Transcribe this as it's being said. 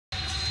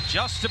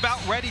Just about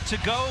ready to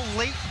go.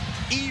 Late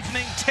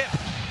evening tip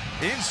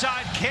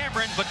inside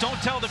Cameron, but don't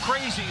tell the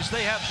crazies.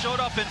 They have showed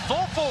up in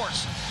full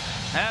force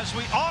as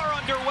we are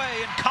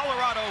underway, and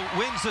Colorado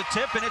wins the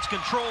tip, and it's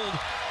controlled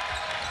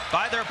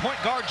by their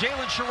point guard,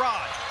 Jalen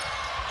Sherrod.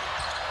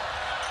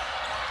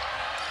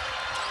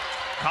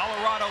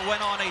 Colorado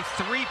went on a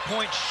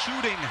three-point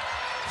shooting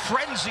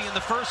frenzy in the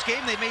first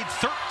game. They made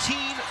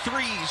 13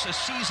 threes, a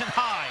season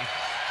high,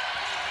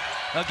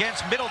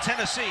 against Middle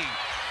Tennessee.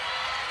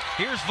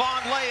 Here's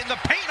Vonleh in the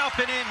paint, up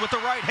and in with the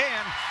right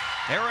hand.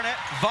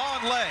 Aaronette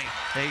Vonleh,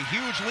 a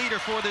huge leader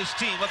for this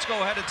team. Let's go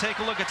ahead and take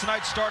a look at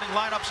tonight's starting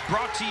lineups,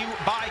 brought to you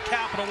by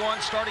Capital One.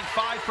 Starting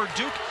five for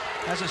Duke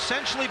has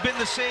essentially been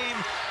the same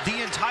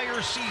the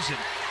entire season,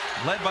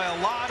 led by a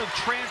lot of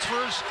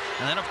transfers.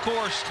 And then, of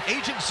course,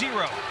 Agent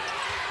Zero,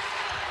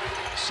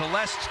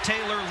 Celeste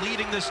Taylor,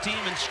 leading this team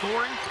in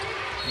scoring.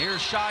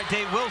 Here's Shy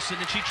Day Wilson,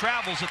 and she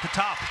travels at the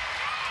top.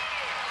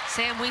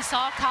 Sam, we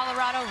saw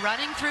Colorado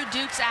running through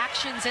Duke's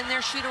actions in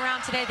their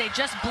shoot-around today. They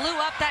just blew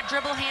up that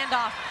dribble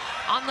handoff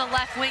on the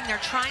left wing.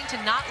 They're trying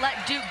to not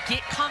let Duke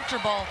get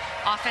comfortable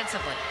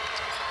offensively.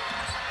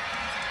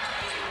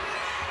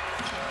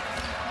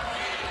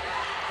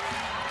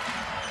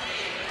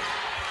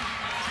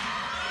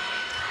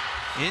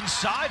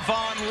 Inside,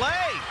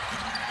 Vonleh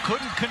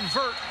couldn't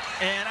convert,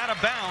 and out of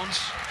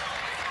bounds.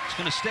 It's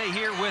going to stay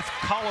here with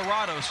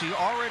Colorado. So you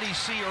already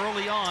see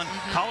early on,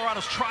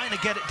 Colorado's trying to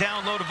get it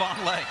down low to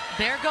Vonleh.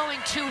 They're going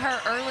to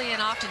her early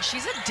and often.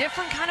 She's a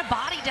different kind of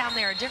body down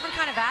there, a different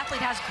kind of athlete,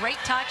 has great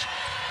touch.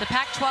 The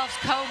Pac-12's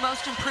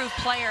co-most improved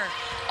player,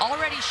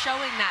 already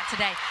showing that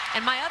today.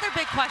 And my other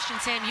big question,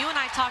 Sam, you and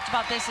I talked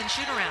about this in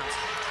shoot-arounds.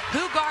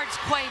 Who guards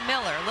Quay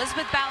Miller?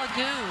 Elizabeth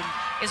Balagoon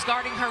is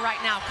guarding her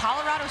right now.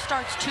 Colorado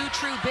starts two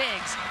true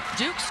bigs.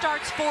 Duke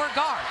starts four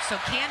guards. So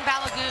can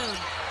Balagoon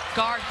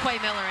guard Quay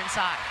Miller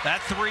inside?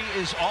 That three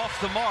is off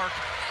the mark,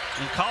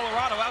 and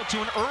Colorado out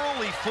to an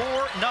early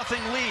 4-0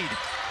 lead.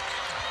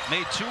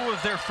 Made two of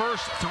their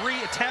first three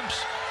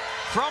attempts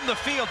from the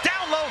field.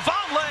 Down low,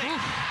 Vonleh.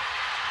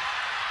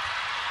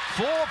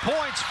 4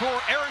 points for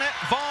Aaronette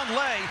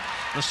Vonleh,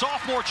 the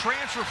sophomore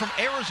transfer from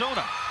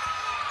Arizona.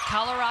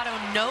 Colorado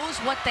knows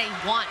what they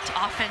want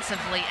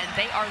offensively, and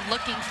they are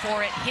looking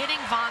for it, hitting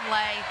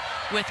Vonleh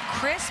with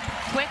crisp,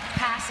 quick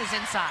passes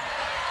inside.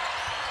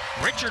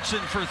 Richardson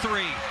for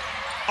three,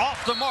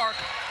 off the mark,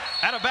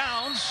 out of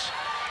bounds,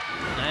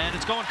 and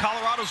it's going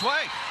Colorado's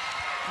way.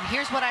 And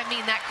here's what I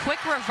mean, that quick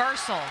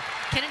reversal.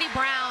 Kennedy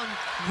Brown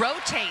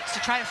rotates to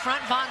try to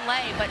front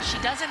Vonleh, but she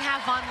doesn't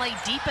have Vonleh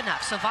deep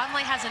enough, so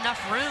Vonleh has enough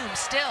room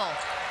still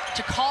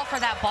to call for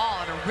that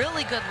ball, and a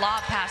really good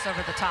lob pass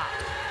over the top.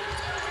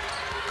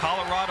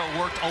 Colorado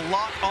worked a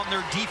lot on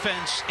their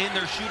defense in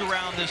their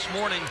shoot-around this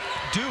morning.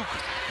 Duke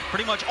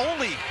pretty much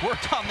only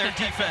worked on their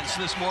defense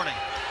this morning.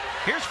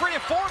 Here's Freya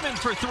Foreman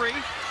for three.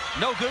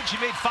 No good. She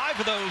made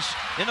 5 of those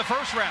in the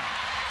first round.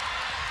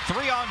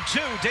 3 on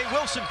 2. Day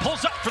Wilson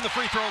pulls up from the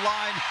free throw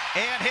line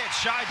and hits.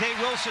 Shy Day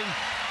Wilson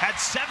had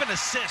 7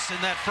 assists in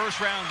that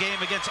first round game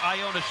against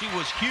Iona. She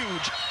was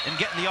huge in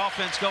getting the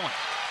offense going.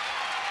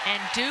 And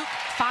Duke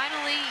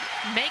finally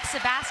makes a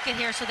basket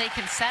here so they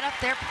can set up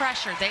their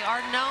pressure. They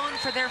are known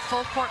for their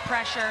full court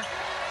pressure.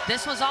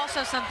 This was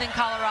also something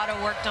Colorado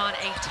worked on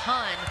a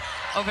ton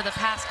over the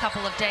past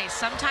couple of days.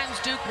 Sometimes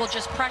Duke will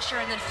just pressure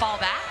and then fall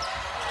back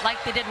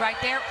like they did right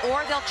there,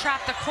 or they'll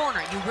trap the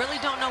corner. You really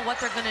don't know what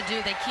they're going to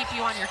do. They keep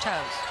you on your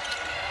toes.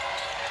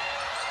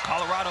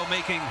 Colorado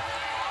making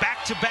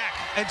back-to-back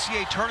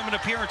NCAA tournament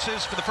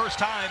appearances for the first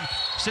time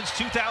since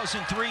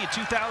 2003 and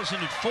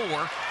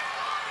 2004.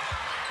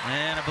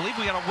 And I believe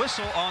we got a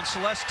whistle on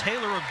Celeste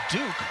Taylor of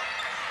Duke.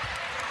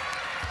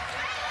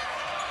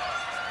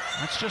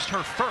 That's just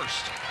her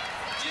first.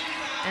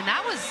 And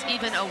that was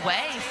even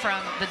away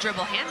from the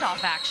dribble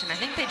handoff action. I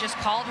think they just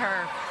called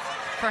her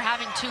for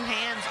having 2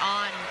 hands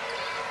on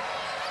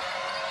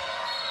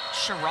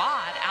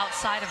Sherrod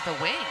outside of the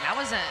wing. That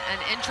was an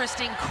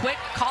interesting, quick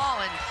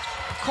call. And,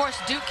 of course,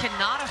 Duke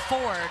cannot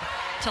afford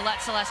to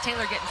let Celeste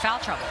Taylor get in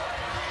foul trouble.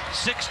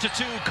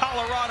 6-2,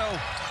 Colorado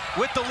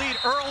with the lead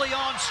early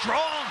on.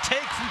 Strong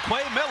take from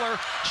Quay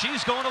Miller.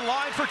 She's going to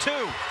line for 2.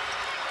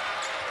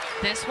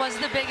 This was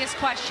the biggest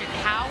question.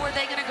 How are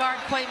they going to guard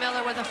Quay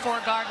Miller with a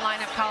 4-guard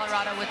lineup,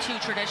 Colorado with 2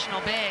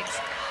 traditional bigs?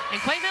 And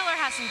Quay Miller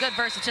has some good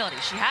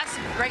versatility. She has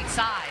some great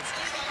size,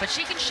 but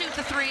she can shoot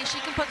the 3, she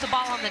can put the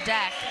ball on the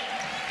deck,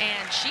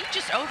 and she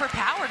just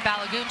overpowered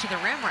Balagoon to the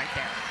rim right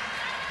there.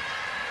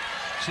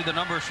 See the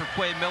numbers for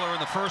Quay Miller in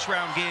the first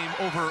round game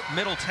over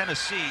Middle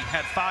Tennessee.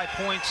 Had 5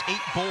 points, 8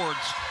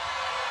 boards.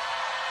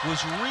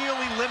 Was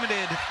really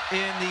limited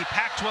in the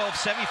Pac-12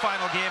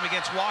 semifinal game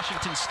against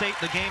Washington State,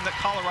 the game that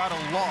Colorado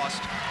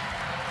lost.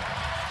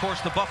 Of course,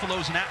 the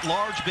Buffaloes an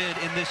at-large bid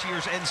in this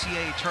year's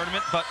NCAA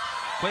tournament, but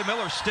Quay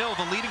Miller still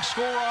the leading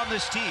scorer on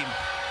this team.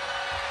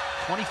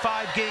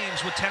 25 games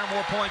with 10 or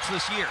more points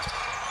this year.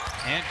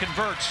 And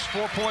converts,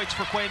 4 points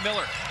for Quay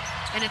Miller.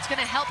 And it's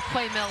going to help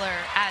Quay Miller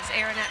as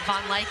Aaronette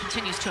Vonleh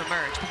continues to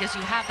emerge, because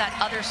you have that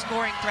other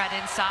scoring threat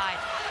inside,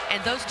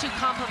 and those two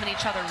complement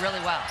each other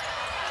really well.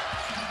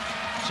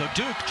 So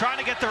Duke trying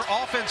to get their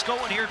offense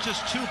going here,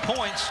 just 2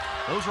 points.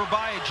 Those were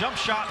by a jump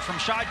shot from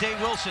Shai-Day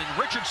Wilson.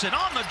 Richardson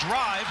on the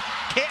drive,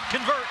 can't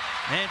convert,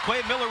 and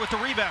Quay Miller with the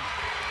rebound.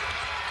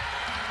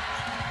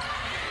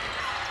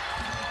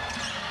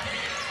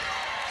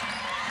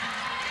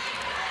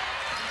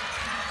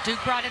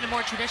 Duke brought in a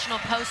more traditional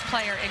post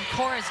player in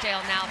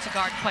Corusdale now to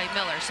guard Quay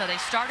Miller. So they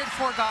started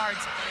 4 guards,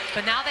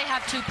 but now they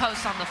have 2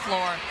 posts on the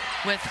floor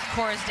with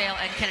Corusdale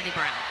and Kennedy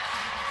Brown.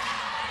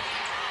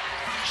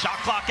 Shot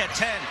clock at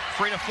 10.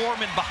 Frida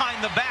Foreman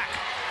behind the back.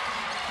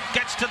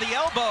 Gets to the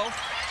elbow.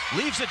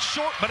 Leaves it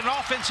short, but an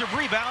offensive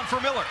rebound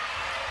for Miller.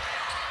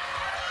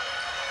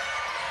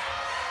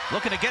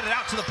 Looking to get it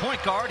out to the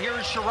point guard. Here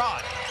is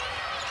Sherrod.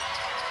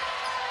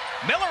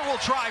 Miller will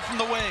try from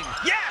the wing.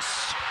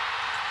 Yes!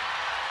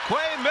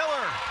 Quay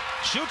Miller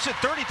shoots at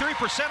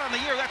 33% on the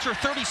year. That's her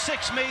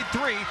 36 made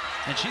 3,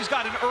 and she's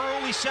got an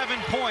early 7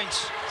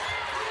 points.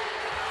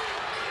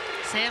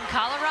 Sam,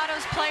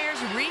 Colorado's players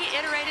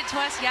reiterated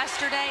to us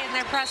yesterday in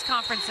their press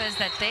conferences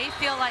that they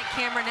feel like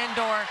Cameron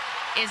Indoor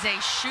is a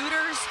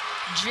shooter's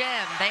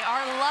gym. They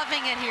are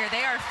loving it here.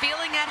 They are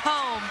feeling at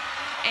home,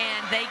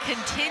 and they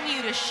continue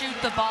to shoot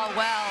the ball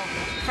well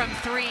from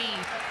 3.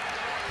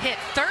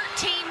 Hit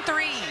 13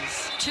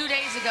 threes 2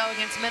 days ago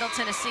against Middle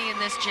Tennessee in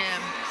this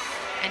gym.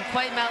 And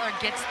Quay Miller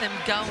gets them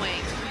going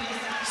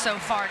so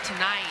far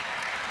tonight.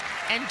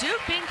 And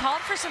Duke being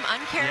called for some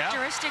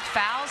uncharacteristic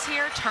fouls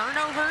here,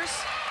 turnovers.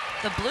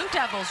 The Blue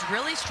Devils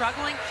really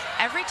struggling.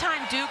 Every time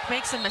Duke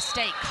makes a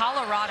mistake,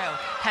 Colorado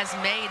has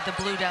made the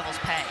Blue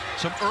Devils pay.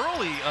 Some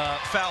early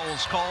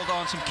fouls called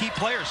on some key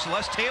players.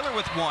 Celeste Taylor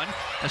with 1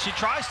 as she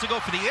tries to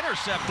go for the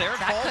intercept there.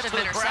 That could have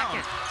been her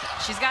second.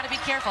 She's got to be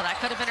careful. That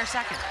could have been her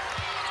second.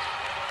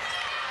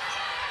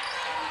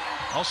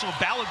 Also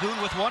Balagoon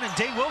with 1 and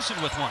Day Wilson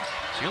with 1.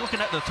 So you're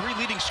looking at the 3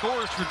 leading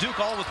scorers for Duke,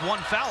 all with 1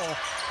 foul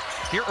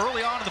here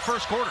early on in the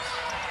first quarter.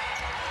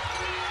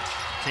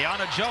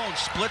 Tiana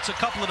Jones splits a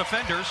couple of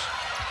defenders.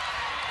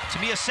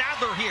 Tamia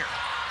Sadler here.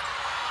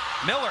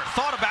 Miller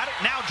thought about it,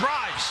 now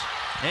drives.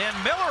 And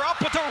Miller up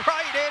with the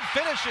right and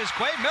finishes.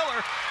 Quay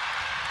Miller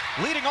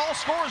leading all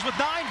scorers with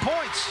 9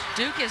 points.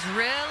 Duke is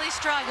really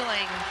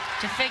struggling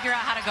to figure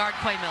out how to guard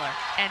Quay Miller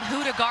and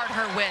who to guard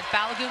her with.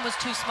 Balagoon was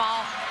too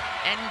small,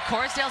 and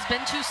Corusdale's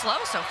been too slow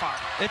so far.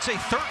 It's a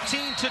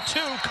 13-2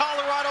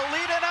 Colorado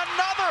lead and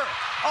another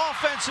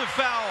offensive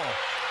foul.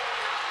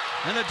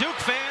 And the Duke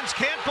fans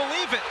can't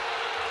believe it.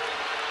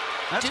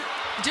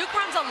 Duke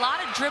runs a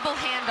lot of dribble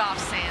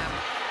handoffs, Sam,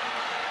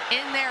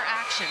 in their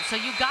action. So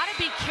you got to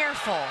be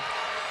careful.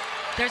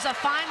 There's a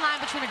fine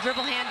line between a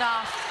dribble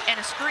handoff and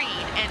a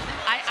screen. And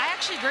I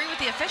actually agree with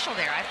the official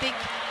there. I think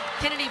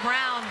Kennedy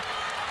Brown,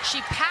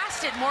 she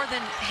passed it more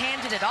than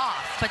handed it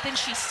off, but then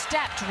she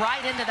stepped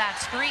right into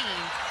that screen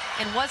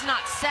and was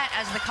not set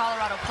as the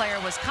Colorado player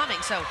was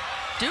coming. So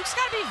Duke's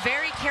got to be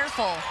very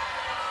careful.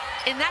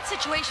 In that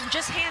situation,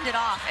 just hand it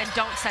off and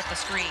don't set the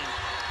screen.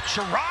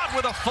 Sherrod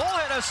with a full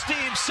head of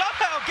steam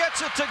somehow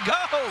gets it to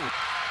go.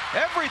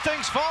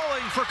 Everything's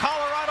falling for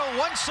Colorado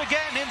once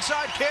again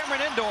inside Cameron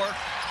Indoor.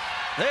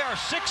 They are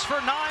 6 for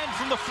 9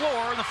 from the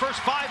floor in the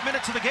first 5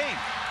 minutes of the game.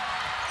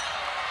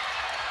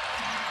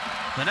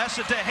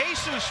 Vanessa De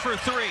Jesus for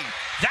 3.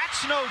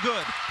 That's no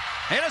good.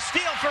 And a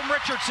steal from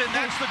Richardson.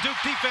 That's the Duke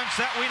defense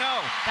that we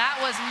know. That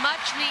was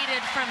much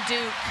needed from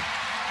Duke.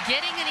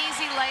 Getting an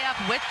easy layup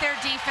with their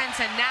defense,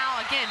 and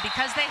now, again,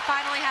 because they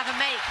finally have a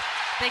make,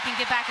 they can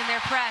get back in their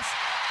press.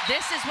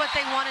 This is what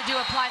they want to do,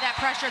 apply that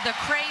pressure. The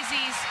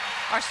Crazies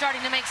are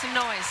starting to make some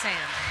noise, Sam.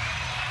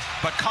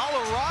 But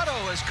Colorado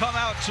has come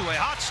out to a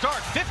hot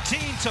start,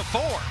 15-4.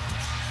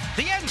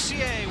 The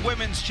NCAA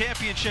Women's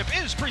Championship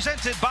is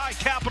presented by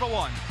Capital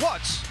One.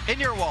 What's in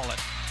your wallet?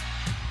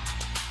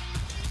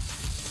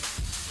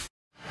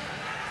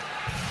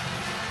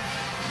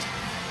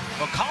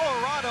 Well,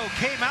 Colorado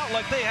came out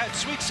like they had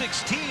Sweet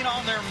 16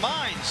 on their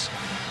minds.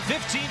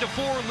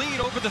 15-4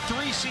 lead over the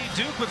 3-seed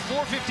Duke with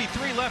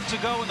 4:53 left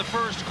to go in the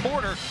first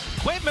quarter.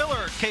 Quay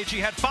Miller, KG,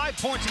 had 5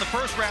 points in the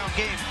first round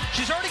game.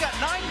 She's already got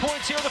 9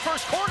 points here in the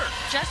first quarter.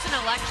 Just an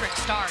electric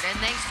start, and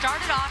they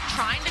started off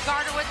trying to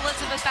guard her with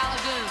Elizabeth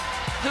Balagoon,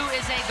 who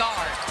is a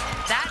guard.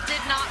 That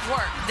did not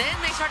work. Then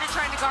they started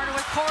trying to guard her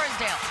with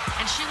Corusdale,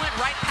 and she went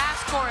right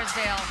past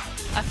Corusdale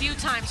a few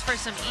times for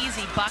some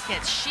easy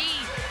buckets. She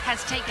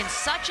has taken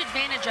such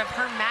advantage of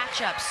her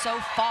matchup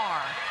so far.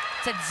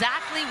 It's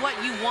exactly what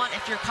you want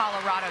if you're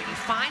Colorado. You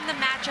find the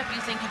matchup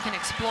you think you can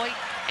exploit,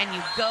 and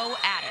you go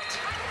at it.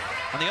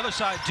 On the other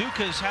side, Duke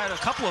has had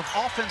a couple of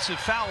offensive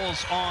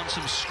fouls on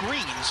some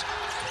screens.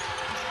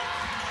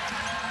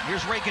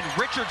 Here's Reagan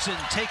Richardson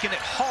taking it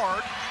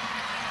hard.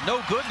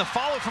 No good, and the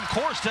follow from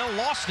Corusdale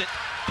lost it.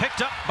 Picked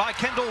up by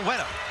Kendall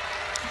Wenham.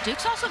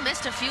 Duke's also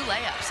missed a few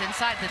layups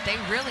inside that they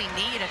really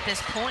need at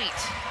this point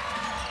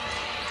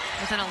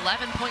with an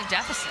 11-point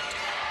deficit.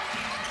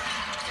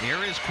 Here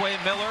is Quay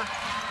Miller.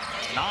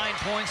 9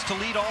 points to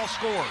lead all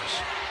scorers.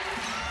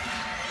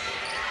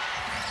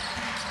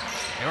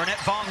 Aaronette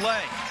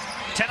Vonleh,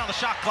 10 on the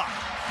shot clock.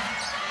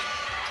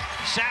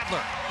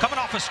 Sadler coming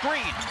off a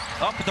screen.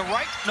 Up at the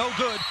right, no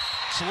good.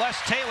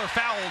 Celeste Taylor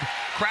fouled,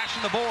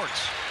 crashing the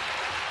boards.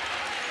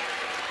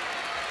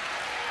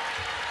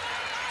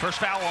 First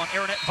foul on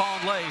Erinette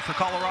Von Lay for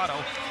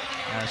Colorado,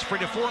 as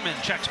Frida Foreman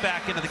checks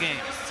back into the game.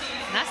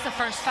 And that's the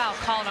first foul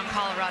called on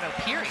Colorado,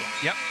 period.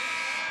 Yep.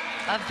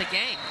 Of the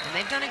game. And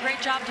they've done a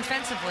great job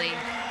defensively.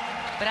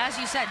 But as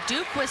you said,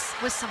 Duke with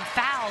some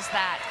fouls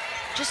that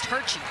just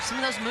hurt you. Some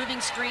of those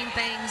moving screen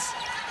things,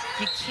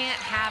 you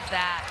can't have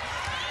that.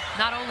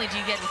 Not only do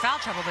you get in foul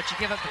trouble, but you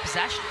give up the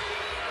possession.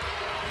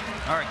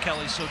 All right,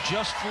 Kelly, so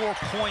just 4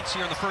 points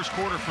here in the first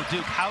quarter for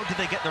Duke. How did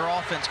they get their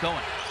offense going?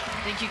 I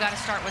think you got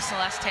to start with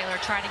Celeste Taylor,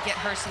 try to get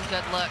her some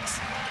good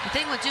looks. The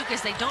thing with Duke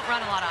is they don't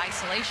run a lot of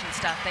isolation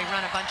stuff. They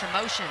run a bunch of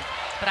motion,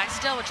 but I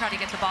still would try to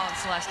get the ball in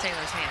Celeste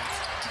Taylor's hands.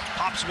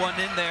 Pops one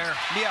in there.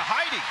 Mia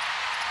Heidi.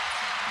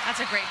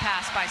 That's a great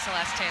pass by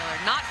Celeste Taylor.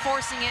 Not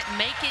forcing it,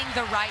 making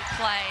the right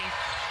play.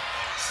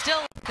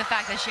 Still the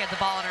fact that she had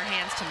the ball in her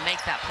hands to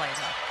make that play,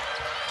 though.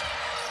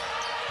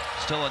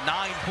 Still a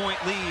 9-point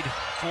lead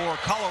for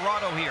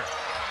Colorado here.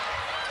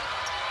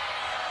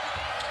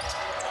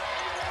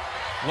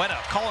 Weta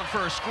calling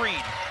for a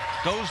screen.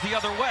 Goes the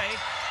other way.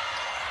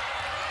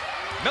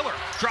 Miller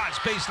drives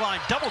baseline,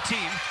 double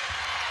team,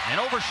 and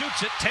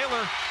overshoots it.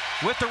 Taylor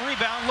with the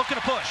rebound, looking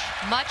to push.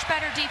 Much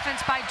better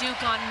defense by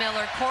Duke on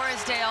Miller.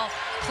 Corusdale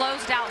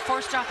closed out,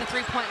 forced off the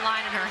three-point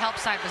line, and her help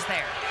side was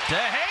there.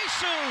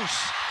 DeJesus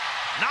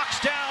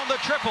knocks down the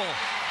triple.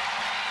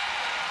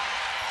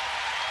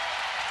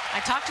 I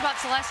talked about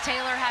Celeste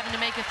Taylor having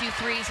to make a few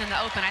threes in the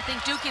open. I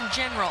think Duke in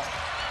general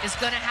is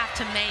going to have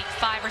to make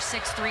 5 or 6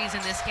 threes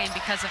in this game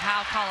because of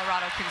how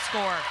Colorado can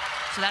score.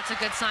 So that's a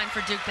good sign for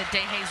Duke that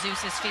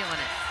DeJesus is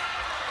feeling it.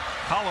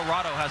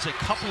 Colorado has a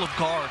couple of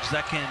guards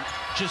that can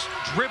just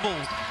dribble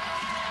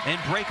and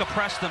break a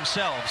press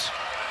themselves.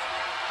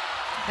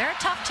 They're a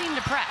tough team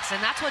to press,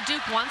 and that's what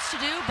Duke wants to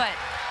do, but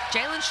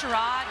Jalen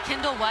Sherrod,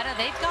 Kendall Weta,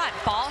 they've got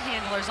ball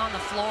handlers on the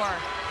floor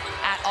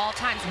at all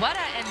times.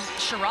 Weta and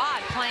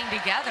Sherrod playing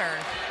together,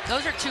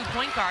 those are 2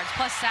 point guards,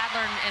 plus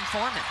Sadler and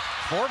Foreman.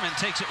 Foreman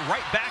takes it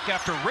right back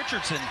after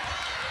Richardson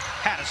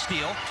had a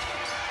steal.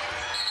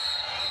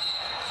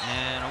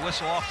 And a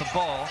whistle off the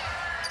ball.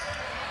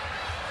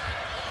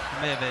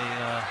 May have a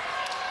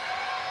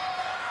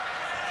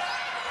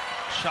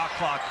shot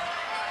clock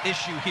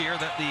issue here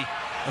that the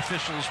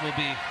officials will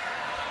be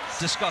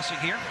discussing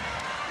here.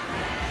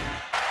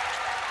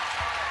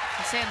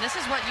 Sam, this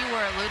is what you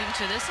were alluding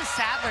to. This is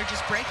Sadler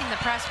just breaking the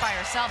press by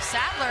herself.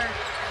 Sadler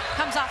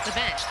comes off the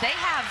bench. They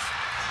have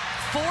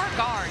 4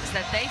 guards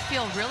that they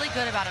feel really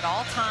good about at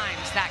all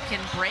times that can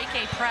break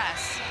a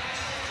press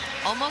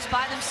almost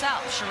by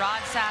themselves.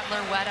 Sherrod,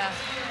 Sadler, Weta,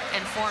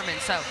 and Foreman.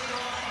 So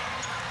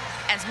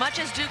as much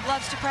as Duke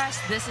loves to press,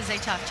 this is a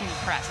tough team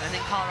to press. And I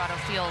think Colorado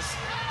feels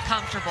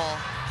comfortable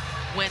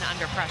when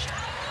under pressure.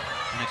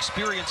 An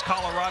experienced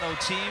Colorado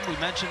team. We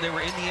mentioned they were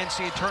in the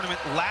NCAA tournament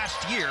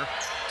last year.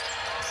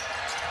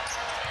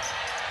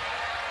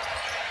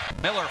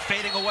 Miller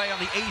fading away on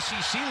the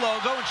ACC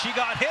logo, and she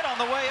got hit on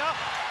the way up.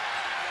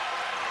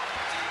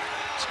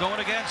 It's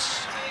going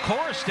against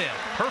Corusdale,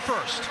 her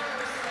first.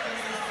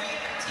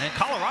 And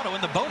Colorado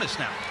in the bonus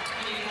now.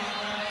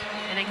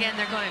 And again,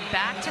 they're going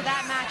back to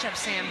that matchup,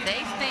 Sam.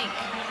 They think,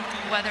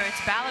 whether it's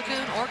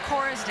Balagoon or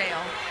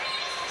Corusdale,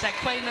 that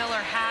Quay Miller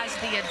has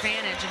the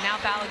advantage, and now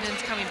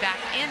Balagoon's coming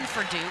back in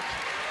for Duke.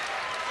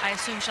 I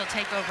assume she'll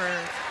take over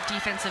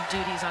defensive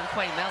duties on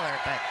Quay Miller,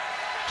 but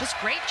just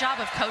great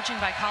job of coaching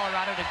by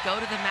Colorado to go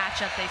to the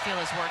matchup they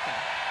feel is working.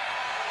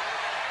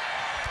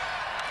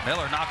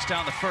 Miller knocks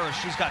down the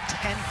first. She's got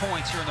 10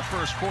 points here in the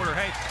first quarter.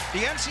 Hey,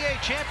 the NCAA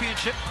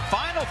Championship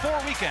Final Four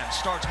weekend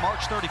starts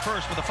March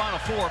 31st with the Final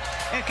Four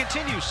and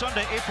continues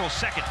Sunday, April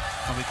 2nd.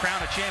 When we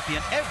crown a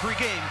champion, every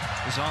game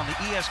is on the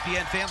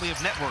ESPN family of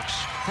networks.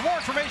 For more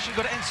information,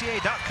 go to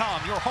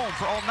NCAA.com, your home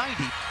for all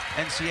 90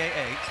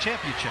 NCAA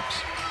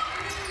championships.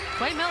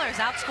 Quay Miller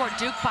has outscored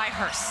Duke by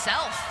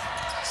herself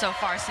so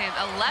far, Sam.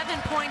 11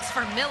 points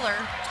for Miller,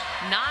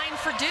 9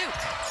 for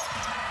Duke.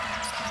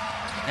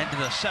 Into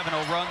the 7-0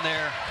 run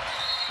there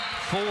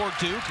for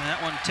Duke, and that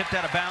one tipped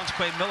out of bounds.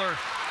 Quay Miller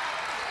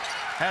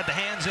had the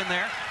hands in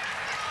there.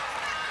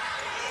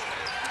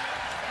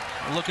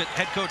 Look at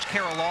head coach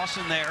Carol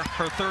Lawson there,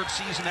 her 3rd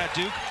season at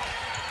Duke.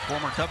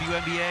 Former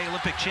WNBA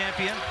Olympic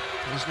champion,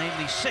 was named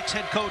the 6th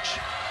head coach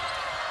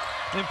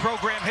in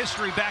program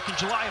history back in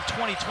July of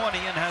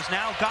 2020, and has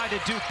now guided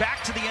Duke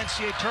back to the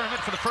NCAA tournament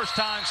for the first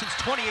time since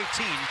 2018.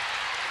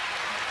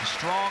 A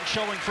strong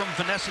showing from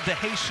Vanessa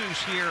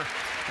DeJesus here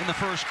in the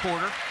first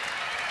quarter.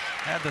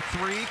 Had the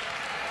 3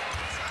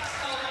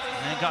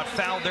 and got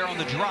fouled there on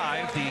the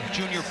drive, the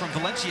junior from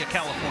Valencia,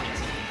 California.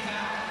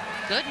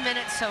 Good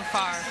minutes so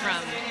far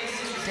from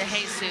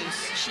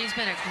DeJesus. She's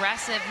been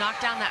aggressive,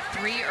 knocked down that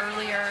 3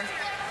 earlier,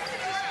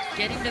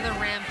 getting to the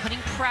rim, putting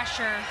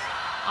pressure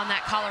on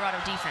that Colorado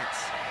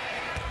defense.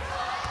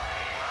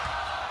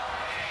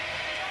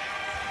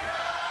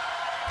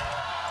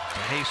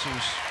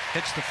 DeJesus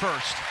hits the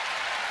first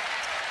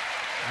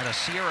at a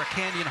Sierra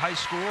Canyon High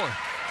School, a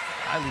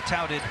highly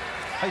touted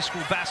high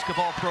school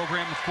basketball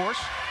program, of course.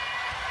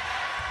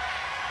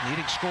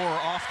 Leading scorer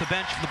off the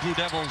bench for the Blue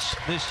Devils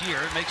this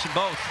year. It makes them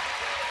both.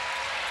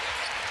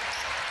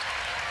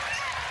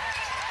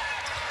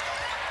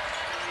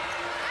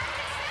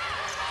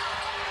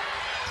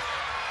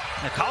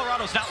 Now,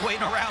 Colorado's not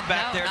waiting around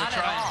back there to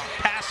try and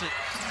pass it.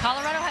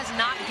 Colorado has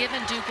not given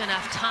Duke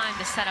enough time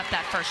to set up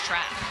that first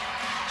trap.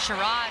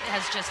 Sherrod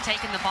has just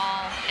taken the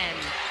ball and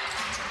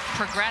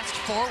progressed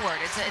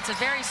forward. It's a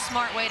very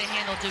smart way to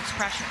handle Duke's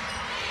pressure.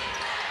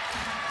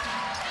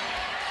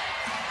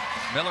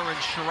 Miller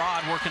and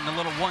Sherrod working a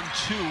little 1-2.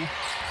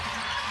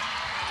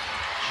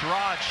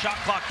 Sherrod, shot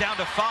clock down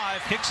to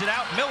 5, kicks it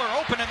out. Miller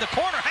open in the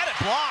corner, had it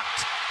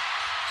blocked.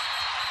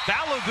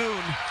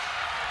 Balogun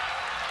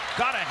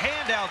got a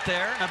hand out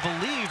there, and I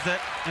believe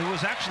that it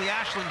was actually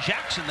Ashlyn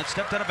Jackson that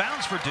stepped out of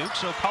bounds for Duke,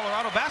 so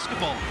Colorado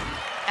basketball.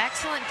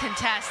 Excellent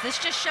contest. This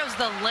just shows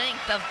the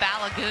length of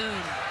Balogun.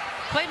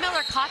 Quay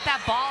Miller caught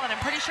that ball, and I'm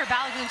pretty sure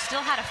Balogun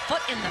still had a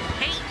foot in the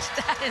paint.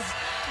 That is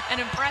an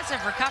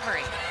impressive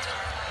recovery.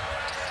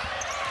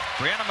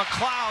 Brianna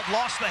McLeod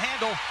lost the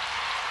handle,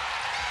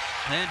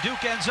 and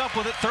Duke ends up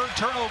with it. Third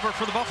turnover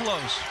for the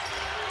Buffaloes.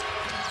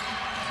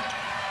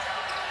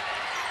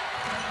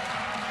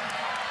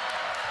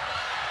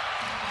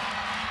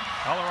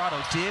 Colorado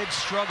did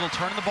struggle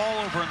turning the ball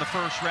over in the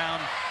first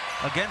round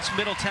against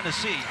Middle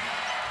Tennessee.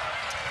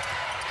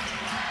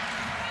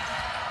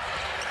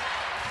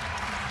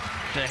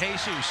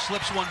 DeJesus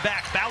slips one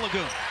back.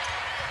 Balogun.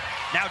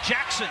 Now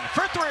Jackson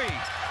for three.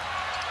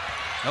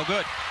 No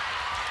good.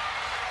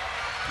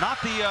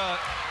 Not the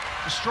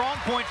strong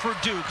point for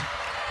Duke.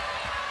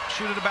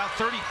 Shoot at about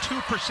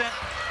 32%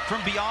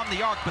 from beyond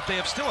the arc, but they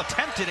have still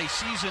attempted a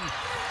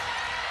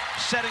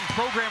season-setting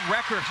program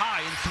record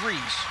high in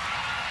threes.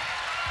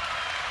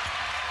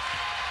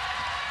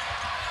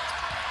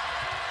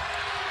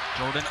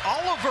 Jordan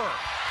Oliver.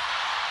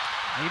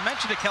 You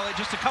mentioned it, Kelly,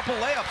 just a couple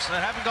layups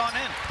that haven't gone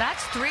in.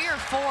 That's 3 or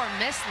 4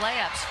 missed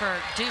layups for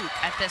Duke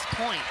at this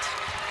point.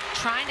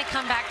 Trying to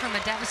come back from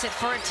a deficit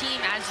for a team,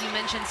 as you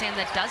mentioned, Sam,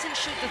 that doesn't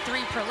shoot the 3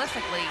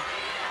 prolifically.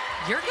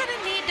 You're going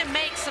to need to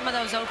make some of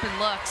those open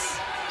looks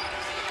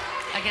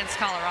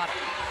against Colorado.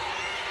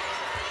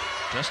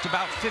 Just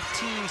about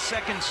 15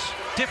 seconds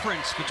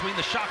difference between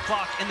the shot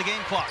clock and the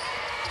game clock.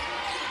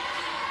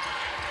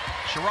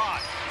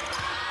 Sherrod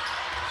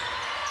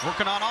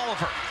working on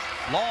Oliver.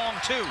 Long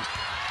 2.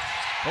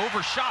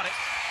 Overshot it.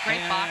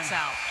 Great box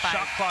out by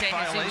shot clock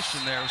DeJesus.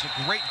 violation there. It was a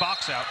great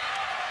box out.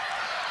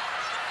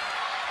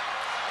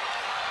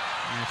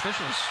 The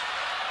officials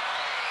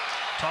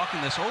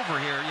talking this over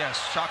here. Yes,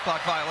 shot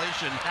clock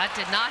violation. That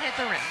did not hit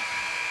the rim.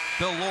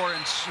 Bill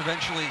Lawrence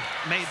eventually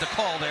made the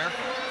call there.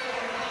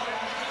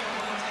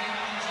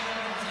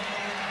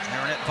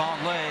 Marinette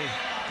Vonleh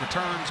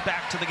returns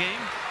back to the game.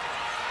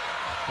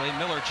 Quay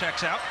Miller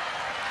checks out.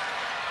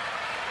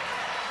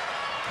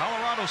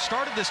 Colorado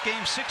started this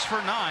game 6 for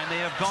 9.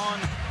 They have gone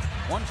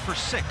 1 for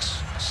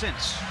 6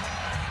 since.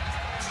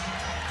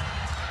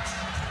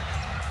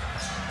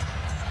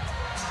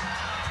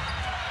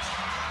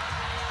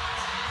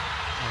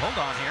 Hold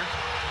on here.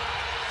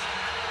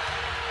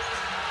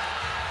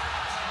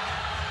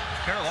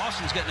 Kara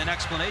Lawson's getting an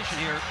explanation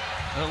here.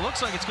 It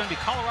looks like it's going to be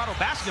Colorado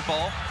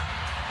basketball.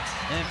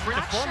 And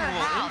Frida Foreman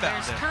will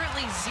inbound. There's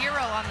currently 0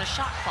 on the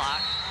shot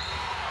clock.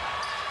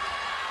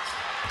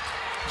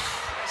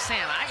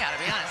 Sam, I got to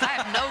be honest, I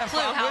have no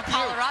clue how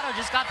Colorado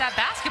just got that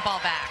basketball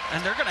back.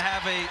 And they're going to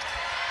have a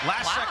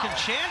last-second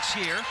chance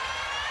here.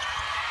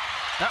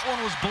 That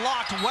one was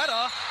blocked.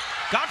 Weta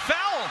got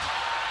fouled.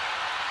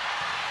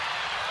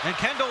 And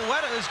Kendall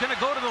Weta is going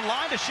to go to the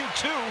line to shoot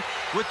 2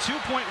 with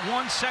 2.1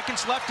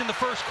 seconds left in the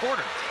first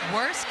quarter.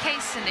 Worst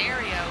case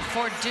scenario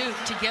for Duke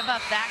to give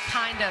up that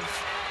kind of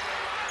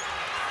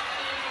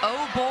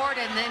board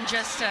and then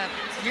just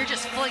you're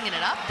just flinging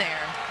it up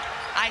there.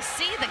 I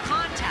see the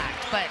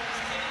contact, but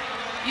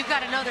you've got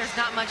to know there's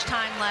not much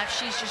time left.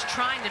 She's just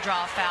trying to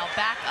draw a foul,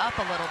 back up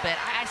a little bit.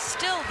 I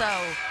still,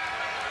 though,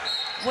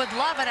 would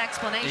love an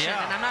explanation,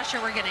 and I'm not sure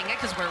we're getting it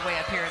because we're way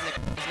up here in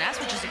the nest,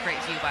 which is a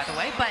great view, by the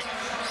way. But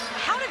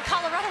how did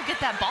Colorado get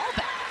that ball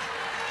back?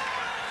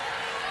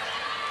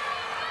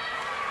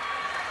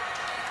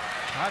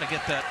 Try to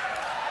get that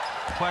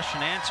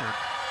question answered.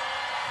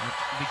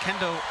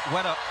 Vikendo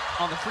Weta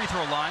on the free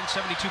throw line,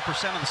 72%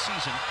 of the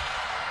season,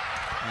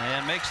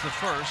 and makes the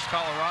first.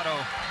 Colorado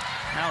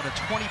now to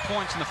 20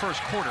 points in the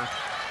first quarter.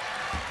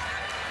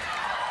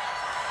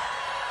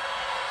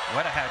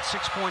 Weta had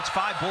 6 points,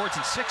 5 boards,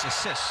 and 6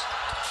 assists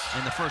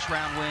in the first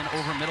round win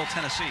over Middle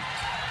Tennessee.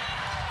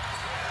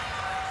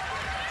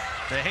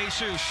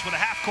 DeJesus with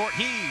a half-court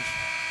heave.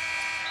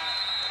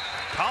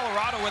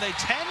 Colorado with a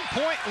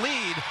 10-point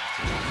lead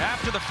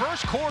after the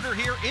first quarter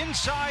here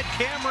inside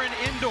Cameron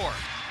Indoor.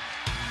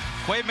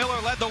 Quay Miller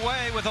led the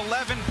way with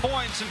 11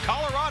 points, and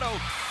Colorado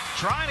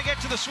trying to get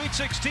to the Sweet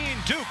 16.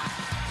 Duke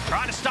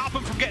trying to stop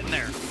him from getting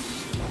there.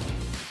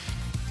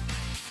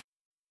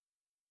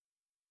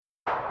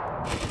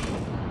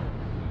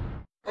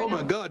 Oh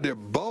my God, they're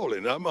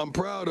balling. I'm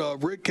proud.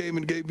 Rick came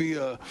and gave me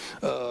a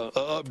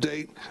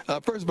update.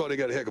 First of all, they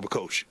got a heck of a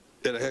coach.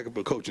 and a heck of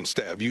a coaching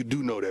staff. You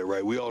do know that,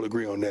 right? We all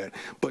agree on that.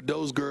 But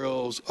those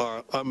girls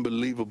are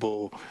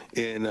unbelievable,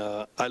 and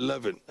I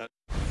love it.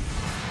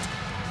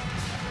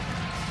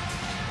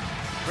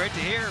 Great to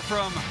hear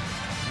from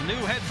the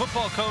new head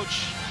football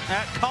coach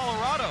at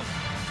Colorado,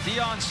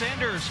 Deion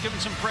Sanders, giving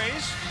some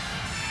praise.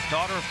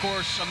 Daughter, of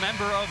course, a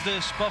member of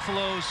this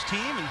Buffaloes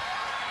team, and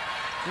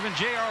giving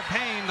J.R.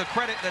 Payne the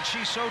credit that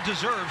she so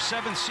deserves.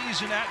 7th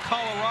season at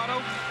Colorado,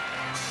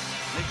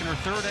 making her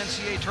 3rd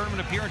NCAA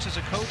tournament appearance as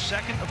a coach.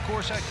 2nd, of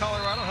course, at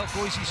Colorado. Helped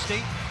Boise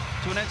State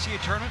to an NCAA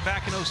tournament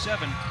back in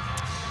 '07.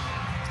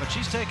 But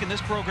she's taken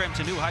this program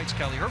to new heights,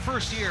 Kelly. Her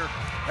first year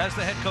as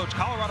the head coach,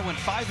 Colorado went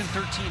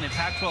 5-13 in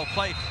Pac-12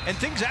 play, and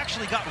things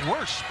actually got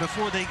worse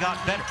before they got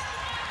better.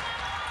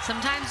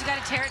 Sometimes you got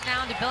to tear it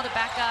down to build it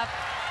back up.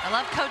 I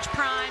love Coach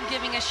Prime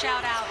giving a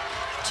shout out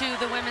to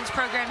the women's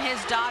program. His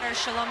daughter,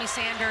 Shalomi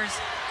Sanders,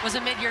 was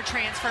a mid-year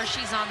transfer.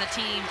 She's on the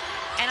team.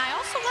 And I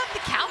also love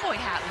the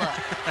cowboy hat look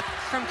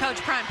from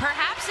Coach Prime.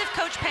 Perhaps if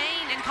Coach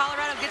Payne in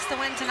Colorado gets the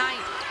win tonight,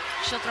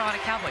 she'll throw on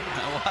a cowboy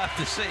hat. We'll have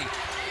to see.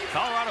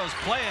 Colorado's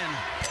playing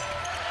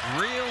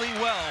really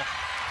well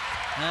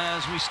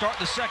as we start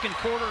the 2nd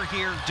quarter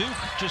here. Duke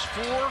just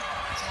 4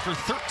 for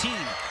 13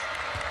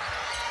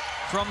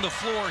 from the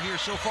floor here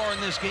so far in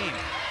this game.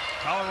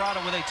 Colorado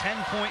with a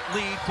 10-point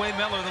lead. Quay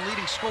Miller, the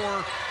leading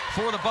scorer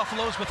for the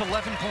Buffaloes, with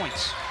 11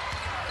 points.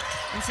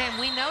 And Sam,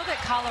 we know that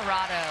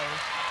Colorado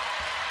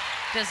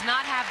does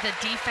not have the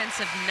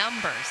defensive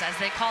numbers, as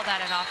they call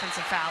that an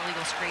offensive foul,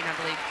 legal screen, I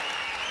believe.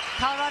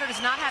 Colorado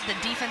does not have the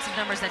defensive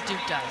numbers that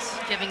Duke does,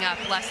 giving up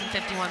less than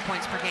 51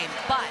 points per game.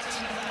 But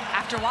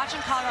after watching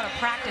Colorado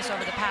practice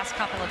over the past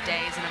couple of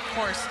days, and of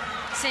course,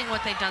 seeing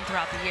what they've done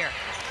throughout the year,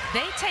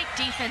 they take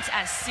defense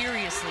as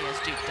seriously as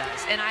Duke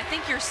does. And I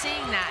think you're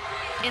seeing that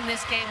in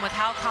this game with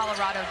how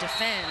Colorado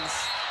defends.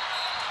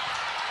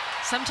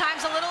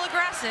 Sometimes a little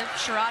aggressive.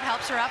 Sherrod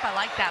helps her up. I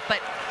like that.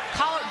 But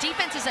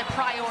defense is a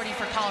priority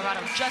for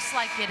Colorado, just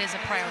like it is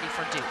a priority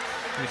for Duke.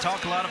 We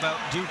talk a lot about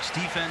Duke's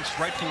defense,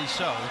 rightfully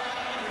so.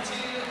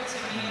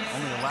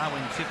 Only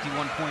allowing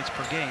 51 points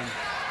per game.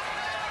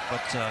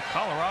 But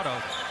Colorado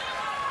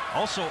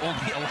also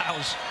only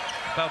allows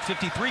about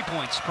 53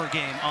 points per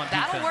game on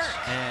defense. That'll work.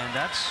 And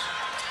that's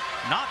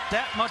not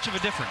that much of a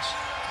difference.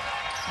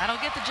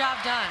 That'll get the job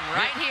done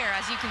right here,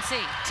 as you can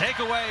see.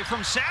 Takeaway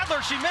from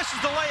Sadler. She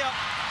misses the layup.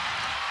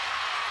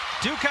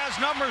 Duke has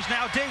numbers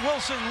now. Day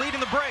Wilson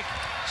leading the break.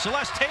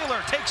 Celeste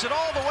Taylor takes it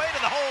all the way to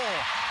the hole.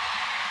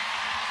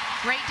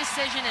 Great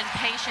decision and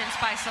patience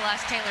by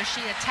Celeste Taylor.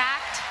 She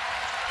attacked,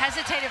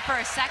 hesitated for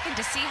a second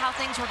to see how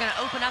things were going to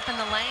open up in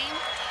the lane,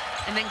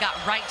 and then got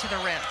right to the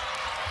rim.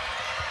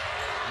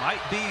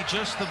 Might be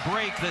just the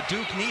break that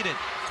Duke needed.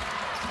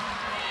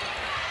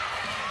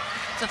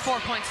 It's a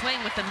 4-point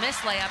swing with the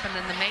missed layup and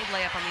then the made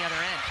layup on the other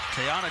end.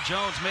 Tayana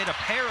Jones made a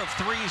pair of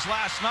threes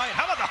last night.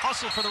 How about the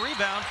hustle for the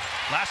rebound?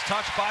 Last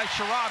touch by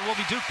Sherrod will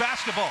be Duke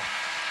basketball.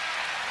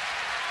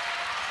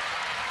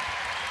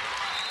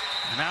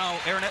 And now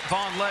Aaronette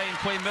Vonleh and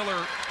Quay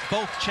Miller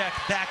both check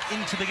back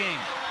into the game.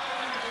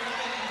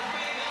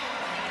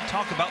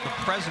 Talk about the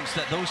presence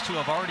that those two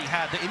have already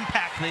had, the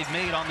impact they've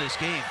made on this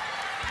game.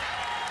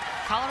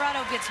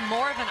 Colorado gets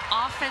more of an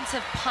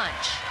offensive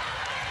punch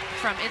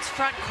from its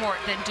front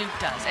court than Duke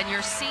does, and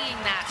you're seeing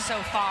that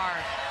so far.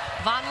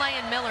 Vonleh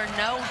and Miller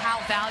know how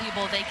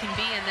valuable they can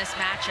be in this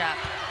matchup,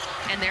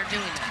 and they're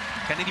doing that.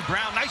 Kennedy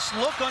Brown, nice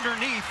look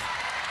underneath.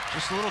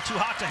 Just a little too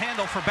hot to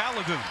handle for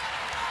Balogun.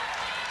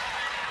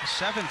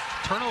 7th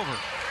turnover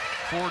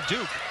for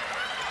Duke.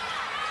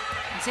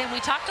 And Sam,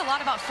 we talked a lot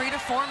about Frida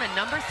Foreman,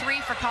 number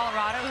 3 for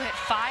Colorado, who hit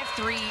 5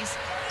 threes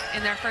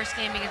in their first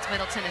game against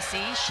Middle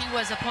Tennessee. She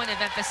was a point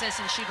of emphasis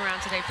in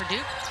shoot-around today for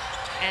Duke,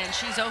 and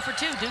she's 0 for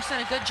 2. Duke's done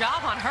a good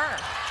job on her.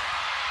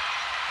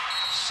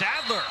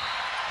 Sadler,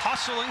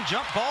 hustling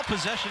jump ball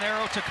possession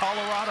arrow to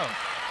Colorado.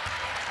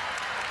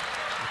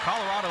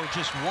 Colorado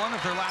just 1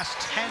 of their last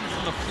 10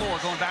 from the floor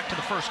going back to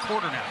the first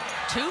quarter now.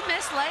 2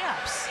 missed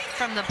layups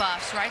from the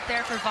Buffs right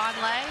there for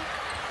Vonleh,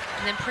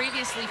 and then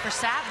previously for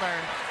Sadler.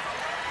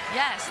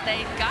 Yes,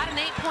 they've got an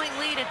 8-point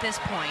lead at this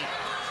point.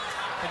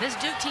 But this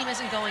Duke team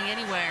isn't going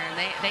anywhere, and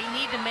they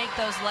need to make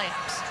those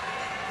layups.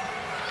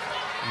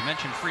 You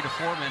mentioned Frida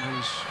Foreman,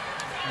 who's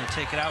going to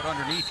take it out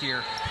underneath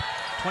here.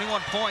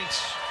 21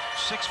 points,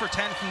 6 for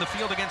 10 from the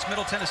field against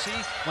Middle Tennessee.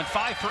 Went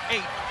 5 for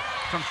 8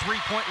 from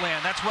three-point land.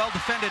 That's well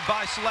defended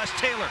by Celeste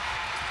Taylor.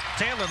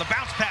 Taylor, the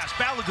bounce pass.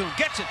 Balogun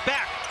gets it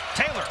back.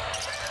 Taylor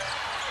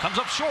comes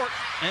up short,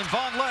 and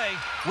Vonleh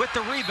with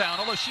the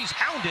rebound, although she's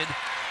hounded.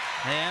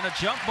 And a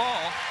jump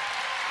ball.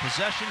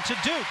 Possession to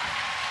Duke.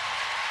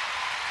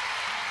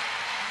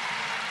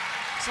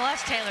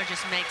 Celeste Taylor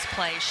just makes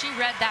plays. She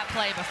read that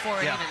play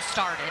before it even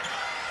started.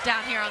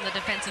 Down here on the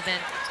defensive end.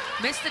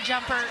 Missed the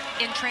jumper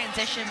in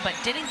transition, but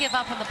didn't give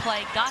up on the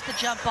play. Got the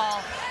jump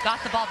ball,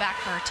 got the ball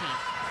back for her team.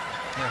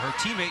 Yeah, her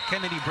teammate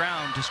Kennedy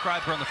Brown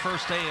described her on the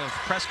first day of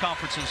press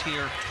conferences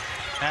here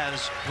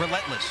as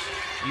relentless,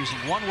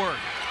 using one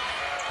word.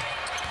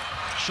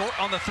 Short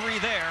on the 3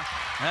 there,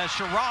 as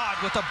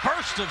Sherrod with a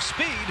burst of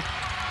speed.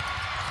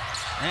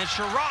 And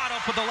Sherrod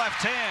up with the left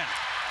hand.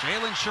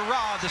 Jalen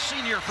Sherrod, the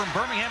senior from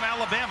Birmingham,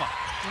 Alabama.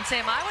 And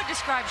Sam, I would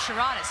describe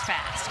Sherrod as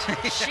fast.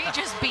 Yeah. She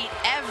just beat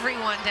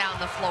everyone down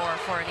the floor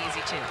for an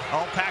easy 2.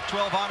 All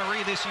Pac-12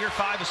 honoree this year,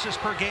 5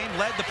 assists per game,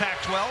 led the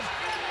Pac-12.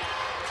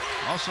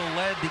 Also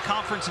led the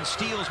conference in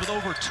steals with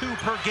over 2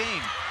 per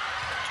game.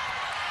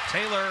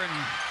 Taylor and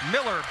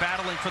Miller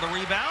battling for the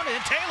rebound,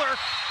 and Taylor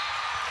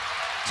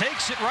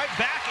takes it right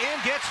back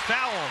and gets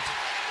fouled.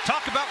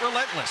 Talk about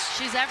relentless.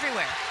 She's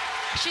everywhere.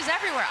 She's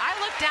everywhere. I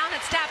look down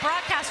at Stat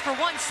Broadcast for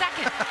 1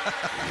 second,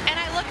 and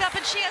I look up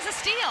and she has a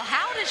steal.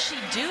 How does she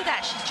do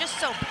that? She's just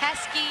so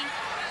pesky.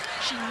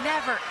 She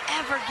never,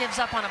 ever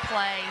gives up on a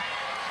play.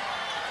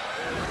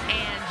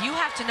 And you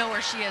have to know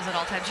where she is at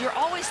all times. You're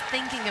always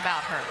thinking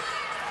about her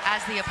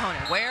as the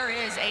opponent. Where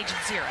is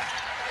Agent Zero?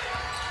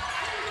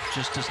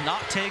 Just does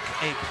not take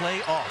a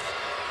play off.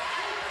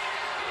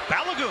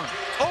 Balogun,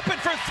 open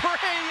for 3,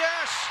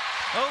 yes!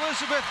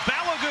 Elizabeth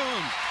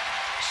Balogun,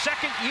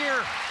 second year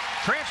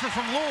transfer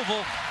from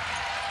Louisville.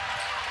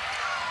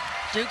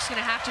 Duke's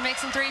gonna have to make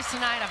some threes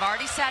tonight. I've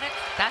already said it.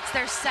 That's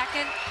their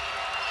second,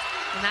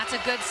 and that's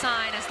a good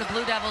sign as the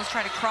Blue Devils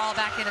try to crawl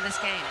back into this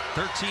game.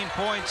 13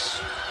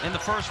 points in the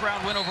first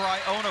round win over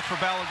Iona for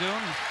Balogun.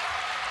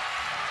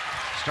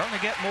 Starting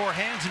to get more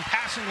hands in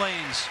passing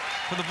lanes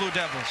for the Blue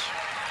Devils.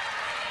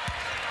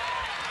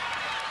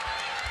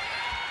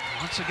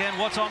 Once again,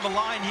 what's on the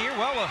line here?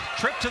 Well, a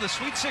trip to the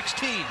Sweet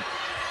 16.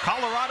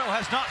 Colorado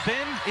has not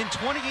been in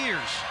 20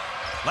 years.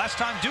 Last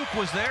time Duke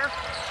was there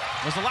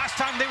was the last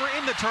time they were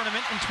in the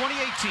tournament in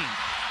 2018.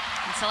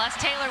 And Celeste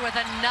Taylor with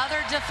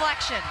another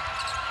deflection.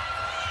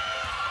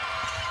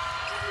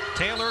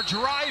 Taylor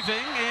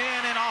driving,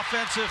 and an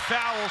offensive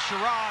foul.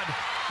 Sherrod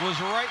was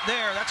right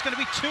there. That's going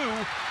to be 2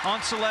 on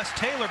Celeste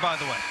Taylor, by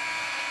the way.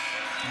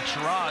 And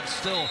Sherrod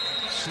still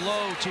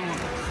slow to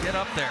get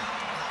up there.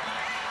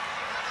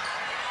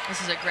 This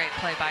is a great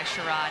play by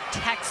Sherrod.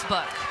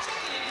 Textbook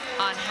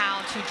on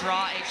how to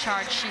draw a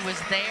charge. She was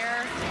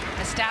there,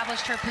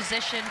 established her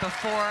position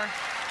before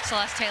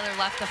Celeste Taylor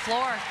left the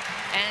floor.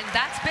 And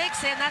that's big,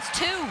 Sam. That's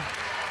 2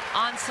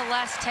 on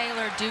Celeste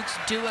Taylor, Duke's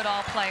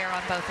do-it-all player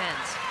on both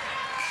ends.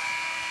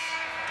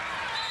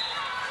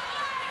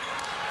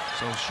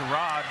 So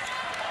Sherrod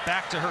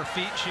back to her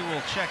feet. She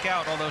will check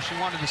out, although she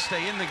wanted to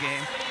stay in the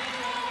game,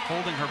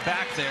 holding her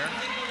back there.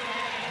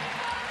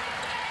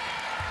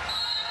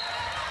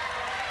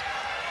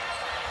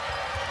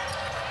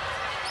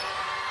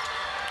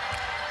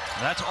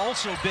 That's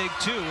also big,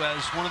 too,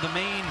 as one of the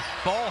main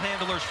ball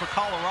handlers for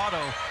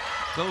Colorado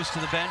goes to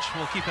the bench.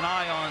 We'll keep an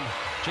eye on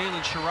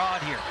Jalen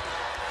Sherrod here.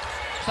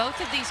 Both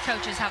of these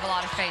coaches have a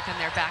lot of faith in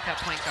their backup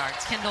point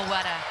guards. Kendall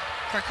Wetta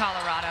for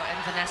Colorado and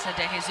Vanessa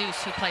De Jesus,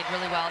 who played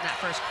really well in that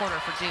first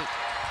quarter for Duke.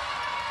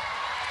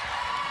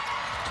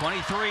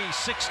 23-16,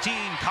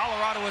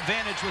 Colorado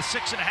advantage with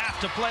 6.5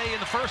 to play in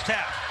the first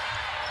half.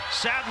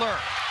 Sadler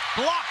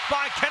blocked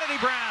by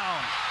Kennedy Brown.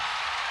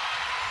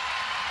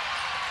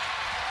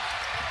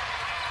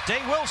 Day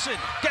Wilson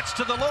gets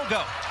to the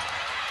logo.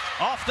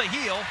 Off the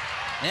heel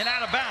and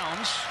out of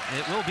bounds.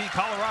 It will be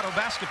Colorado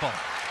basketball.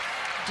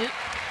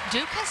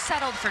 Duke has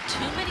settled for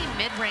too many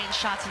mid-range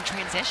shots in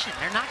transition.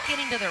 They're not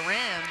getting to the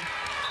rim.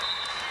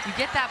 You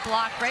get that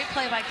block. Great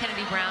play by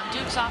Kennedy Brown.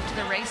 Duke's off to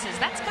the races.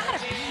 That's got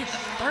to be the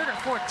 3rd or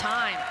 4th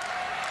time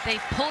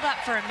they've pulled up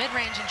for a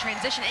mid-range in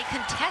transition, a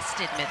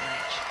contested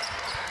mid-range.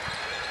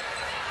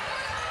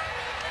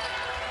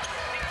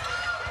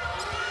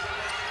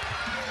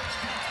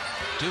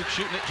 Duke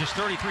shooting at just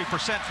 33%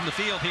 from the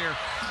field here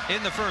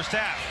in the first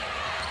half.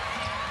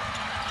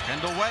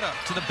 Kendall Wetta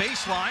to the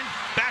baseline.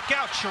 Back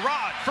out,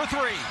 Sherrod for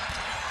 3.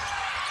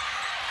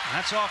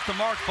 That's off the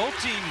mark. Both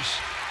teams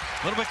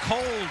a little bit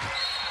cold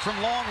from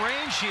long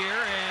range here,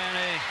 and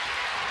a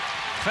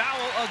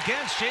foul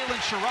against Jalen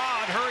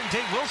Sherrod. Her and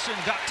Day Wilson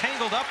got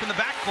tangled up in the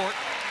backcourt.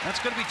 That's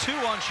going to be 2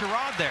 on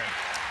Sherrod there.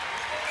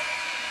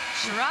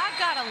 Sherrod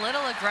got a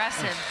little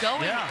aggressive,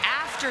 going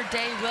after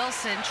Day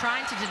Wilson,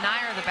 trying to deny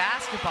her the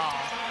basketball,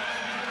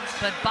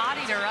 but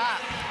bodied her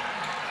up.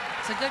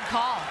 It's a good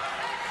call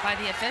by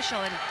the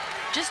official, and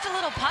just a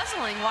little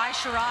puzzling why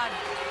Sherrod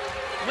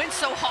went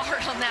so hard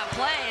on that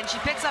play, and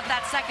she picks up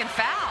that second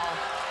foul.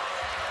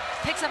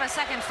 Picks up a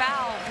second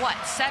foul, what,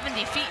 70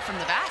 feet from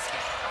the basket.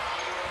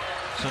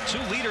 So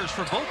 2 leaders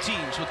for both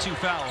teams with 2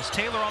 fouls.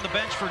 Taylor on the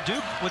bench for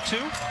Duke with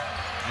 2,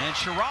 and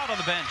Sherrod on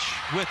the bench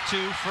with 2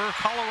 for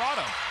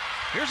Colorado.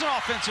 Here's an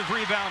offensive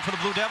rebound for the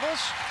Blue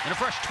Devils, and a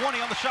fresh 20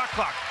 on the shot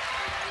clock.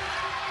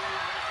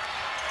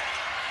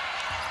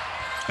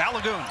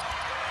 Balogun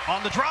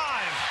on the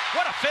drive.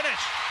 What a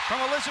finish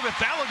from Elizabeth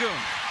Balogun.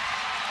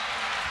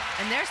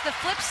 And there's the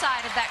flip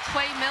side of that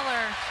Quay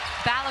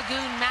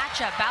Miller-Balogun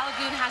matchup.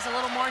 Balogun has a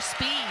little more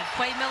speed.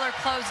 Quay Miller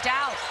closed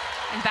out,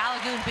 and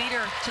Balogun beat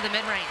her to the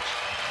mid-range.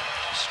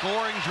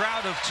 Scoring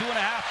drought of 2.5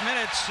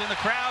 minutes, and the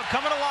crowd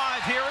coming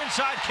alive here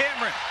inside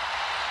Cameron.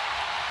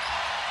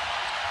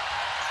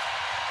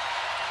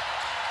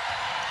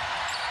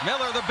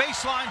 Miller, the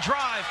baseline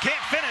drive, can't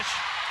finish.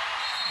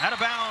 Out of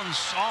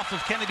bounds off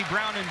of Kennedy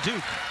Brown and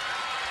Duke.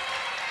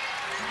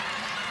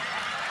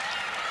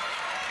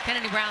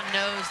 Kennedy Brown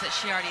knows that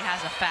she already has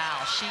a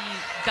foul. She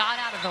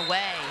got out of the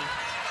way,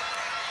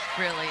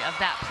 really, of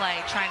that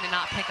play, trying to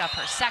not pick up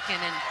her second,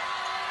 and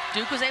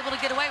Duke was able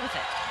to get away with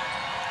it.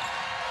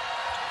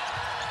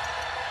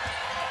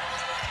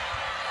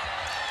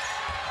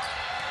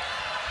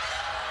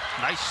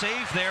 Nice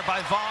save there by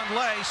Von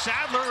Lay.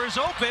 Sadler is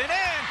open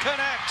and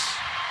connects.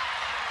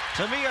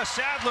 Tamia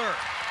Sadler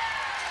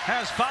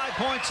has 5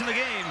 points in the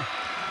game,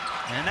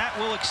 and that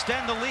will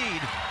extend the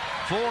lead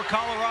for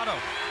Colorado.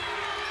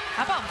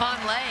 How about Von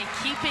Lay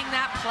keeping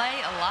that play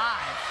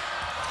alive?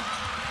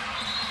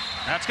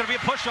 That's going to be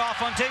a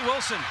push-off on Day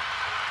Wilson.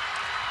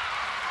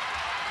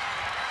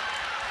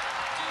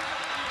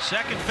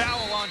 Second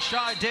foul on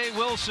Shy Day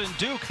Wilson.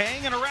 Duke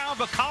hanging around,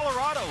 but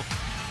Colorado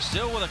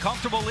still with a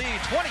comfortable lead.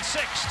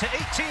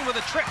 26-18 with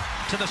a trip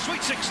to the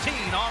Sweet 16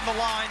 on the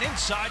line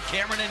inside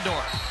Cameron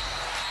Indoor.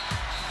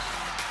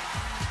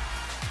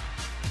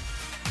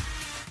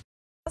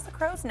 How's the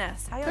crow's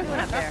nest? How you doing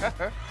up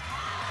there?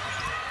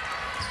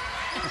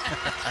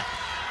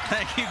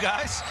 Thank you,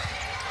 guys.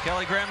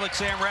 Kelly Gramlich,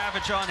 Sam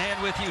Ravitch on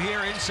hand with you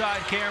here inside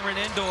Cameron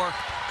Indoor.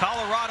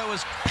 Colorado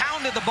has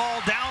pounded the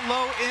ball down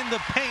low in the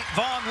paint.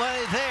 Von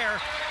Lay there.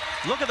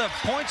 Look at the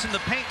points in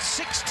the paint,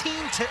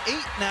 16-8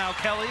 now,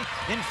 Kelly,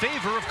 in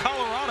favor of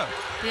Colorado.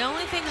 The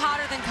only thing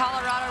hotter than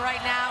Colorado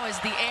right now is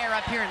the air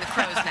up here in the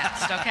crow's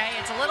nest, okay?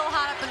 It's a little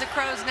hot up in the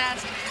crow's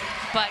nest,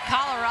 but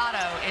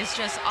Colorado is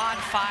just on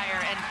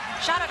fire. And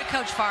shout out to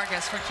Coach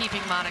Fargas for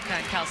keeping Monica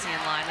and Kelsey in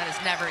line. That is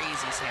never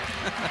easy, Sam.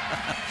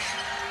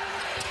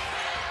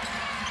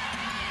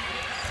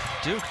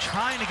 Duke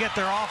trying to get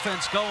their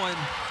offense going.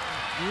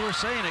 You were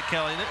saying it,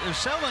 Kelly. They're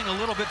settling a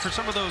little bit for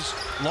some of those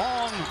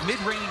long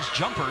mid-range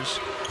jumpers.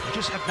 They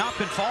just have not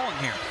been falling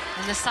here.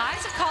 And the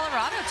size of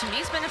Colorado, to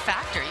me, has been a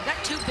factor. You got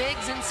two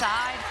bigs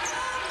inside.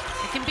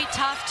 It can be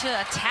tough to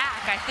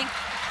attack. I think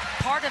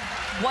part of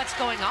what's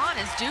going on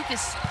is Duke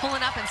is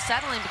pulling up and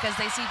settling because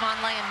they see Von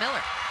Lay and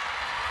Miller.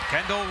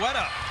 Kendall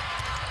Wetta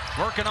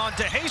working on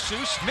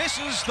DeJesus.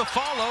 Misses the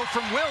follow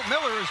from Will.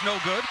 Miller is no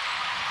good.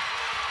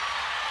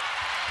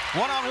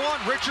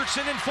 One-on-one,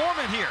 Richardson and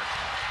Foreman here.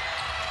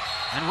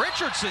 And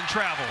Richardson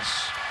travels.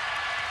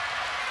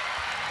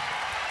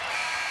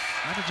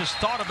 Might have just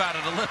thought about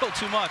it a little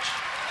too much.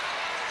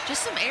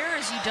 Just some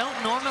errors you don't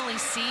normally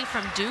see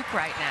from Duke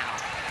right now.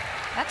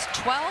 That's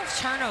 12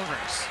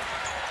 turnovers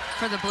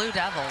for the Blue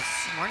Devils.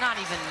 We're not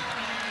even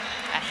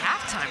at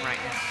halftime right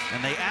now.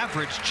 And they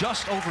average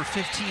just over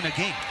 15 a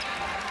game.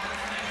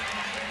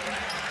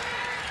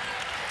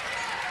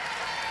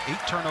 8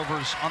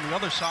 turnovers on the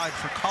other side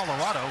for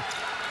Colorado.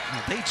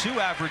 They too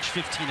average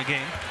 15 a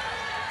game.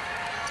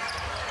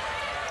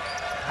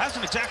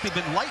 Hasn't exactly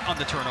been light on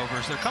the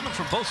turnovers. They're coming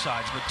from both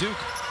sides, but Duke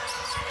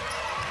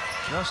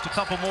just a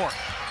couple more.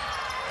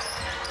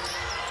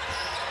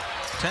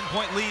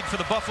 10-point lead for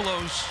the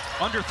Buffaloes.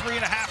 Under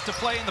 3.5 to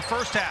play in the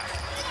first half.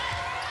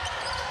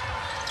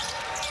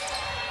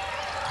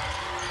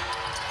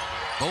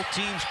 Both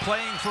teams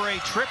playing for a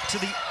trip to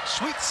the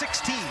Sweet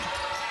 16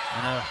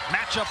 and a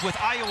matchup with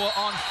Iowa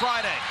on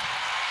Friday.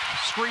 The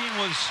screen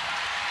was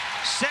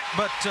set,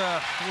 but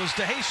it was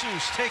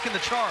DeJesus taking the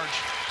charge.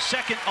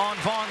 Second on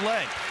Von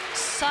Lay.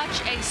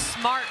 Such a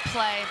smart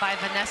play by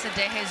Vanessa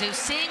DeJesus.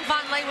 Seeing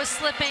Von Lay was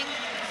slipping.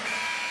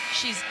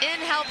 She's in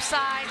help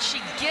side.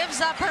 She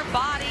gives up her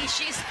body.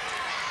 She's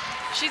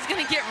going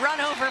to get run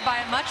over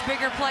by a much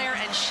bigger player,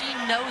 and she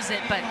knows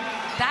it. But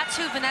that's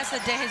who Vanessa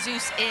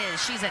DeJesus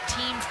is. She's a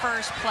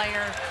team-first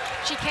player.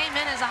 She came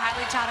in as a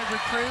highly touted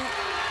recruit.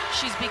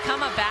 She's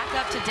become a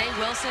backup to Day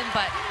Wilson,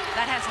 but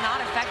that has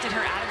not affected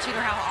her attitude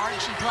or how hard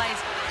she plays.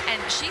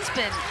 And she's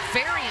been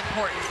very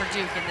important for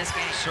Duke in this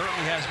game.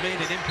 Certainly has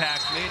made an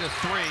impact, made a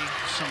three.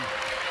 Some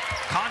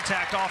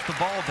contact off the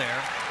ball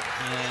there.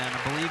 And I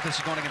believe this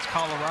is going against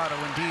Colorado.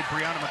 Indeed,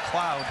 Brianna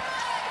McLeod,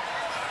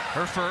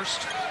 her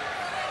first.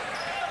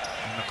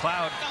 And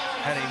McLeod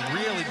had a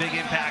really big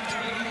impact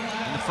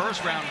in the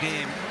first round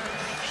game.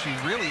 She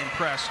really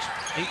impressed.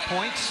 8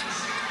 points.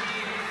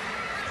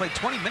 Played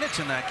 20 minutes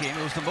in that game.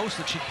 It was the most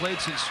that she'd played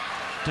since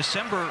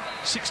December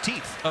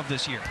 16th of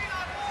this year.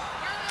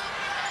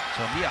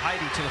 So Mia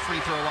Heidi to the free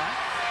throw line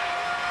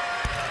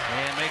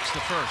and makes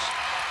the first.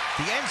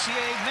 The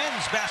NCAA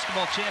Men's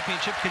Basketball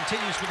Championship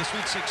continues with the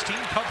Sweet 16.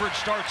 Coverage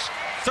starts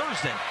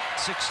Thursday,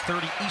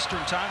 6:30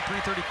 Eastern Time,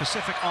 3:30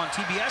 Pacific on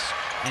TBS,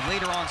 and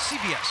later on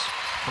CBS.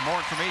 For more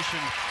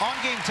information on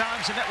game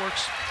times and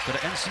networks, go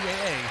to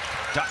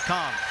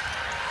ncaa.com.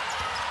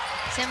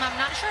 Sam, I'm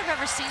not sure I've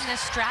ever seen this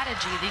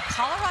strategy. The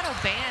Colorado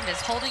band is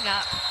holding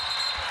up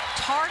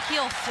Tar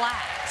Heel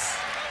flags.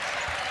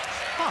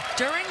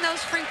 During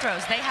those free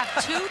throws, they have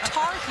 2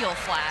 Tar Heel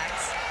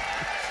flags,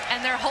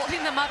 and they're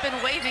holding them up and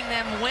waving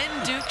them when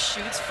Duke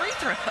shoots free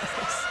throws.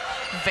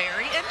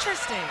 Very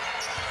interesting.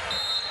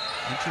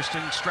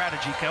 Interesting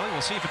strategy, Kelly.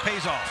 We'll see if it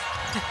pays off.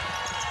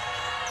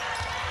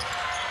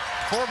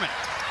 Foreman,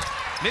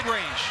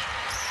 mid-range,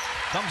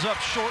 comes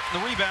up short. The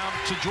rebound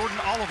to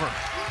Jordan Oliver.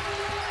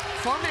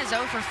 Foreman is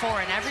 0 for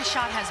 4, and every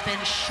shot has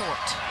been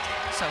short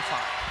so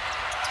far.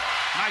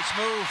 Nice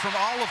move from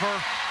Oliver.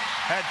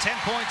 had 10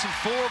 points and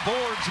 4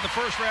 boards in the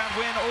first round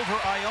win over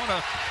Iona,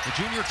 the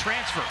junior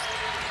transfer.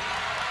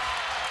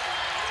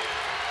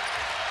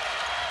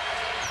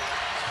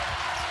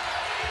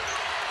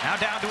 Now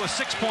down to a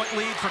 6-point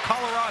lead for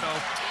Colorado,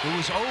 who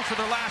was 0 for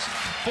their last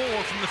 4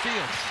 from the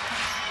field.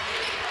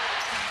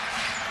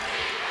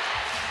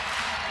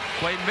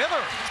 Quay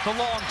Miller, the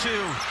long 2.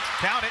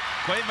 Count it.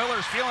 Quay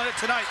Miller's feeling it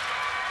tonight.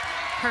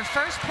 Her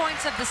first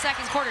points of the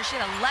second quarter, she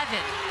had 11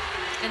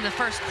 in the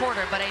first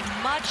quarter, but a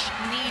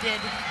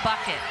much-needed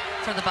bucket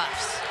for the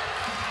Buffs.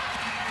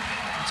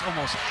 It's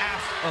almost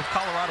half of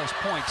Colorado's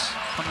points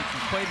coming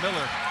from Quay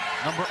Miller,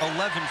 number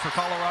 11 for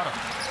Colorado.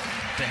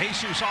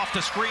 DeJesus off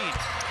the screen.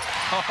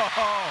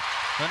 Oh,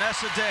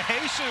 Vanessa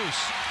DeJesus,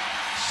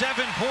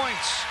 7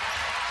 points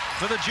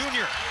for the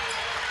junior.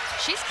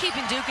 She's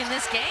keeping Duke in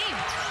this game.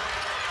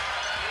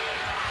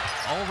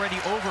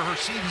 Already over her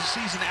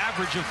season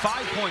average of 5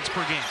 points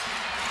per game.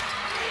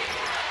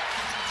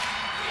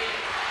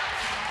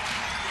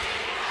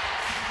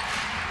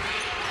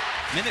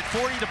 Minute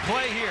 40 to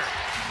play here.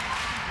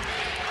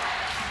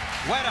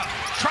 Weta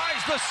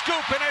tries the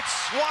scoop and it's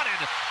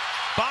swatted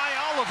by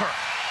Oliver.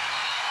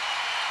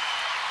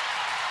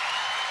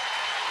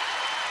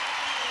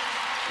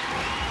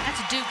 That's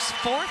Duke's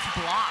 4th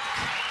block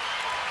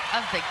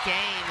of the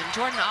game, and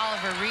Jordan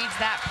Oliver reads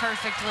that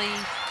perfectly,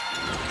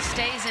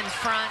 stays in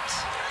front,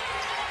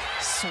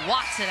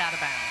 swats it out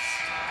of bounds.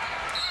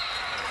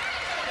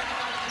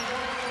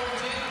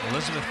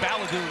 Elizabeth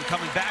Balagoon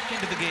coming back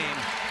into the game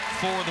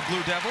for the Blue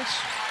Devils.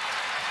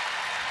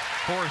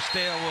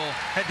 Forrestdale will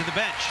head to the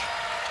bench.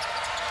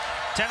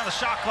 10 on the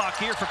shot clock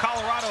here for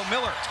Colorado.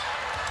 Miller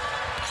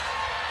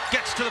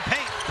gets to the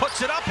paint, puts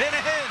it up and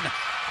in.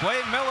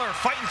 Quay Miller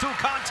fighting through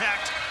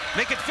contact.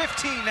 Make it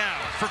 15 now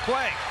for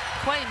Quay.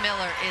 Quay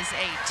Miller is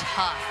a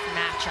tough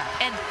matchup,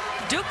 and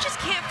Duke just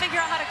can't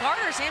figure out how to guard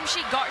her. Sam,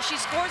 she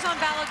scores on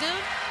Balagoon,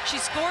 she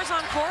scores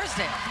on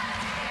Forrestdale.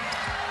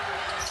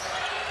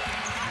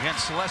 Again,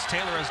 Celeste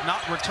Taylor has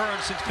not returned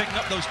since picking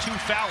up those 2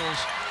 fouls.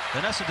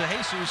 Vanessa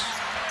DeJesus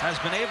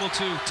has been able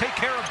to take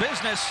care of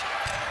business.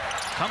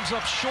 Comes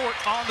up short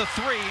on the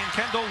 3, and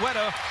Kendall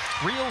Weta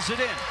reels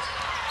it in.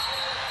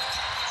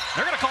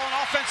 They're going to call an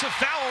offensive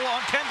foul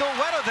on Kendall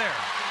Weta there.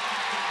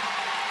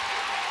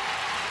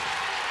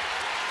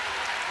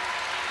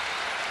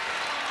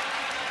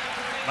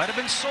 Might have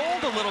been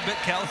sold a little bit,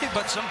 Kelly,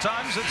 but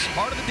sometimes it's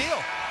part of the deal.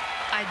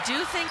 I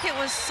do think it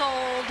was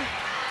sold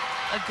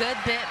a good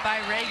bit by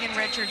Reagan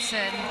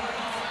Richardson.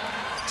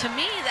 To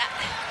me, that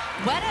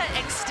Weta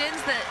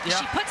extends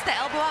she puts the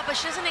elbow out, but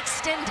she doesn't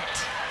extend it.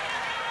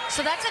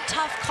 So that's a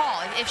tough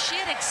call. If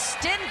she had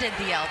extended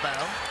the elbow,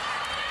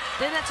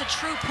 then that's a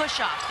true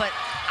push-off. But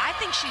I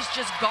think she's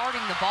just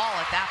guarding the ball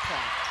at that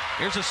point.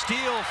 Here's a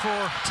steal for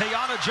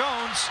Tayana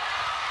Jones.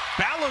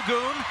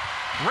 Balagoon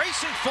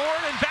racing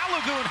forward, and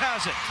Balagoon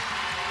has it.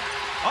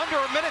 Under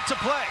a minute to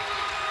play.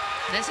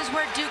 This is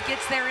where Duke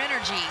gets their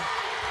energy.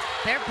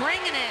 They're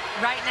bringing it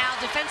right now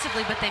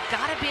defensively, but they've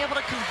got to be able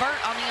to convert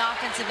on the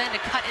offensive end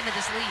to cut into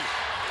this lead.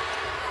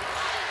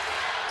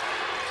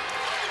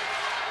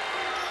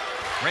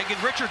 Reagan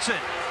Richardson,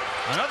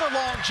 another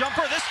long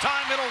jumper. This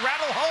time it'll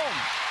rattle home.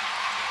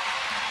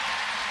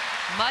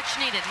 Much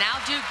needed. Now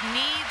Duke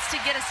needs to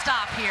get a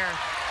stop here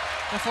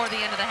before the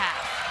end of the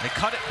half. They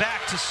cut it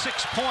back to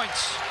 6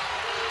 points.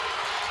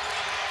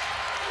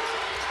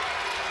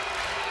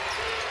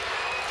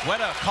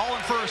 Weta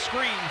calling for a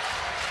screen,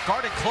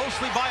 guarded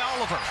closely by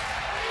Oliver.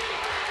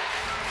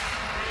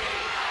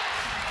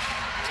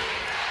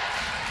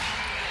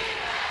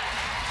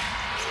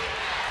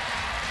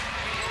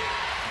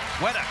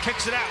 Weta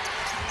kicks it out.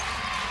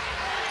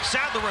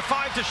 Sadler with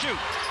 5 to shoot.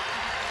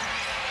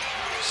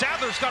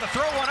 Sadler's got to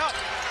throw one up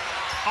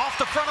off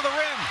the front of the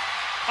rim.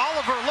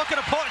 Oliver looking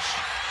to push.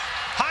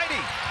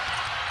 Heidi.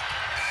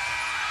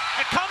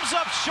 It comes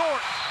up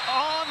short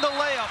on the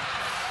layup.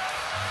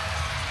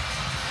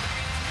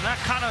 And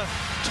that kind of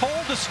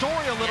told the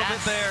story a little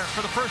bit there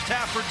for the first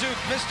half for Duke.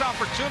 Missed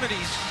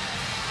opportunities.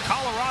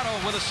 Colorado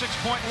with a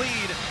 6-point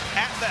lead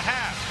at the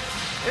half.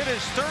 It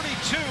is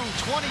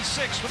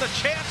 32-26 with a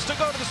chance to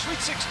go to the Sweet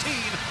 16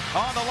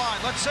 on the line.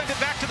 Let's send it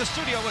back to the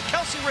studio with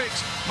Kelsey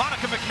Riggs,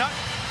 Monica McNutt,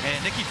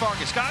 and Nikki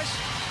Fargas. Guys,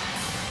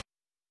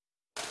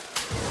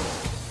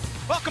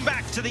 welcome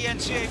back to the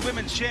NCAA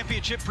Women's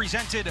Championship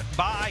presented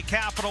by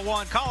Capital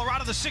One.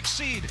 Colorado, the 6th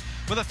seed,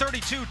 with a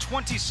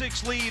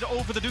 32-26 lead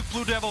over the Duke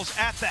Blue Devils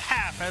at the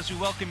half. As we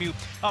welcome you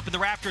up in the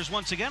rafters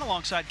once again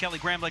alongside Kelly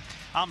Gramlich,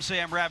 I'm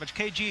Sam Ravitch.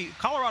 KG,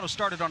 Colorado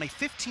started on a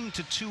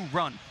 15-2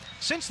 run.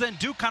 Since then,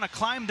 Duke kind of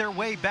climbed their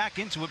way back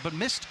into it, but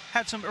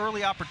had some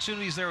early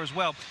opportunities there as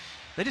well.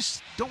 They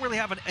just don't really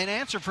have an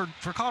answer for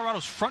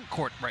Colorado's front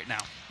court right now.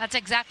 That's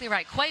exactly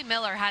right. Quay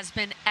Miller has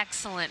been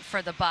excellent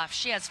for the Buffs.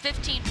 She has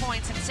 15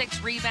 points and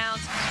 6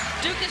 rebounds.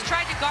 Duke has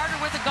tried to guard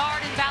her with a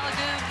guard in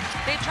Balagoon.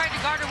 They've tried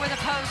to guard her with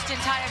a post in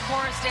Taya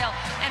Forrestdale.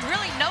 And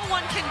really, no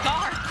one can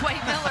guard Quay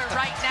Miller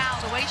right now.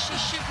 The way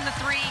she's shooting the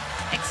 3,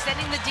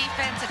 extending the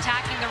defense,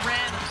 attacking the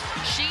rim.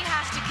 She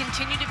has to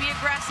continue to be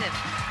aggressive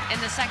in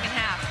the second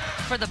half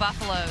for the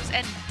Buffaloes.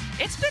 And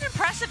It's been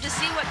impressive to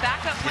see what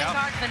backup point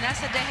guard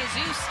Vanessa De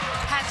Jesus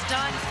has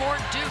done for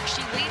Duke.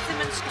 She leads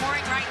them in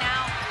scoring right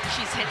now.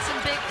 She's hit some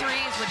big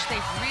threes, which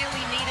they've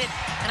really needed.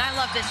 And I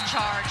love this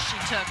charge she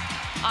took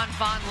on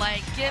Vonleh,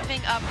 giving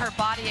up her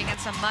body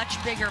against a much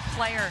bigger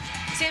player.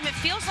 Sam, it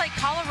feels like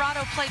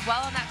Colorado played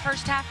well in that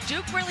first half.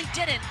 Duke really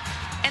didn't,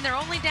 and they're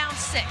only down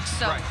 6.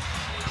 So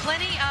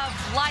plenty of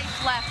life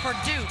left for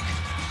Duke.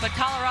 But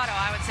Colorado,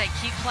 I would say,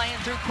 keep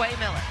playing through Quay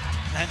Miller.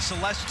 And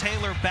Celeste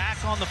Taylor back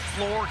on the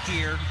floor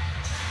here.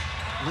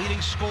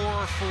 Leading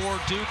scorer for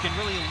Duke and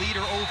really a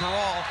leader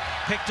overall.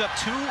 Picked up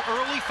 2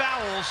 early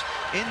fouls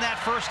in that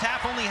first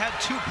half, only had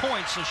 2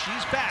 points, so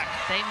she's back.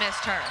 They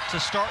missed her. To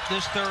start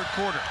this third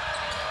quarter.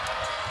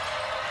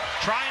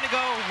 Trying to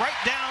go right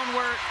down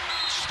where it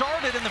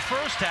started in the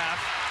first half.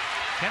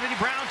 Kennedy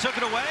Brown took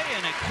it away,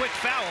 and a quick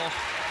foul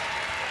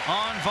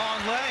on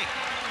Vonleh.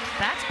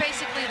 That's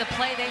basically the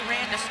play they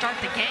ran to start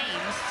the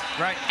game.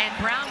 Right. And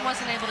Brown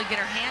wasn't able to get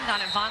her hand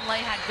on it. Vonleh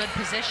had good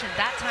position.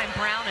 That time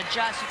Brown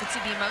adjusts. You could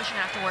see the emotion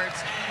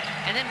afterwards.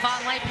 And then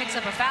Vonleh picks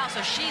up a foul,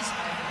 so she's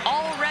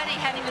already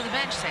heading to the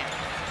bench, Sam.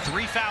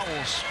 3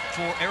 fouls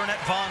for Erinette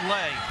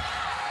Vonleh.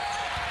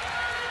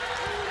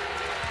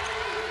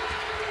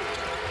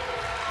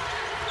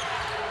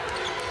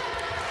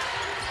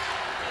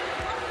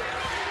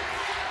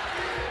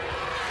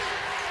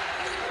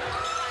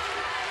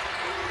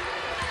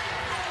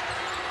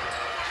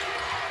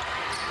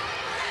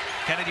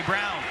 Kennedy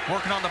Brown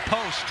working on the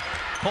post.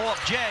 Pull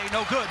up Jay,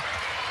 no good.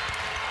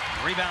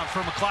 Rebound for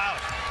McLeod.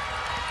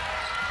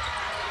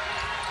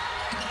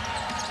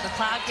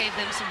 McLeod gave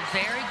them some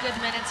very good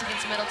minutes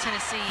against Middle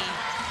Tennessee.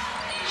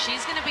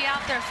 She's going to be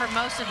out there for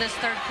most of this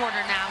third quarter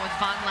now with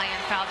Vonleh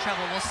in foul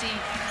trouble. We'll see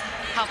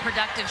how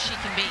productive she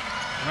can be.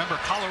 Remember,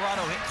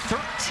 Colorado hit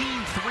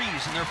 13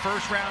 threes in their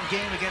first round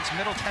game against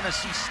Middle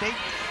Tennessee State.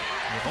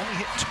 They've only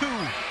hit 2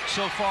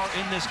 so far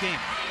in this game.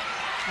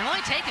 They've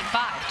only taken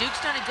 5. Duke's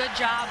done a good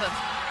job of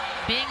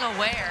being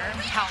aware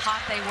how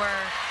hot they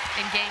were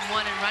in game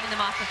 1 and running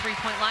them off the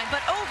three-point line. But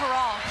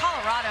overall,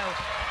 Colorado,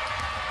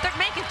 they're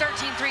making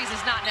 13 threes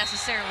is not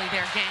necessarily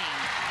their game.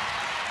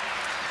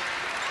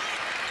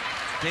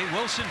 Day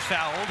Wilson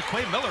fouled.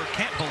 Quay Miller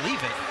can't believe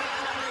it.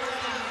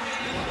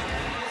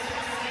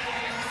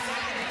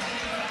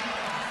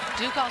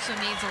 Duke also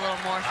needs a little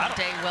more from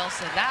Day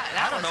Wilson. That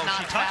was not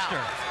she touched foul.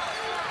 her.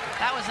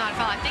 That was not a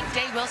foul. I think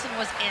Day Wilson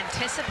was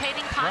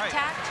anticipating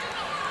contact,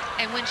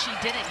 and when she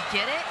didn't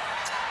get it,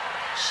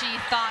 she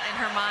thought in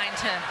her mind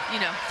to,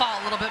 fall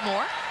a little bit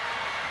more,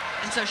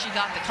 and so she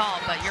got the call.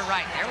 But you're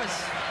right, there was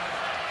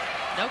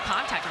no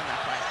contact on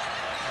that play.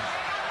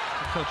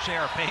 Coach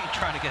J.R. Payne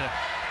trying to get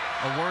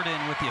a word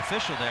in with the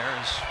official there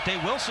as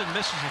Day Wilson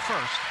misses the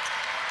first.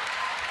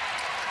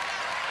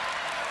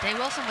 Day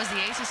Wilson was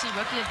the ACC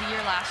Rookie of the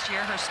Year last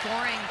year. Her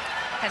scoring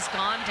has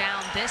gone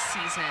down this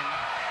season.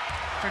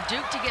 For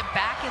Duke to get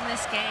back in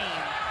this game,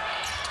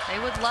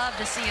 they would love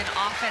to see an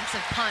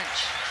offensive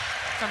punch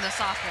from the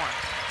sophomore.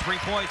 3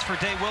 points for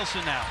Day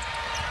Wilson now.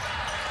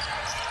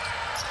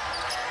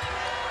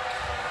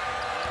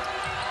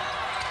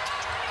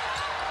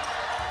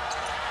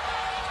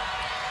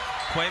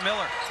 Quay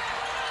Miller.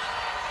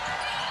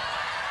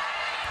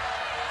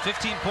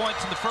 15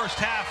 points in the first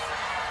half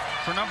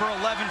for number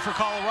 11 for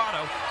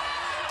Colorado.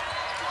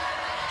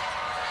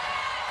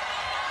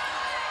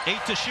 8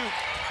 to shoot.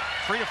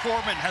 Frida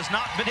Foreman has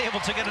not been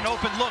able to get an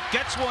open look.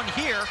 Gets one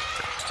here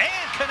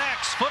and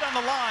connects. Foot on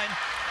the line.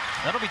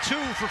 That'll be 2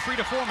 for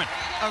Frida Foreman.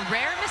 A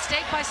rare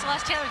mistake by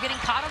Celeste Taylor getting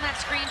caught on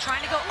that screen,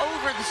 trying to go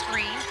over the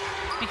screen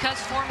because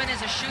Foreman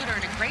is a shooter,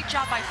 and a great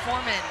job by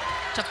Foreman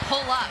to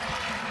pull up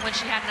when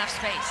she had enough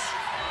space.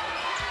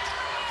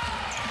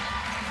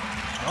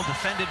 Well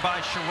defended by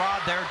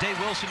Sherrod there. Day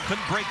Wilson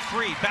couldn't break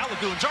free.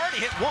 Balagoon's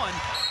already hit one.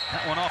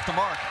 That one off the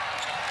mark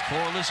for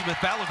Elizabeth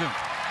Balagoon.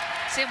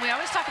 Sam, we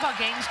always talk about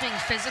games being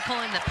physical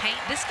in the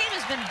paint. This game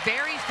has been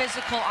very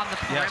physical on the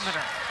perimeter.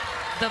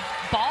 The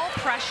ball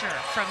pressure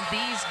from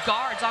these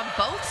guards on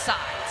both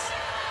sides.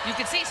 You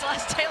can see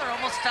Celeste Taylor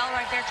almost fell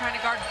right there trying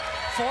to guard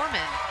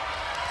Foreman.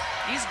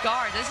 These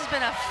guards, this has been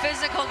a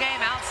physical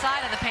game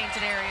outside of the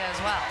painted area as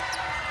well.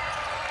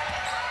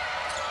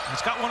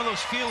 It's got one of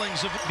those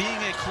feelings of it being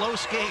a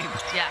close game.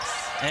 Yes.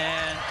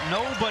 And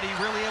nobody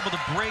really able to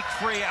break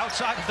free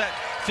outside of that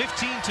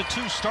 15-2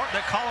 start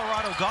that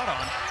Colorado got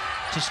on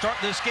to start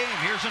this game.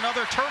 Here's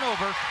another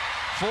turnover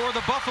for the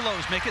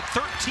Buffaloes. Make it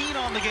 13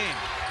 on the game.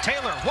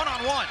 Taylor,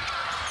 one-on-one.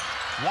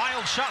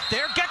 Wild shot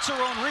there. Gets her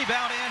own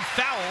rebound and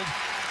fouled.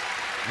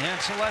 And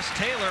Celeste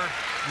Taylor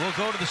will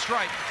go to the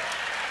stripe.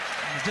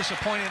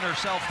 Disappointed in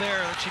herself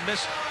there that she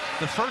missed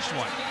the first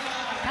one.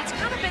 That's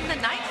kind of been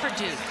the night for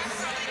Duke.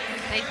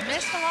 They've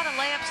missed a lot of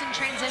layups in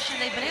transition.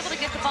 They've been able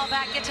to get the ball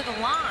back, get to the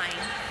line.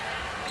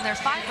 And they're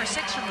 5 for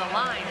 6 from the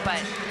line, but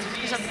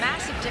there's a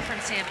massive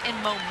difference, Sam, in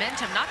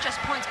momentum, not just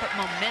points, but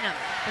momentum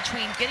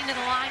between getting to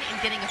the line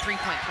and getting a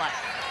three-point play.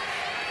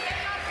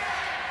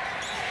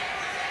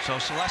 So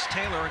Celeste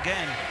Taylor,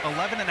 again,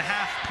 11.5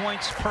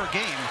 points per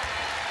game.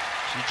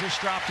 She just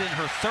dropped in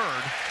her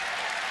third.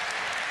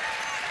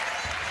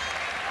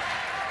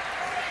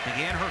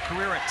 Began her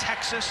career at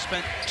Texas,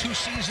 spent 2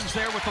 seasons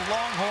there with the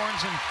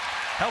Longhorns, and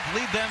helped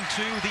lead them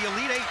to the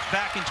Elite Eight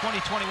back in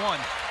 2021.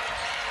 Some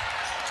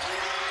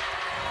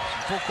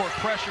full court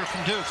pressure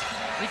from Duke.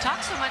 We talk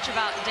so much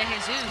about De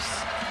Jesus.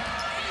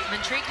 I'm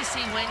intrigued to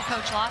see when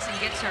Coach Lawson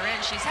gets her in.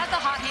 She's had the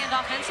hot hand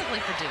offensively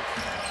for Duke.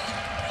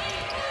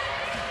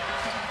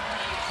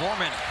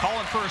 Foreman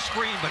calling for a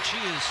screen, but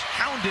she is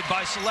hounded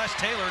by Celeste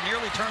Taylor,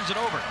 nearly turns it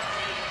over.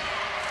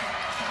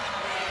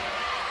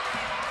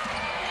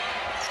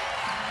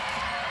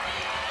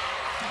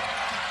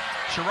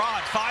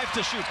 Sherrod, 5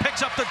 to shoot,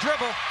 picks up the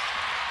dribble.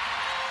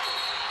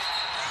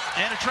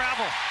 And a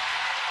travel.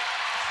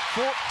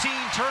 14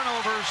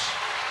 turnovers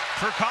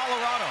for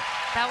Colorado.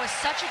 That was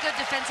such a good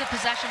defensive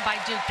possession by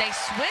Duke. They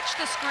switched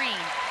the screen,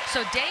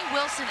 so Day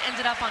Wilson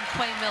ended up on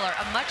Quay Miller,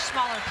 a much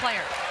smaller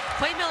player.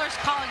 Quay Miller's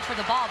calling for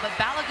the ball, but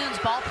Balagoon's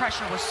ball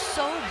pressure was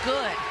so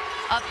good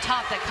up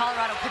top that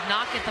Colorado could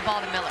not get the ball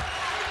to Miller.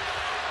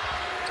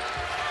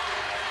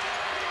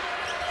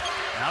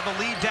 Now the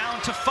lead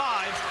down to 5.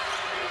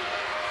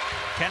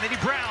 Kennedy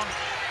Brown.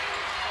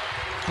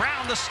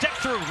 Brown, the step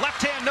through,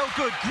 left hand no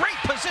good. Great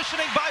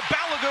positioning by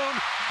Balagoon,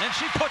 and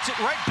she puts it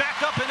right back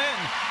up and in.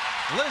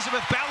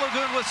 Elizabeth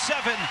Balagoon with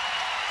 7,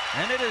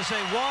 and it is a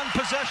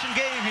 1-possession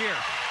game here.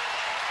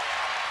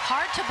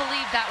 Hard to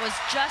believe that was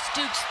just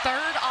Duke's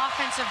 3rd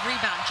offensive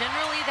rebound.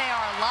 Generally, they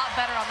are a lot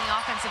better on the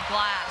offensive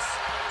glass,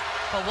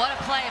 but what a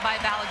play by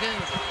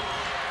Balagoon.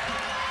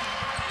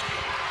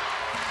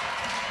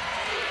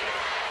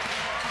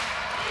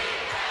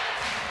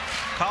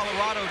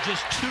 Colorado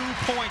just 2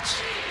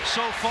 points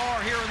so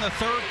far here in the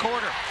 3rd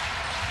quarter.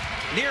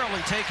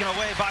 Nearly taken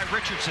away by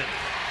Richardson.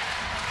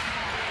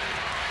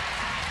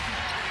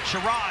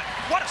 Sherrod,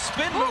 what a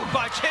spin move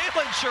by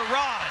Jalen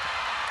Sherrod.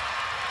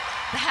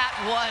 That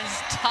was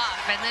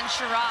tough, and then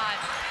Sherrod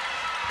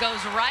goes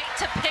right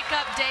to pick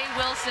up Day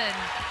Wilson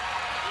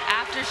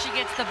after she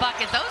gets the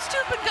bucket. Those two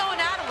have been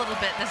going out a little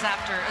bit this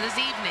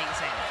evening,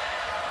 Sam.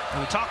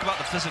 When we talk about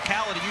the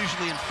physicality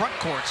usually in front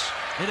courts,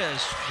 it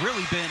has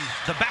really been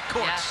the back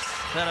courts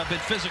that have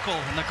been physical,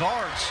 and the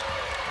guards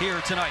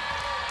here tonight.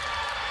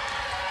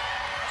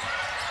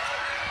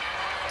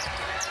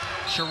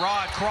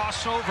 Sherrod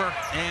crossed over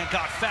and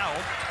got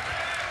fouled.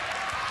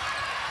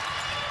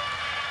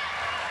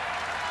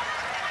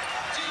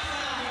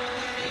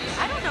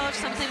 I don't know if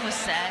something was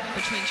said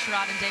between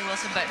Sherrod and Day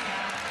Wilson, but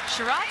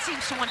Sherrod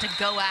seems to want to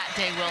go at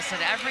Day Wilson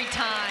every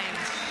time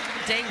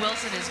Day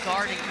Wilson is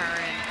guarding her.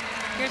 And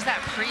here's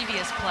that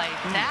previous play.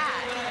 That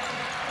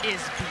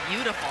is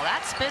beautiful.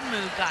 That spin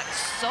move got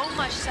so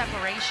much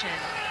separation.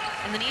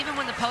 And then even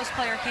when the post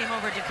player came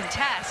over to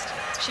contest,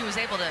 she was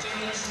able to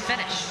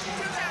finish.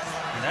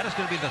 And that is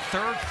going to be the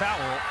 3rd foul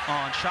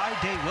on Shy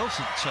Day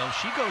Wilson. So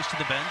she goes to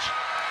the bench.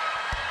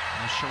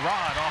 And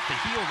Sherrod off the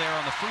heel there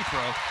on the free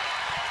throw.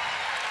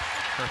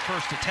 Her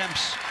first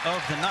attempts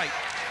of the night.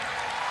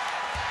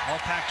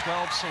 All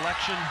Pac-12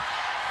 selection.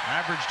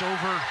 Averaged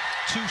over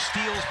 2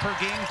 steals per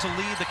game to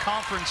lead the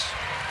conference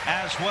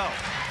as well.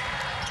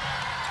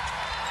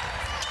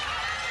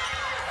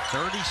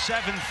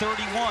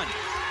 37-31.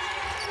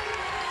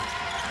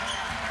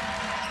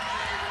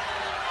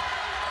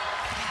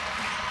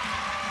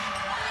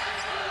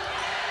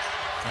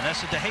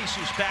 Vanessa De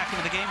Jesus back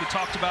into the game. We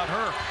talked about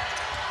her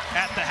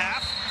at the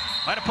half.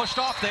 Might have pushed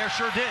off there,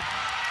 sure did.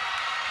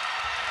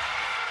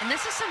 And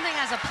this is something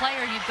as a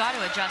player you've got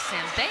to adjust in.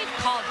 They've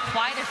called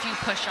quite a few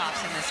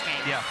push-offs in this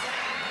game. Yeah.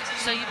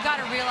 So you've got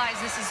to realize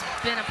this has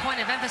been a point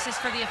of emphasis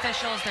for the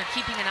officials. They're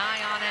keeping an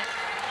eye on it.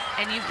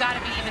 And you've got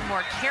to be even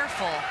more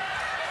careful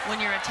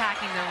when you're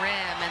attacking the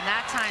rim. And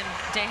that time,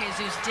 De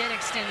Jesus did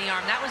extend the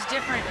arm. That was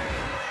different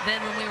than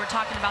when we were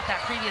talking about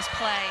that previous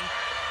play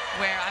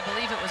where I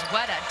believe it was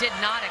Weta did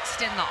not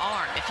extend the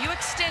arm. If you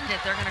extend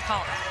it, they're going to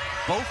call it.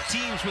 Both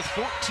teams with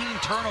 14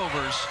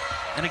 turnovers.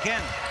 And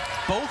again,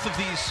 both of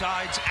these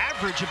sides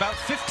average about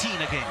 15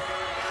 a game.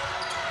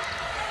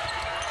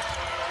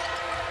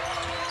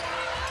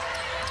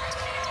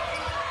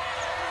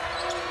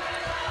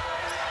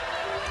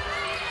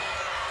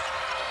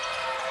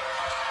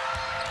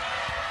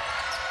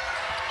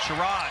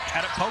 Sherrod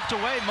had it poked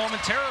away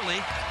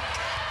momentarily.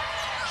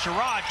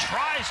 Sherrod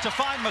tries to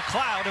find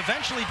McLeod,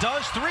 eventually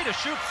does. 3 to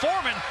shoot.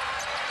 Foreman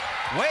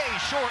way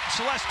short.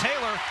 Celeste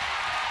Taylor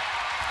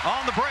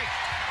on the break.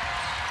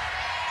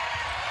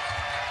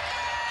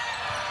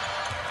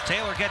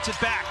 Taylor gets it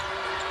back.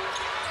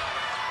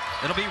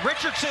 It'll be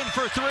Richardson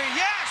for 3.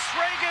 Yes,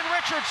 Reagan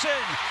Richardson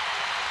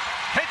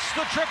hits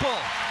the triple.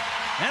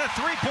 And a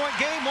 3-point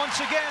game once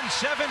again.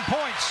 7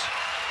 points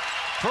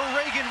for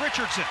Reagan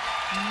Richardson.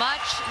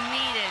 Much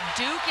needed.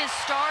 Duke is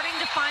starting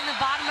to find the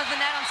bottom of the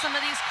net on some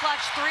of these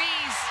clutch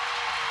threes.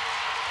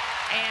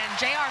 And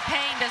J.R.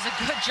 Payne does a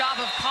good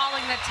job of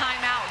calling the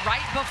timeout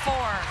right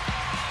before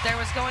there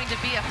was going to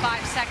be a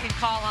 5-second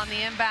call on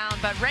the inbound.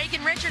 But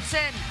Reagan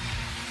Richardson,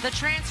 the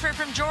transfer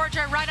from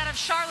Georgia, right out of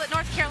Charlotte,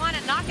 North Carolina,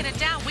 knocking it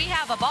down. We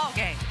have a ball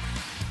game.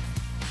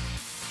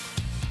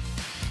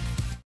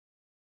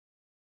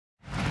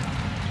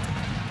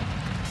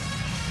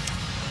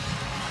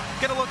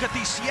 Get a look at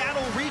the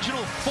Seattle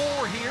Regional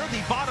 4 here, the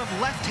bottom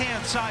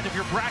left-hand side of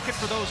your bracket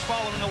for those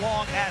following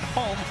along at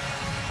home.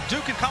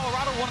 Duke and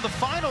Colorado, one of the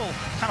final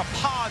kind of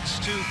pods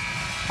to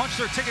punch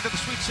their ticket to the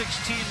Sweet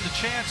 16, the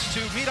chance to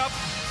meet up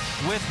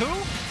with who?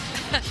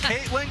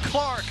 Caitlin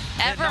Clark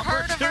at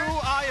number 2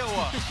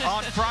 Iowa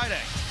on Friday.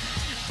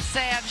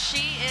 Sam,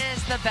 she is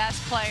the best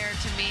player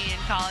to me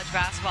in college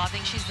basketball. I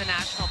think she's the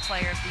National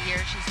Player of the Year.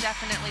 She's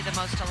definitely the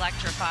most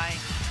electrifying.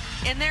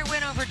 In their win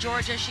over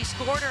Georgia, she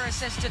scored or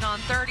assisted on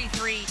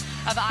 33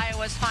 of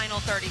Iowa's final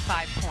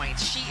 35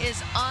 points. She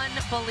is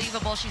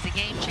unbelievable. She's a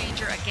game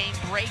changer, a game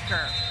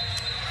breaker.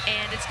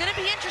 And it's going to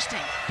be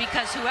interesting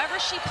because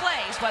whoever she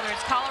plays, whether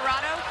it's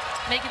Colorado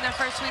making their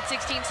first Sweet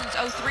 16 since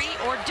 '03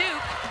 or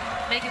Duke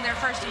making their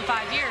first in 5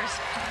 years,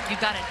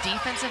 you've got a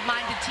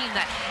defensive-minded team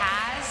that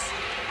has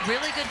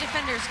really good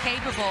defenders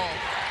capable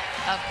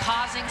of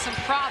causing some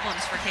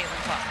problems for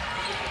Caitlin Clark.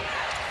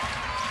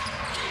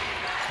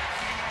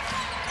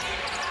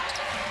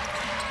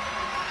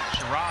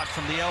 Rod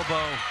from the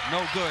elbow,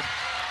 no good.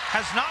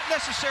 Has not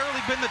necessarily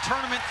been the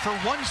tournament for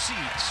 1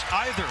 seeds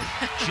either.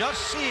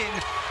 Just seeing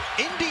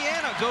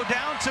Indiana go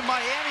down to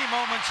Miami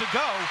moments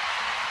ago.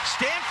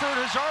 Stanford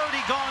has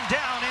already gone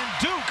down, and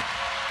Duke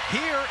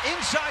here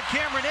inside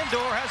Cameron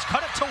Indoor has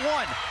cut it to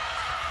 1.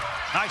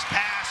 Nice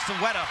pass to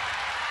Weta.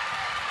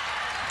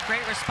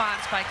 Great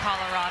response by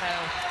Colorado.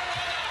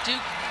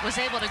 Duke was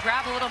able to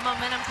grab a little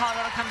momentum.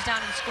 Colorado comes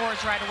down and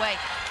scores right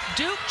away.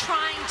 Duke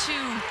trying to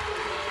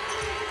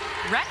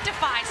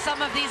rectify some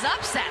of these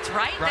upsets,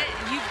 right?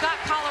 You've got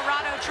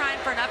Colorado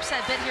trying for an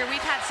upset bid here.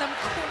 We've had some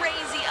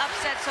crazy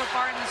upsets so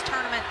far in this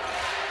tournament.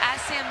 As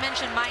Sam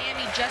mentioned,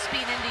 Miami just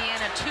beat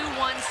Indiana. 2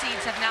 1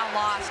 seeds have now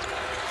lost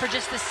for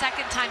just the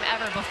 2nd time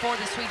ever before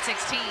the Sweet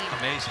 16.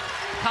 Amazing.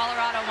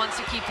 Colorado wants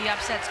to keep the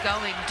upsets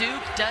going.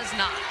 Duke does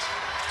not.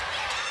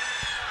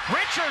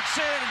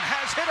 Richardson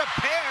has hit a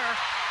pair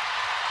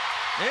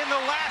in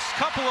the last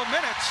couple of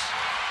minutes.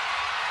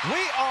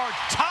 We are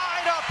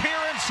tied up here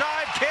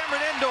inside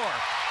Cameron Indoor.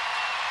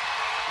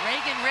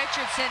 Reagan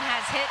Richardson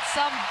has hit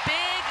some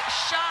big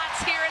shots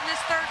here in this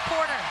 3rd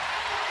quarter.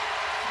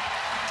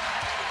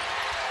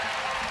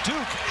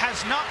 Duke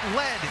has not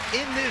led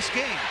in this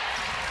game.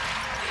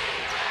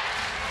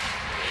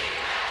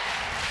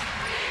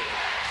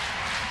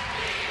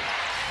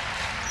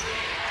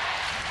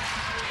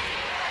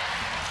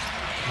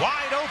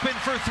 Wide open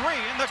for 3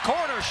 in the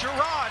corner.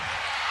 Sherrod,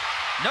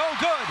 no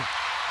good.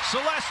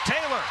 Celeste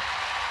Taylor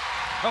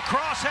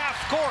across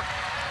half court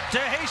to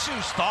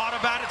Jesus. Thought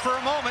about it for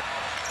a moment.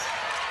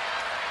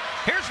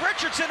 Here's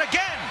Richardson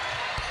again.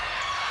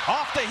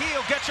 Off the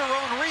heel, gets her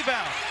own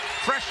rebound.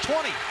 Fresh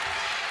 20.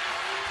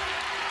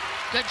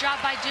 Good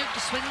job by Duke to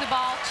swing the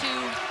ball to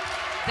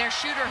their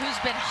shooter who's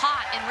been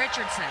hot in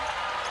Richardson.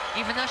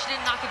 Even though she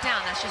didn't knock it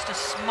down, that's just a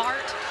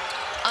smart,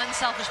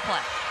 unselfish play.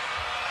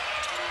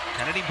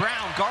 Kennedy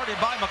Brown guarded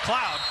by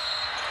McLeod.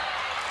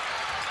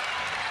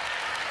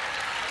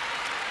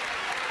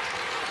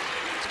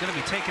 Going to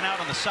be taken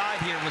out on the side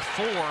here with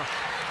 4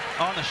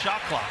 on the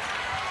shot clock.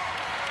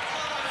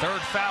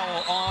 3rd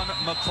foul on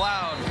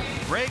McLeod.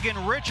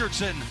 Reagan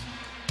Richardson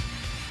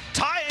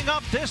tying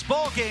up this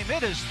ball game.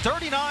 It is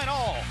 39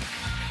 all.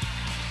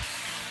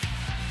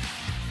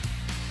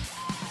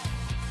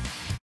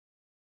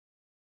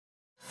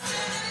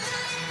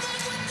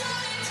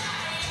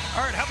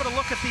 All right, how about a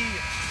look at the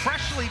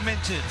freshly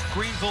minted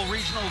Greenville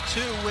Regional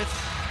 2 with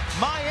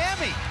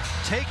Miami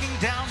taking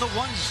down the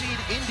 1 seed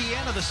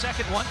Indiana, the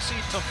 2nd 1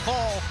 seed to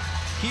fall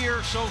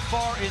here so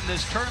far in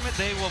this tournament.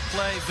 They will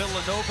play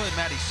Villanova and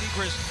Maddie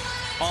Siegrist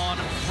on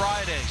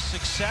Friday.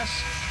 Success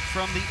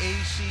from the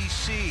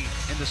ACC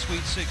in the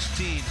Sweet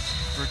 16.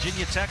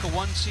 Virginia Tech, a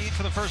 1 seed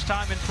for the first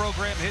time in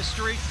program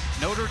history.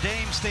 Notre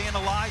Dame staying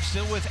alive,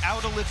 still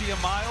without Olivia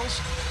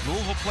Miles.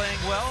 Louisville playing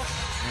well.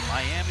 In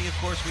Miami, of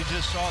course, we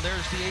just saw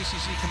there's the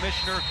ACC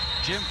commissioner,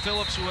 Jim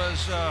Phillips, who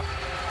has,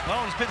 well,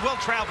 he's been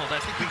well-traveled,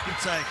 I think we could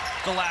say,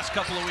 the last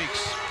couple of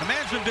weeks. The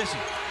man's been busy.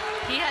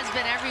 He has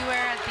been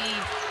everywhere at the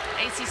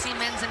ACC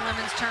men's and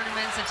women's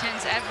tournaments,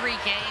 attends every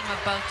game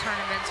of both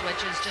tournaments,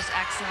 which is just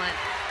excellent.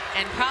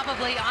 And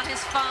probably on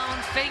his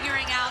phone,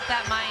 figuring out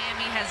that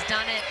Miami has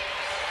done it.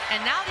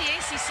 And now the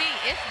ACC,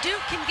 if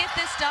Duke can get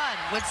this done,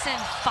 would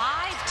send 5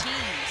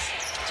 teams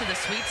to the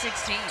Sweet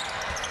 16.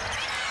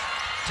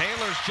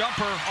 Taylor's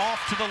jumper off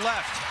to the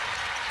left.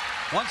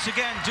 Once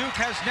again, Duke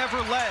has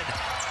never led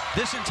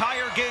this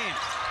entire game.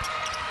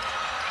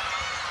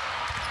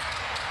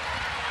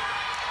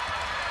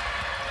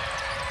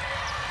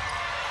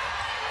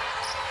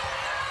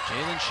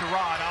 Jalen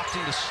Sherrod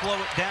opting to slow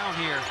it down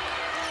here.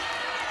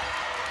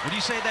 Would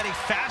you say that a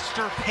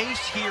faster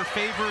pace here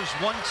favors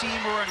one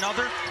team or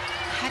another?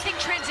 I think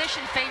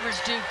transition favors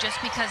Duke just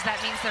because that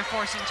means they're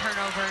forcing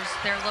turnovers.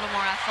 They're a little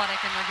more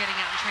athletic and they're getting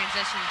out in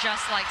transition,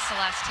 just like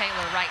Celeste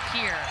Taylor right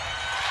here.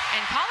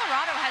 And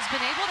Colorado has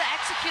been able to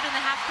execute in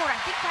the half court. I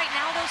think right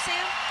now, though,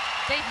 Sam,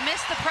 They've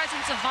missed the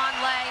presence of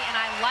Vonleh, and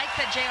I like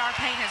that J.R.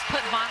 Payne has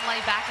put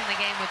Vonleh back in the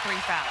game with 3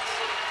 fouls.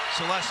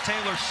 Celeste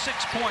Taylor, 6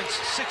 points,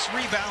 6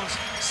 rebounds,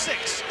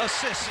 6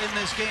 assists in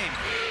this game,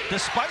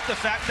 despite the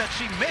fact that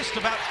she missed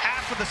about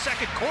half of the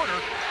second quarter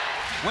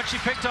when she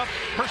picked up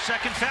her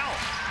second foul.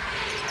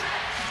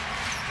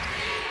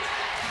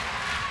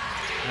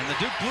 And the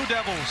Duke Blue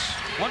Devils,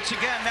 once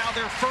again, now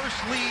their first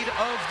lead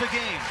of the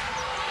game.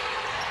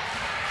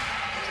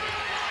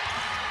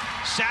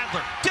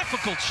 Sadler,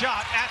 difficult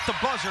shot at the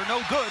buzzer, no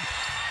good.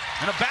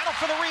 And a battle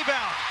for the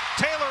rebound.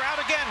 Taylor out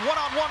again,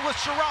 one-on-one with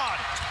Sherrod.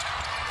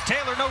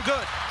 Taylor, no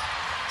good.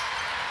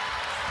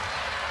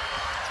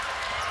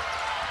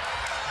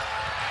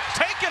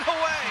 Taken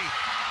away.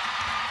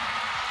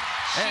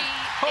 She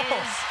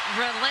is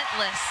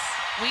relentless.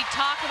 We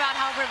talk about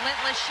how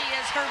relentless she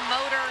is. Her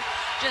motor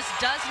just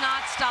does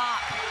not stop.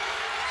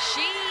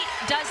 She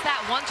does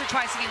that once or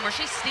twice a game where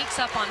she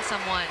sneaks up on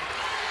someone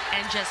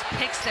and just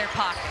picks their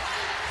pocket.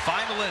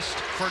 Finalist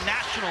for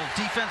National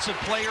Defensive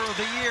Player of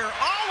the Year,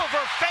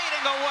 Oliver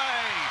fading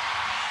away.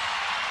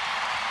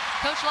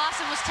 Coach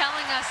Lawson was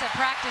telling us at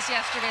practice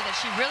yesterday that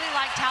she really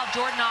liked how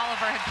Jordan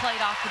Oliver had played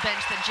off the bench,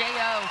 that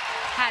J.O.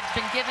 had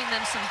been giving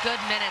them some good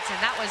minutes,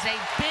 and that was a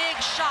big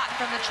shot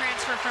from the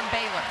transfer from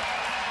Baylor.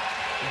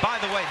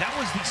 By the way, that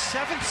was the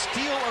 7th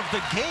steal of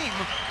the game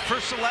for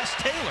Celeste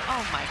Taylor.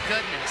 Oh my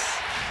goodness.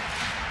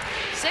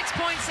 6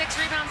 points, 6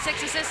 rebounds,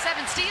 6 assists,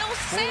 7 steals.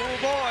 Oh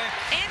boy.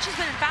 And she's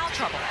been in foul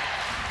trouble.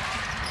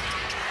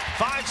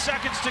 5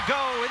 seconds to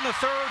go in the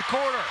third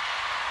quarter.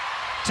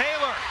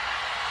 Taylor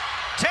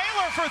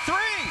for 3.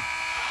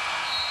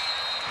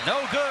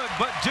 No good,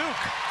 but Duke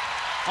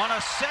on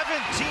a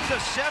 17-7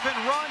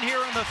 run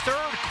here in the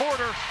third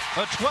quarter.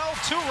 A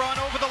 12-2 run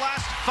over the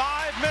last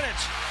 5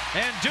 minutes.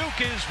 And Duke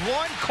is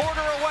 1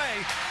 quarter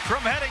away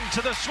from heading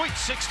to the Sweet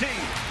 16.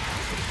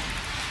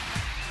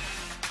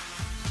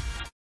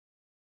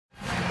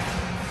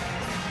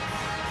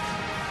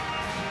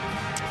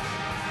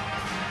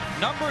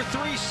 Number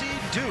 3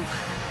 seed Duke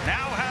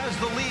now has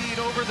the lead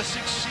over the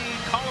 6 seed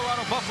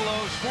Colorado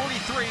Buffaloes,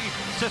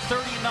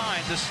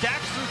 43-39. The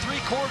stats through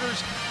 3 quarters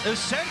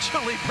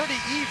essentially pretty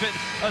even.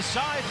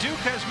 Aside,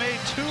 Duke has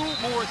made 2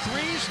 more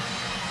threes,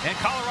 and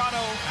Colorado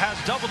has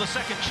double the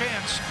second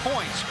chance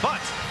points.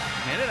 But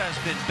it has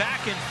been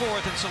back and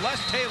forth, and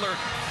Celeste Taylor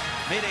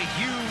made a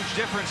huge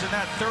difference in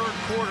that third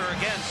quarter.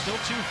 Again, still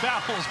 2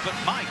 fouls, but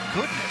my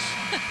goodness.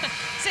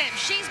 Sam,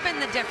 she's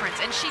been the difference,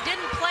 and she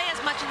didn't play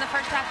as much in the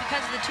first half because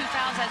of the 2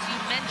 fouls, as you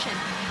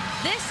mentioned.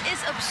 This is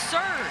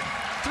absurd.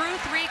 Through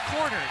 3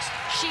 quarters,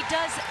 she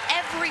does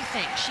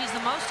everything. She's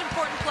the most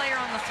important player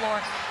on the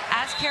floor.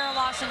 As Kara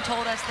Lawson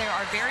told us, there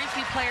are very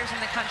few players in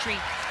the country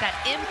that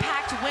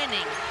impact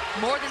winning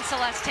more than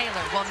Celeste Taylor.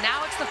 Well,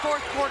 now it's the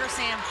 4th quarter,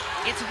 Sam.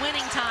 It's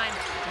winning time.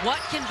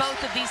 What can both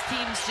of these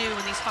teams do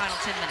in these final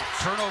 10 minutes?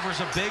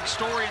 Turnover's a big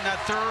story in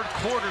that third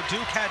quarter.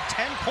 Duke had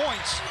 10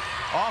 points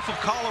off of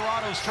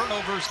Colorado's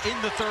turnovers in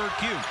the third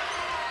Q.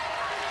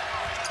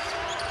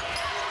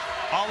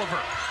 Oliver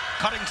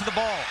cutting to the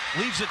ball,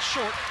 leaves it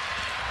short,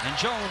 and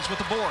Jones with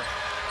the board.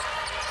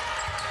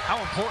 How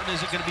important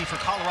is it going to be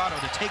for Colorado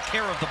to take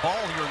care of the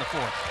ball here in the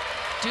 4th?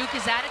 Duke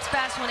is at its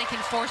best when it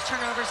can force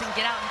turnovers and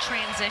get out in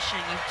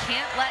transition. You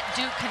can't let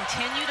Duke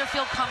continue to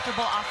feel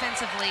comfortable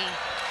offensively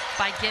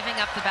by giving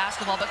up the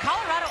basketball. But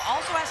Colorado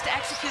also has to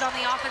execute on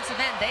the offensive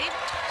end. They've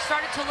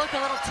started to look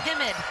a little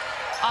timid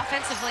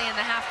offensively in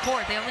the half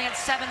court. They only had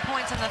 7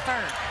 points in the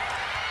third.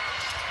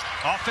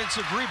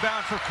 Offensive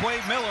rebound for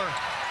Quay Miller.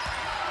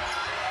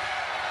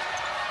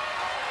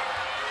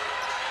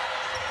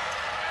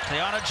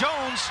 Tiana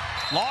Jones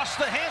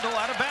lost the handle,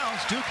 out of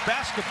bounds. Duke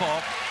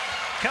basketball.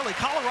 Kelly,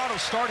 Colorado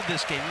started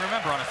this game,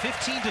 remember, on a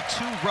 15-2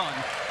 run.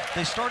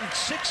 They started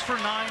 6 for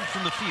 9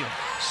 from the field.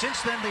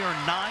 Since then, they are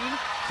 9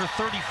 for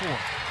 34.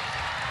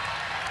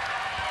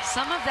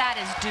 Some of that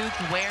is Duke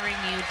wearing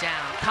you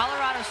down.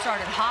 Colorado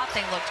started hot.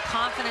 They looked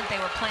confident.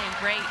 They were playing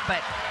great. But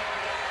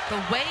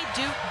the way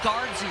Duke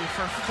guards you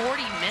for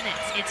 40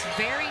 minutes, it's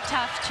very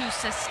tough to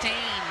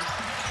sustain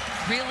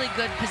really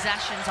good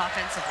possessions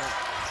offensively.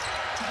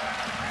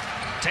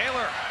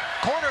 Taylor,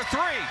 corner 3.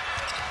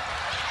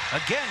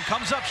 Again,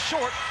 comes up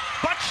short,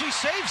 but she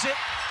saves it.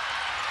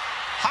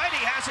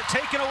 Heidi has it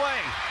taken away.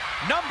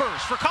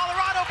 Numbers for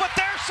Colorado, but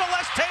there's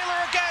Celeste Taylor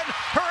again,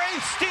 her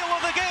 8th steal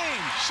of the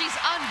game. She's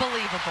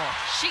unbelievable.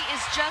 She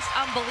is just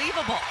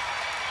unbelievable.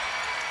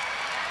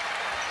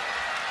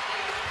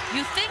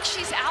 You think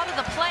she's out of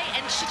the play,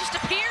 and she just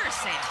appears,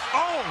 Sam.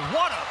 Oh,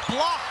 what a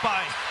block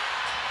by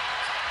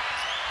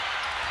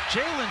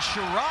Jalen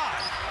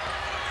Sherrod.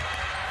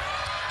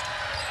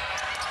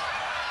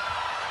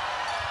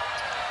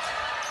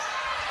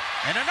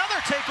 And another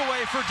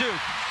takeaway for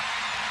Duke.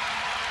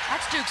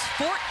 That's Duke's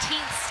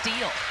 14th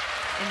steal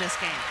in this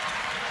game.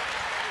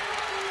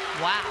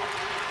 Wow.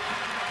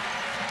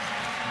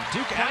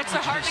 Duke points are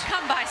hard to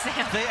come by,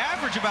 Sam. They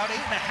average about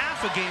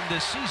 8.5 a game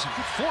this season.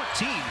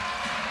 14.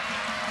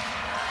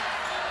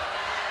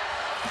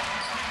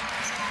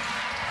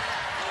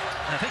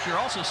 And I think you're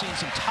also seeing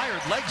some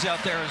tired legs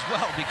out there as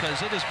well,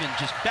 because it has been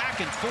just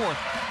back and forth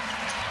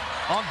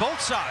on both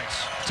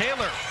sides.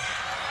 Taylor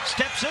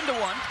steps into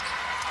one.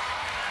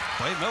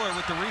 Quay Miller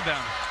with the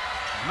rebound.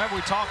 Remember,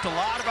 we talked a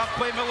lot about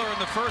Quay Miller in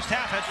the first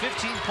half, had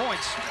 15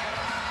 points.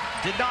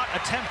 Did not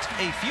attempt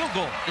a field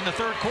goal in the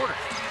third quarter.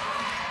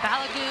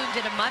 Balagoon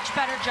did a much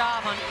better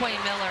job on Quay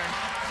Miller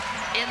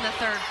in the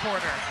third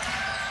quarter.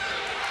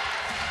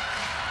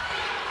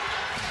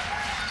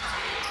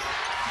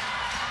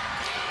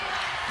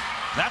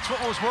 That's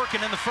what was working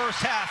in the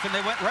first half, and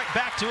they went right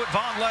back to it.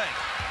 Vonleh.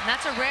 And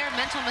that's a rare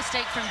mental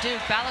mistake from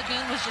Duke.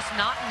 Balagoon was just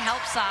not in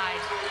help side.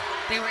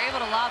 They were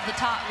able to lob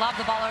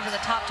the ball over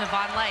the top to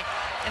Vonleh.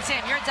 And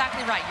Sam, you're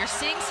exactly right. You're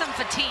seeing some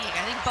fatigue.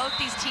 I think both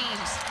these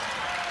teams,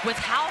 with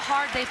how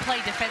hard they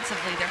play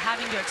defensively, they're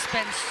having to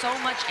expend so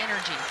much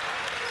energy.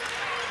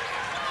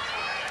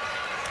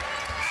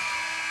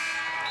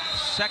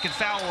 Second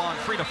foul on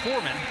Frida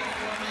Foreman.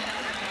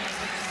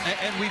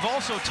 And we've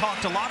also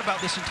talked a lot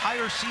about this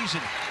entire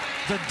season,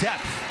 the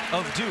depth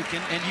of Duke,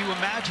 and you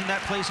imagine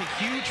that plays a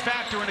huge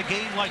factor in a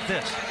game like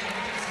this.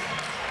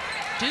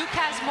 Duke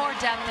has more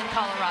depth than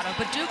Colorado,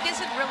 but Duke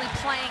isn't really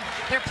playing.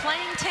 They're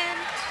playing 10,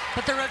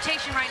 but the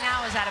rotation right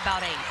now is at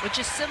about 8,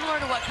 which is similar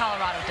to what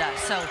Colorado does.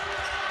 So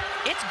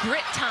it's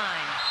grit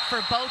time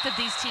for both of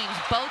these teams.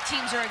 Both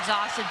teams are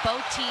exhausted.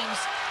 Both teams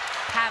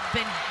have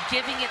been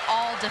giving it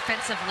all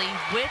defensively.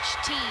 Which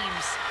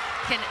teams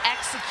can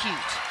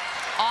execute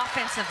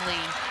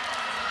offensively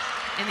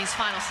in these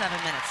final 7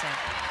 minutes, Sam?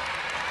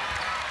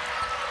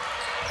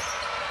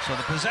 So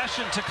the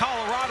possession to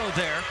Colorado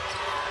there.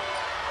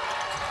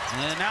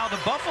 And now the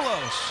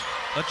Buffaloes,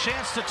 a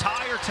chance to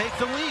tie or take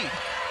the lead.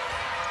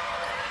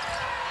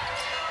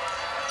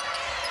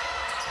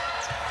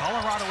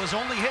 Colorado has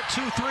only hit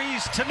 2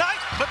 threes tonight,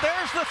 but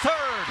there's the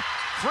third.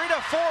 Frida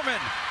Foreman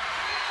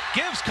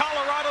gives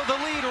Colorado the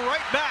lead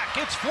right back.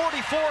 It's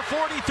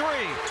 44-43.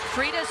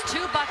 Frida's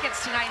 2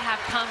 buckets tonight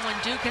have come when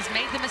Duke has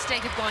made the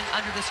mistake of going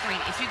under the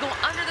screen. If you go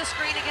under the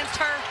screen against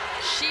her,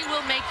 she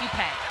will make you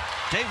pay.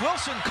 Dave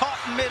Wilson caught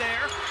in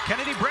midair.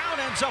 Kennedy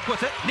Brown ends up with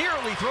it,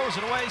 nearly throws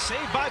it away,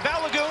 saved by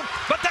Balagoon,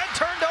 but then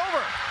turned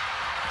over.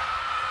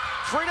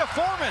 Frida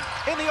Foreman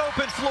in the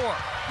open floor.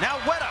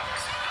 Now Weta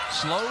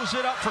slows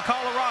it up for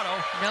Colorado.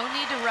 No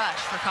need to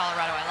rush for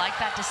Colorado. I like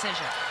that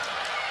decision.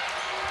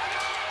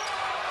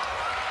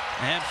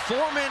 And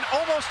Foreman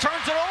almost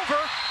turns it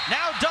over.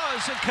 Now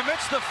does and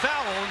commits the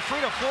foul. And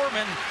Frida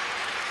Foreman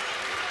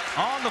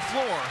on the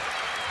floor.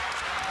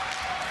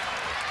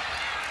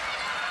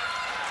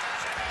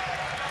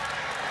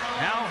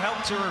 Now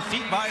helped to her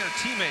feet by her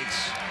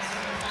teammates.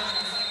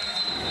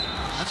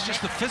 That's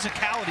just the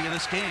physicality of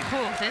this game.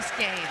 Ooh, this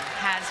game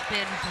has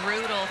been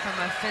brutal from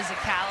a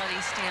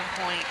physicality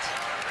standpoint.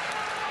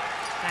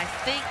 And I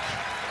think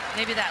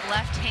maybe that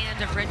left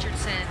hand of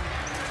Richardson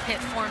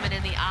hit Foreman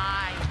in the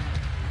eye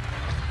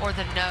or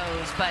the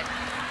nose, but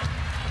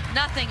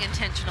nothing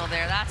intentional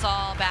there. That's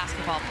all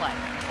basketball play.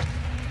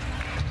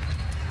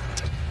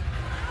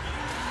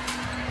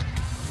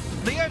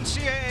 The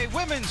NCAA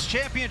Women's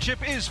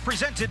Championship is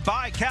presented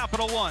by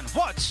Capital One.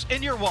 What's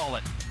in your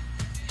wallet?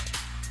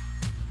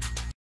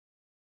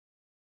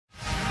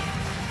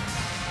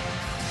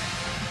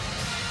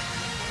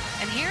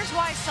 And here's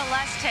why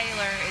Celeste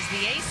Taylor is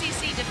the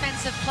ACC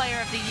Defensive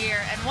Player of the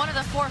Year and one of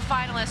the 4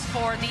 finalists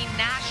for the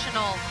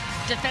National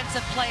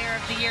Defensive Player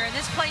of the Year. In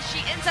this play,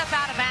 she ends up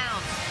out of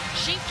bounds.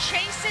 She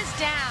chases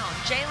down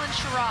Jalen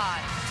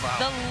Sherrod. Wow.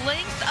 The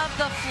length of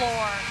the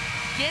floor,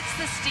 gets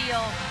the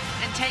steal,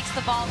 and takes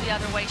the ball the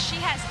other way. She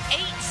has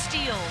 8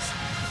 steals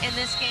in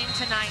this game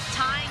tonight,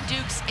 tying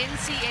Duke's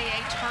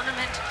NCAA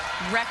tournament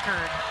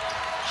record.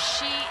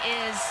 She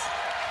is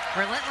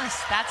relentless.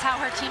 That's how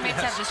her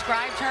teammates have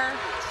described her.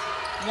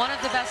 One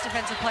of the best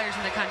defensive players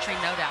in the country,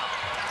 no doubt.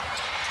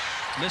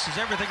 Misses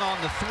everything on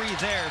the 3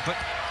 there, but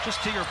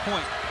just to your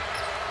point,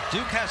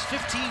 Duke has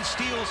 15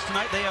 steals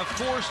tonight. They have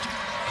forced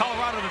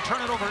Colorado to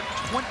turn it over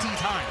 20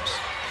 times.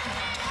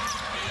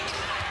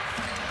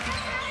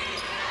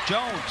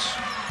 Jones.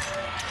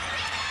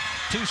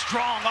 Too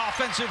strong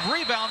offensive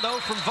rebound,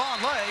 though, from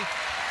Vonleh.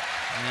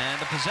 And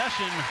the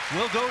possession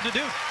will go to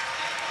Duke.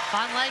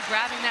 Vonleh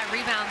grabbing that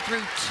rebound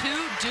through 2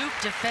 Duke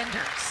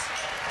defenders.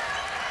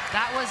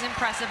 That was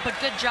impressive, but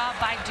good job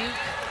by Duke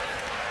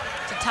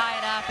to tie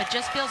it up. It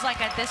just feels like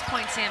at this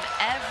point, Sam,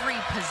 every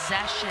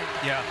possession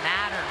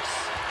matters.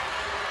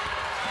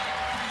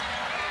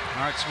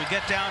 All right, so we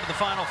get down to the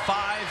final 5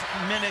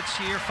 minutes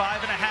here,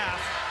 5.5.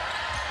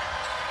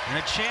 And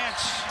a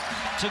chance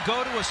to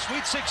go to a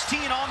Sweet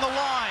 16 on the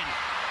line.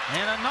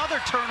 And another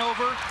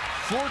turnover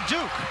for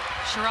Duke.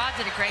 Sherrod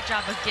did a great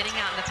job of getting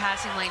out in the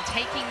passing lane,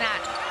 taking that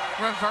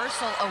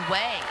reversal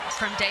away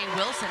from Dave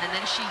Wilson, and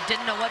then she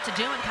didn't know what to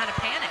do and kind of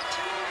panicked.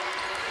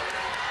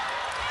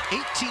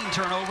 18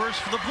 turnovers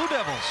for the Blue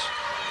Devils.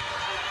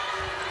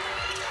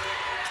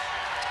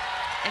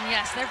 And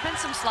yes, there have been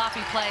some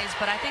sloppy plays,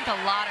 but I think a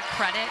lot of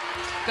credit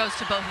goes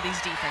to both of these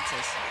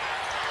defenses.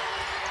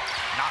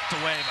 Knocked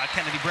away by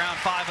Kennedy Brown,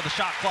 5 of the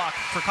shot clock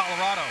for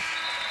Colorado.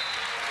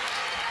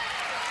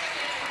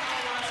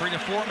 Frida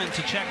Foreman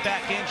to check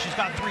back in. She's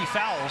got 3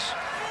 fouls.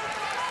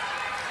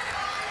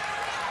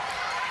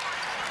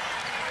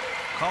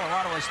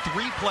 Colorado has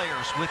 3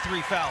 players with 3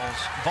 fouls.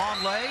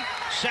 Vonleh,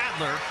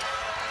 Sadler,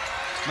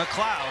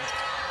 McLeod.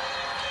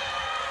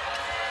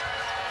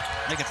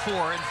 Make it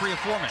 4 and free of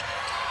Foreman.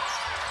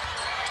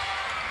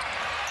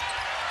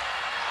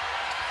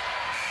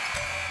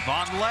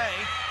 Vonleh,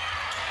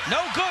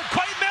 no good.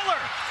 Quay Miller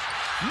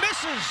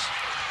misses,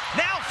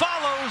 now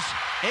follows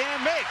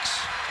and makes.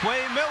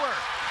 Quay Miller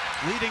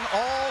leading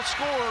all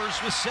scorers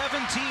with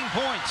 17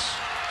 points.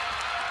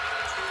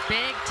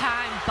 Big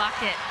time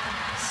bucket.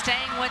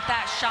 Staying with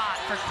that shot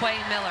for Quay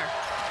Miller.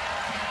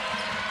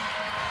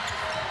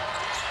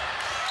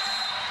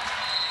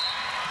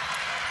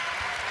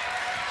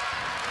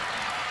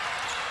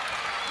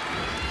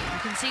 You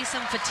can see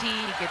some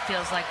fatigue, it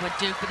feels like, with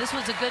Duke, but this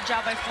was a good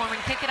job by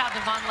Foreman. Kick it out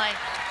to Vonleh.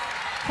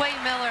 Quay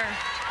Miller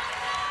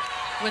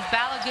with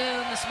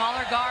Balagoon, the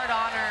smaller guard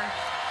on her,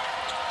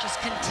 just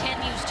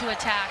continues to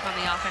attack on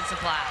the offensive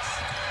glass.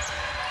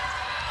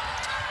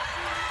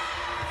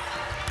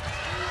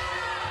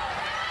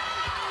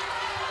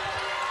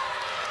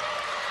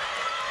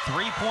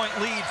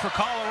 Three-point lead for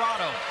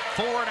Colorado.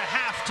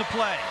 4.5 to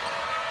play.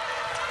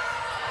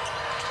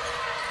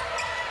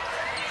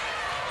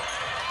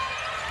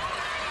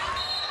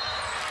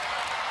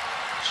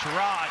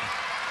 Sherrod.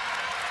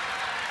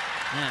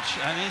 Man,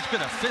 I mean, it's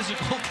been a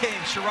physical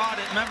game. Sherrod,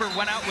 remember,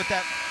 went out with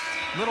that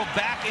little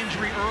back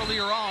injury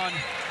earlier on.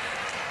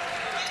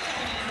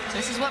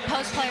 This is what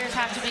post players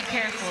have to be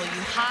careful.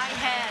 You high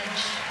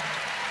hedge,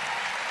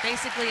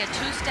 basically a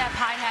 2-step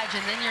high hedge,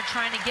 and then you're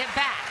trying to get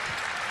back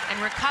and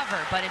recover.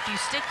 But if you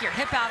stick your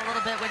hip out a little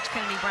bit, which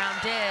Kennedy Brown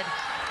did,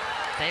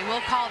 they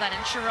will call that.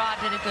 And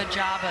Sherrod did a good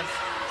job of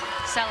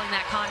selling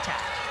that contact.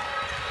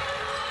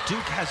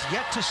 Duke has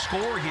yet to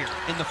score here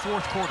in the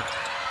 4th quarter.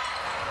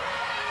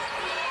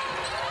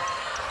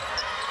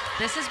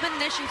 This has been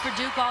an issue for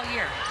Duke all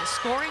year. The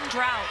scoring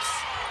droughts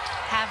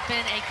have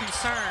been a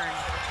concern,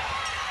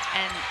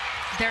 and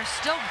they're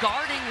still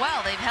guarding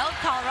well. They've held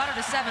Colorado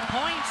to 7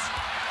 points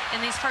in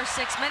these first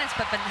 6 minutes,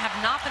 but have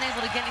not been able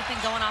to get anything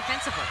going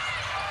offensively.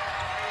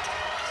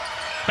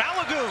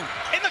 Balagoon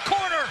in the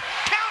corner,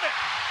 count it!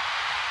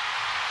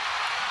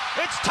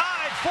 It's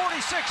tied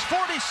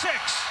 46-46.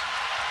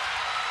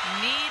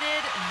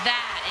 Needed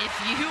that. If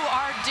you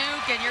are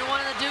Duke and you're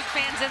one of the Duke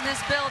fans in this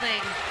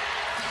building,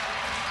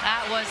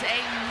 that was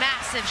a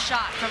massive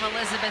shot from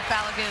Elizabeth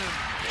Balagoon.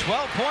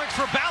 12 points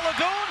for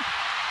Balagoon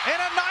and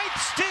a 9th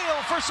steal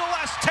for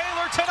Celeste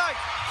Taylor tonight.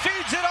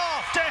 Feeds it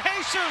off to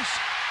Jesus,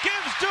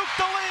 gives Duke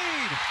the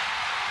lead.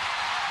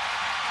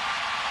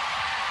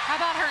 How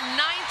about her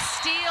 9th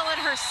steal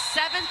and her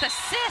 7th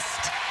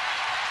assist?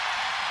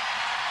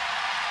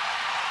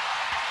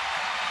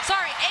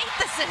 Sorry, 8th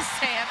assist,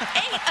 Sam.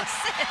 8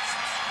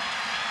 assists.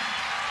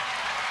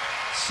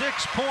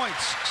 6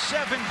 points,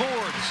 7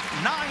 boards,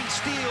 9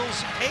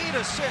 steals, 8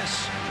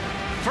 assists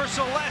for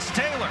Celeste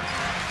Taylor.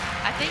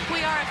 I think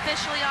we are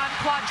officially on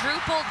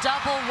quadruple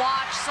double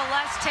watch.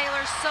 Celeste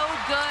Taylor so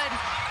good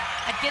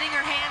at getting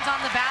her hands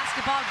on the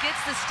basketball, gets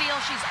the steal,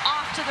 she's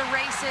off to the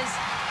races.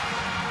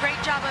 Great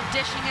job of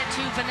dishing it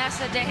to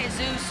Vanessa De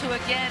Jesus, who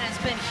again has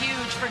been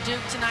huge for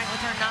Duke tonight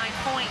with her 9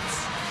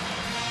 points.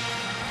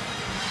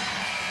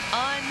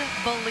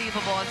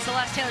 Unbelievable. And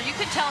Celeste Taylor, you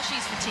can tell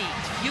she's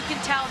fatigued. You can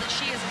tell that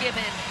she has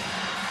given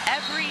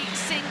every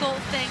single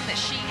thing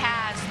that she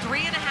has.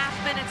 3.5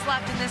 minutes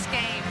left in this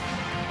game.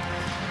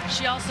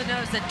 She also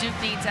knows that Duke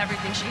needs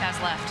everything she has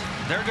left.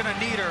 They're going to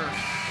need her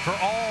for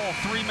all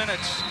 3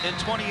 minutes and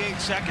 28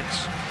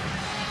 seconds.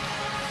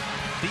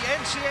 The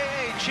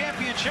NCAA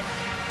Championship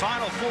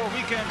Final Four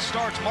weekend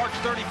starts March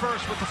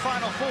 31st with the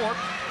Final Four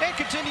and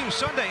continues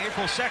Sunday,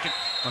 April 2nd.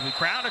 When we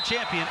crown a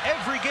champion,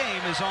 every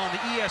game is on the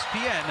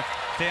ESPN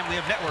family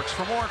of networks.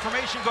 For more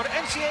information, go to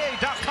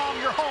NCAA.com,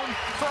 your home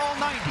for all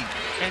 90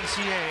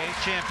 NCAA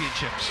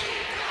championships.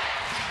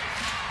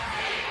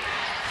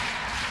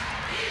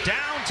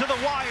 Down to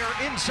the wire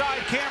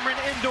inside Cameron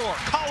Indoor,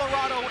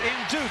 Colorado and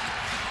Duke.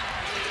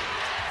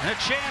 And a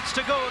chance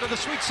to go to the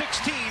Sweet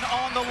 16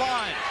 on the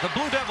line. The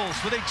Blue Devils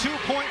with a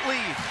 2-point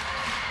lead.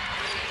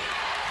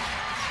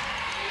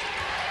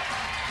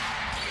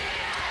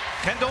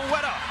 Kendall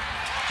Wetta,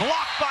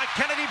 blocked by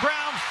Kennedy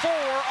Brown, 4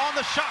 on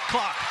the shot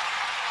clock.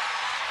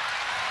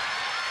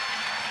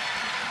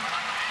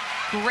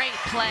 Great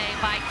play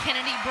by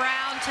Kennedy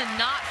Brown to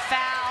not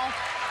foul,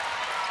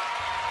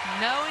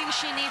 knowing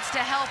she needs to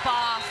help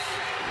off,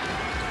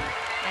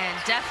 and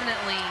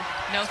definitely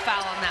no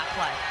foul on that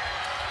play.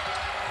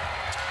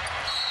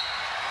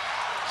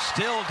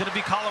 Still going to be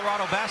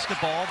Colorado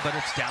basketball, but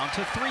it's down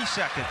to 3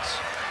 seconds.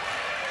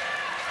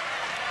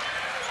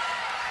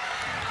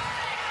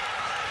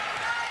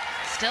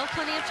 Still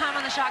plenty of time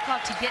on the shot clock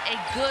to get a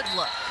good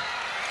look.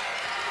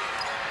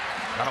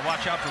 Got to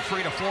watch out for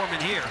Frida Foreman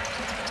here.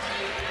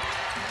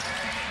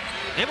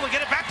 Able to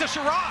get it back to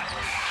Sherrod.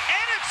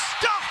 And it's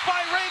stuffed by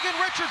Reagan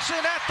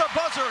Richardson at the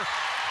buzzer.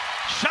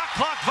 Shot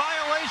clock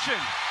violation.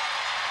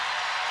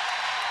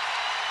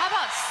 How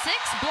about 6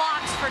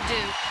 blocks for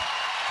Duke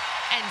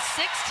and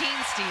 16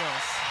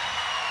 steals?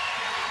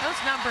 Those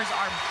numbers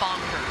are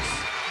bonkers.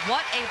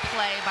 What a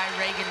play by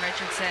Reagan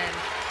Richardson.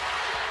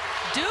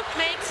 Duke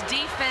makes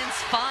defense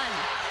fun.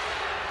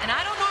 And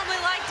I don't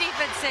normally like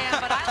defense, Sam,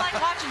 but I like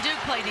watching Duke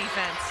play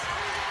defense.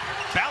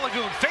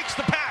 Balagoon fakes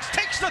the pass,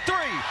 takes the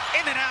three,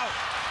 in and out.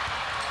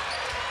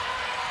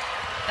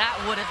 That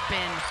would have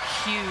been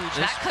huge.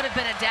 That could have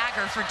been a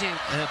dagger for Duke.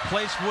 The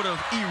place would have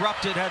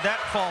erupted had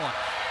that fallen.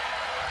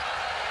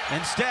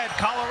 Instead,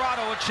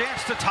 Colorado a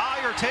chance to tie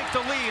or take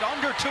the lead.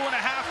 Under 2.5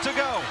 to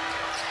go.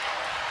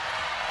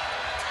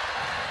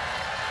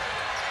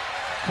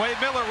 Quay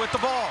Miller with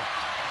the ball.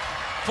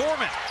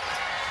 Foreman.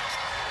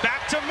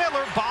 Back to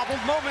Miller,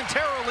 bobbled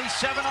momentarily.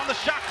 7 on the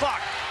shot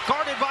clock.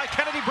 Guarded by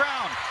Kennedy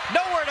Brown.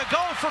 Nowhere to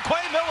go for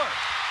Quay Miller.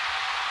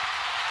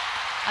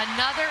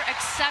 Another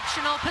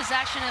exceptional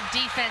possession of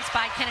defense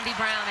by Kennedy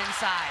Brown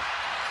inside.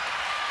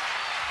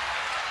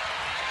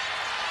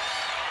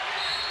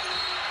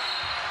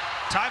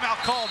 Timeout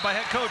called by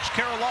head coach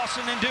Carol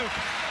Lawson and Duke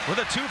with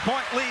a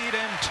 2-point lead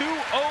and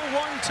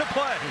 2:01 to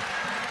play.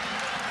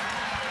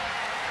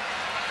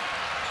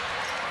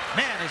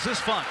 Man, is this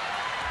fun.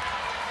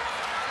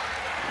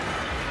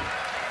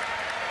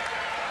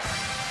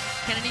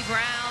 Kennedy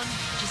Brown,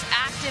 just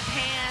active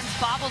hands,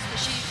 bobbles,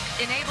 she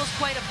enables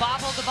Quay to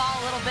bobble the ball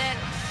a little bit.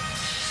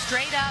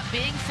 Straight up,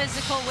 being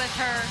physical with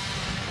her.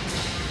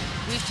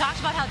 We've talked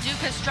about how Duke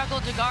has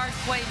struggled to guard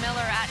Quay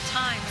Miller at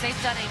times. They've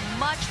done a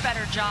much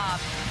better job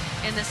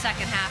in the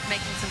second half,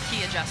 making some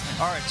key adjustments.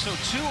 All right, so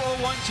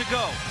 2:01 to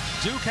go.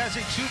 Duke has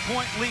a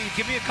 2-point lead.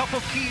 Give me a couple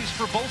of keys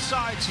for both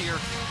sides here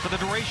for the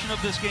duration of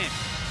this game.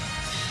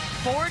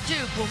 For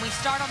Duke, when we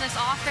start on this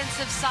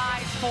offensive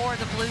side for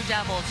the Blue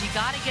Devils, you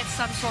got to get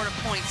some sort of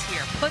points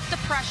here. Put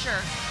the pressure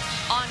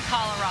on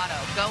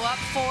Colorado. Go up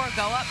 4,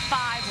 go up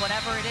 5,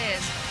 whatever it is.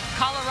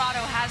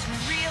 Colorado has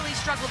really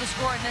struggled to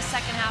score in this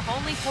second half,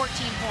 only 14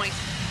 points.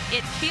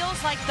 It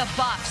feels like the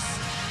Buffs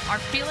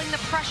are feeling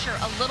the pressure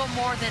a little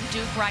more than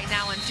Duke right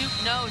now, and Duke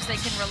knows they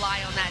can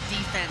rely on that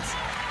defense.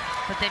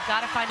 But they've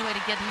got to find a way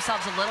to give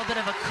themselves a little bit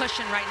of a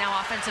cushion right now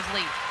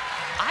offensively.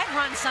 I'd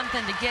run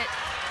something to get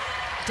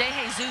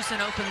DeJesus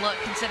an open look,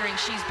 considering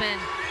she's been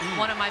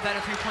one of my better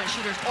three-point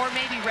shooters, or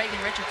maybe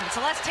Reagan Richardson.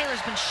 Celeste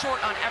Taylor's been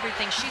short on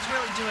everything. She's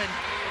really doing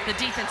the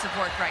defensive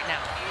work right now.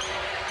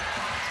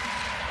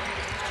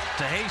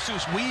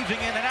 DeJesus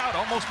weaving in and out,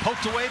 almost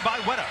poked away by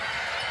Weta.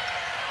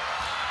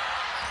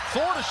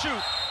 4 to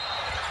shoot.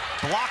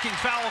 Blocking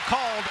foul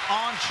called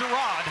on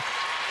Sherrod.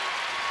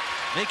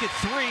 Make it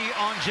 3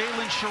 on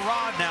Jalen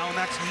Sherrod now, and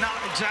that's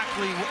not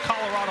exactly what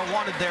Colorado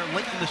wanted there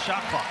late in the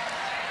shot clock.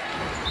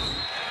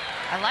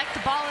 I like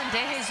the ball in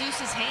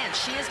DeJesus' hands.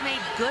 She has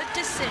made good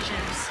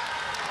decisions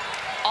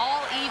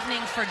all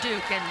evening for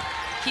Duke. And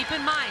keep in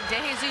mind,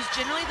 DeJesus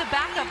generally the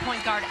backup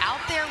point guard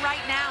out there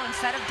right now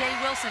instead of Day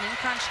Wilson in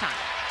crunch time.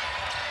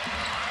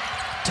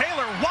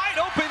 Taylor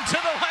wide open to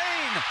the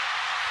lane.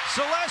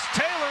 Celeste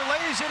Taylor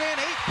lays it in,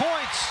 8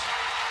 points.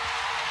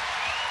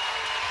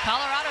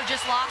 Colorado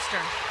just lost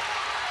her.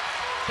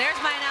 There's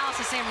my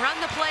analysis saying run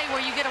the play where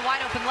you get a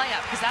wide open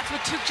layup, because that's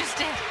what Duke just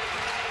did.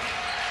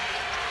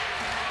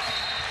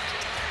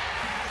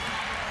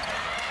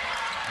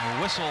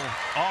 A whistle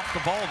off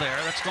the ball there.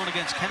 That's going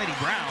against Kennedy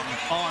Brown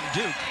on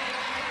Duke.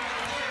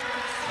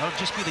 That'll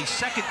just be the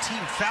second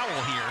team foul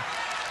here.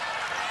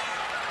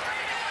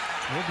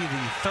 Will be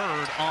the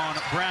 3rd on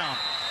Brown.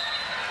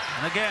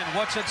 And again,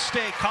 what's at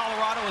stake?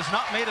 Colorado has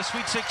not made a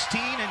Sweet 16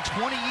 in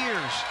 20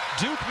 years.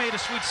 Duke made a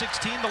Sweet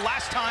 16 the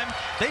last time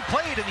they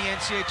played in the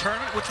NCAA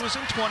tournament, which was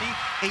in 2018.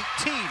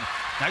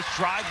 Nice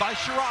drive by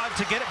Sherrod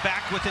to get it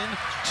back within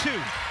 2.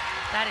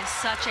 That is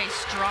such a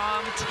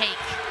strong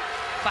take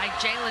by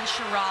Jalen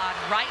Sherrod,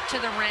 right to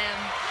the rim,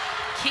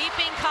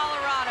 keeping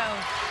Colorado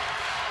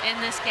in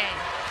this game.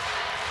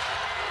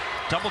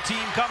 Double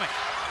team coming.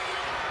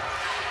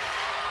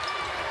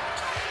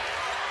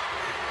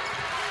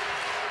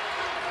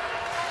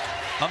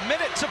 A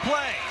minute to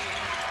play.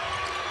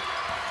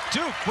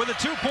 Duke with a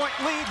 2-point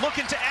lead,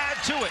 looking to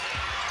add to it.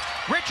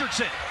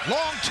 Richardson,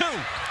 long 2,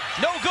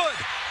 no good.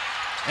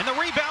 And the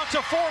rebound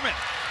to Foreman.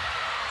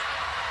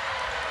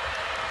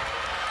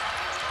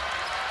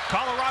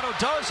 Colorado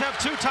does have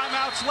 2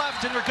 timeouts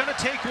left, and they're going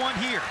to take one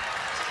here.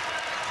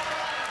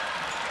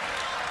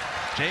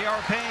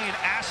 J.R. Payne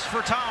asks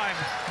for time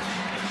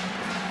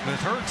with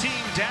her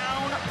team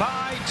down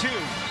by 2.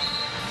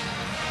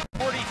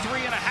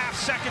 43.5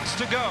 seconds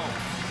to go.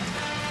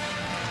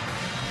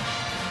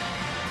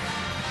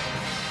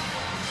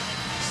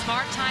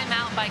 Smart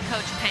timeout by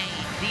Coach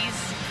Payne. These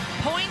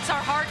points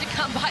are hard to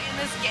come by in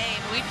this game.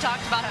 We've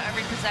talked about how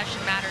every possession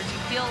matters. You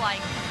feel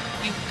like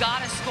you've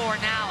got to score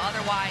now,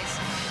 otherwise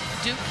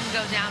Duke can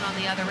go down on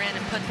the other end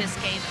and put this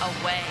game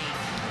away.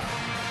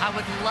 I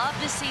would love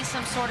to see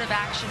some sort of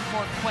action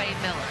for Quay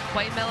Miller.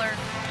 Quay Miller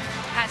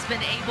has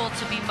been able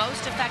to be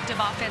most effective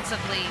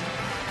offensively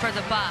for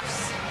the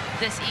Buffs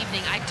this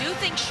evening. I do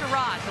think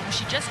Sherrod, but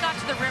she just got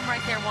to the rim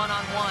right there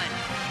one-on-one.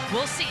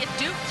 We'll see if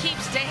Duke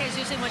keeps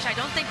DeJesus in, which I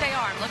don't think they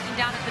are. I'm looking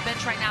down at the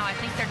bench right now. I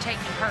think they're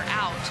taking her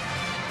out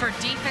for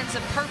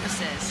defensive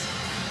purposes,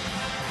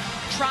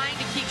 trying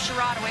to keep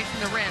Sherrod away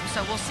from the rim.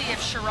 So we'll see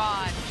if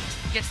Sherrod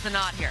gets the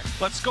nod here.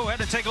 Let's go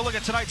ahead and take a look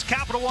at tonight's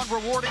Capital One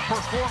rewarding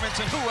performance.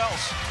 And who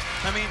else?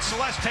 I mean,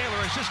 Celeste Taylor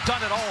has just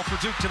done it all for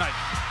Duke tonight.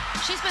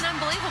 She's been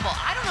unbelievable.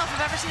 I don't know if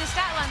I've ever seen a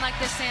stat line like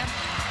this, Sam.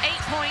 8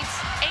 points,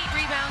 8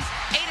 rebounds,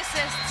 8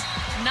 assists,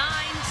 9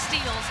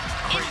 steals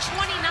in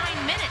 29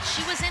 minutes.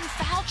 She was in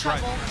foul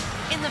trouble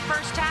in the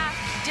first half.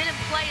 Didn't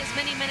play as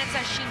many minutes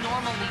as she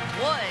normally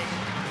would.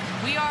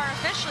 We are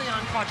officially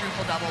on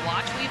quadruple double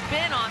watch. We've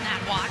been on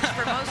that watch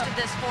for most of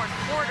this fourth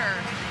quarter.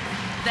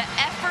 The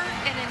effort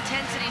and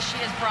intensity she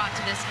has brought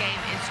to this game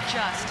is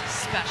just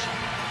special.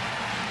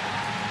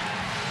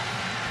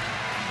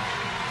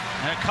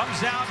 And it comes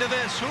down to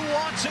this. Who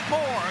wants it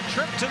more? A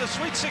trip to the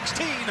Sweet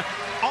 16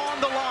 on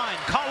the line.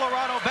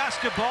 Colorado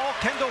basketball.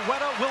 Kendall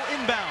Wetta will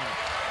inbound.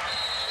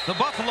 The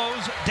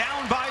Buffaloes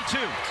down by 2.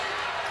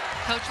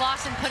 Coach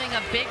Lawson putting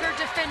a bigger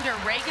defender.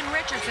 Reagan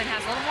Richardson has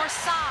a little more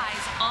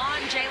size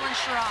on Jalen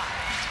Sherrod.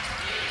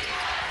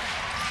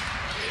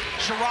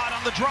 Sherrod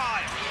on the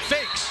drive.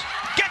 Fakes.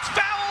 Gets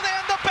fouled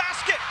and the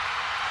basket.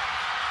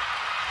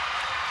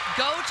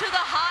 Go to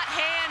the hot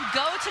hand.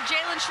 Go to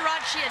Jalen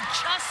Sherrod. She had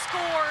just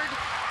scored.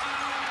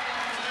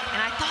 And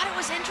I thought it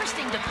was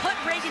interesting to put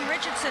Reagan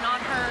Richardson on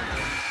her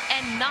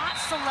and not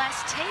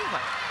Celeste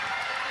Taylor.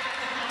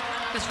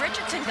 Because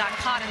Richardson got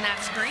caught in that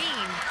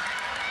screen.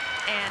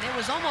 And it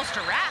was almost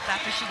a wrap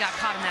after she got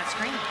caught in that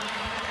screen.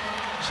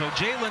 So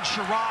Jalen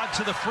Sherrod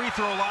to the free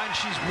throw line.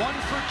 She's 1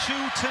 for 2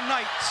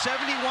 tonight.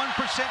 71%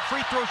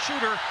 free throw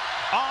shooter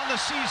on the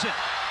season.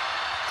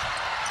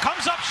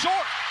 Comes up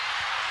short.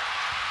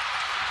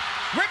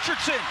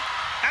 Richardson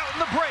out in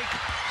the break.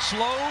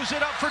 Slows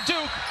it up for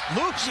Duke.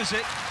 Loses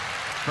it.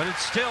 But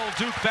it's still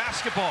Duke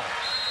basketball.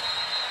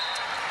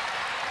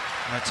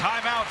 And a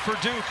timeout for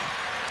Duke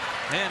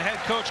and head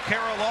coach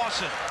Kara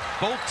Lawson.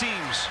 Both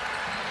teams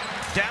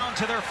down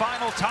to their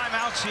final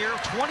timeouts here.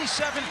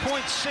 27.6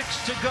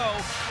 to go.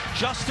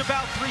 Just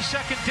about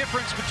 3-second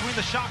difference between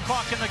the shot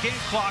clock and the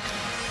game clock.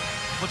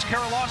 What's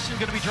Kara Lawson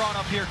going to be drawn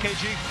up here,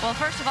 KG? Well,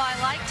 first of all, I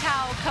liked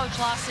how Coach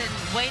Lawson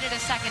waited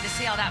a second to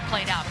see how that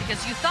played out,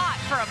 because you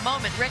thought for a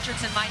moment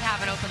Richardson might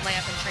have an open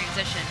layup in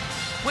transition,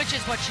 which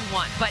is what you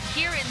want. But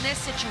here in this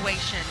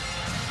situation,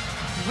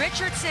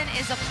 Richardson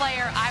is a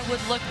player I would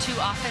look to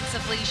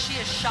offensively.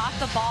 She has shot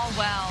the ball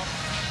well.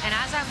 And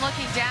as I'm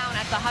looking down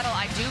at the huddle,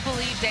 I do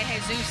believe De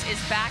Jesus is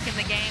back in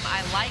the game.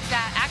 I like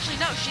that. Actually,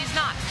 no, she's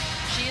not.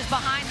 She is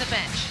behind the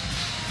bench.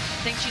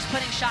 I think she's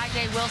putting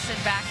Shy-Day Wilson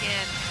back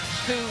in,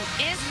 who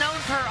is known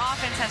for her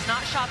offense, has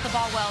not shot the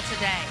ball well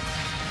today.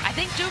 I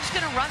think Duke's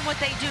going to run what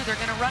they do. They're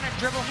going to run a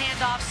dribble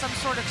handoff, some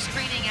sort of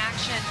screening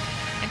action,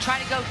 and try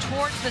to go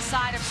towards the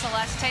side of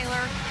Celeste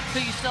Taylor,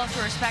 who you still have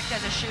to respect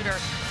as a shooter.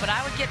 But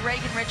I would get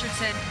Reagan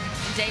Richardson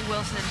and Day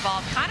Wilson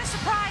involved. Kind of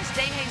surprised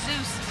De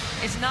Jesus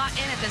is not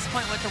in at this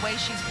point with the way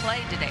she's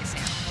played today, Sam.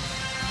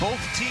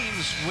 Both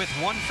teams with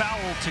 1 foul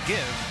to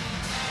give.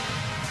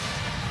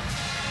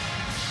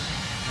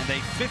 And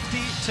a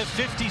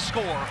 50-50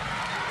 score.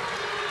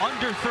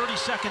 Under 30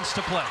 seconds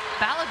to play.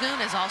 Balagoon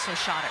has also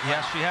shot it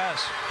well. Yes, she has.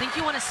 I think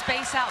you want to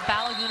space out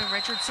Balagoon and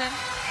Richardson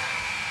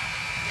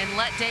and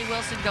let Day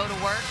Wilson go to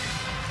work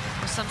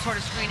with some sort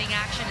of screening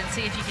action and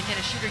see if you can hit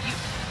a shooter.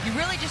 You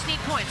really just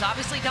need points.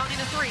 Obviously don't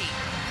need a 3.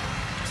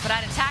 But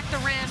I'd attack the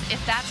rim.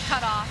 If that's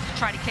cut off,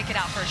 try to kick it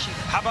out for a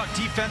shooter. How about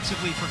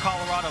defensively for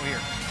Colorado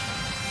here?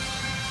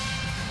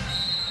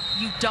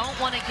 You don't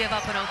want to give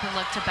up an open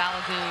look to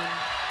Balagoon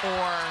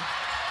or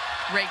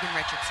Reagan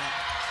Richardson.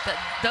 But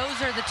those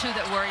are the 2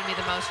 that worry me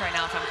the most right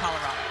now if I'm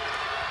Colorado.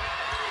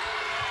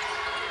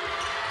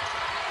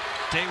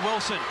 Day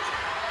Wilson,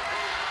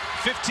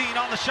 15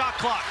 on the shot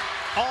clock.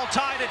 All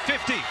tied at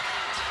 50.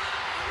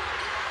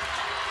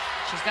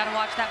 She's got to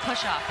watch that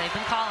push-off. They've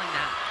been calling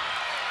that.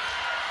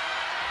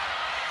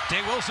 Day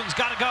Wilson's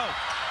got to go.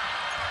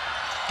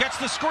 Gets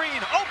the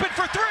screen. Open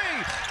for 3.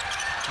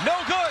 No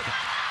good.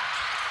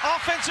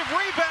 Offensive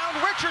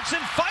rebound. Richardson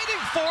fighting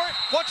for it.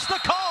 What's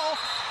the call?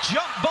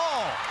 Jump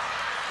ball.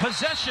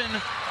 Possession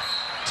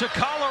to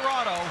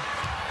Colorado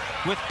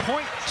with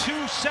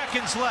 0.2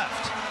 seconds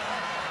left.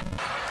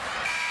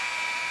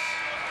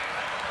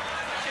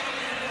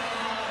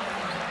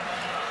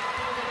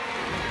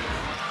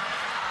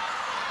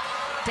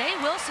 Day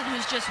Wilson,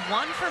 who's just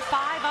 1 for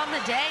 5 on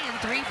the day and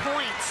 3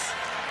 points.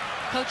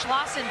 Coach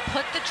Lawson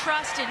put the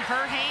trust in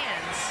her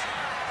hands.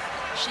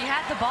 She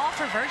had the ball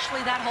for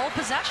virtually that whole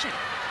possession.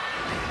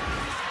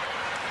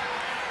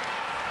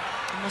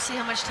 And we'll see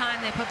how much time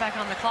they put back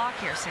on the clock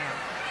here, Sam.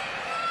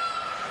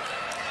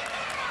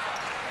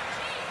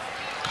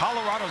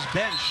 Colorado's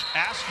bench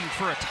asking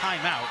for a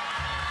timeout.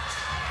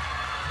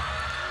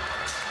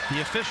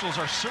 The officials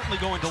are certainly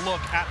going to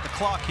look at the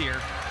clock here.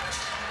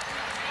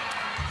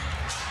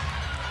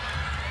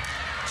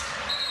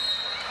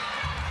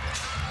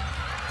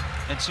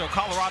 And so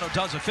Colorado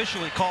does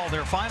officially call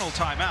their final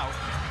timeout.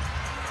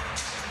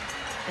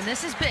 And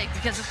this is big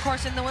because, of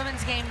course, in the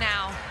women's game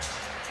now,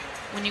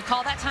 when you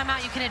call that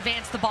timeout, you can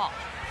advance the ball.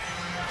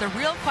 The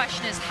real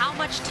question is, how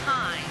much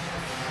time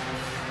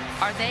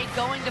are they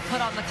going to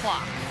put on the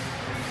clock?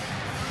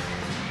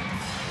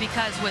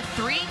 because with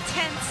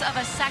 3/10 of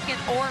a second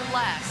or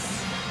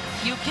less,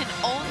 you can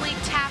only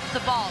tap the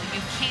ball. You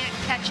can't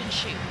catch and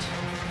shoot.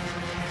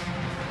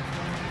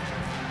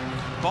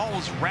 Ball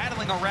was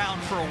rattling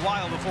around for a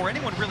while before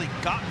anyone really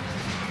got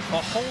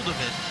a hold of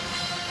it.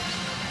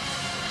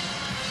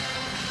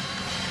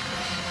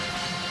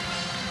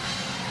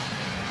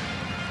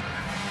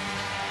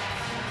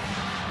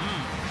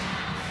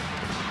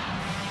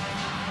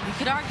 You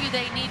could argue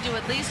they need to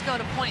at least go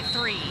to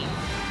 .3.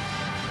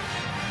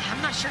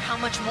 I'm not sure how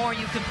much more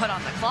you can put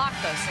on the clock,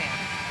 though, Sam.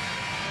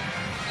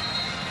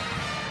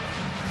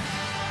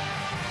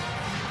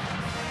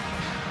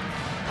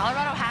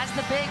 Colorado has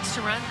the bigs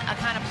to run a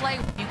kind of play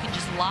where you can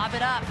just lob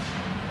it up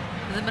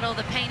to the middle of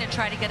the paint and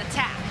try to get a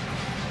tap.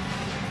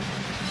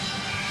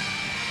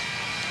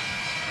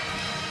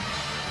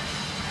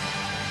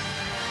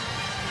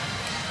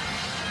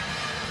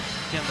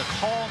 Again, the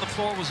call on the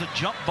floor was a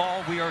jump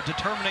ball. We are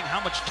determining how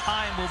much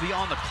time will be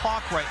on the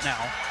clock right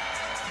now.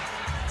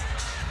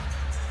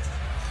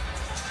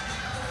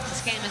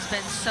 This game has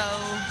been so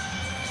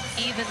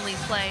evenly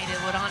played, it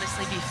would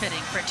honestly be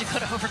fitting for it to go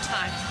to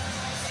overtime.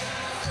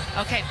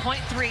 Okay,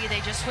 .3,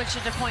 they just switched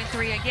it to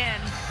 .3 again.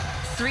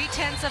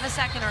 3/10 of a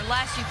second or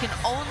less, you can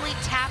only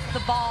tap the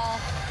ball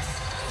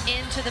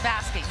into the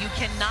basket. You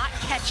cannot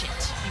catch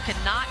it. You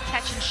cannot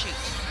catch and shoot.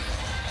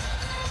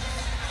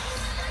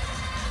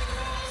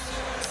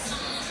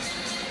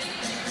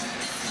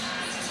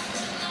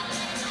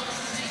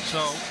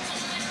 So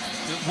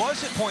it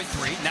was at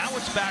 .3, now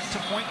it's back to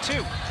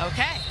 .2.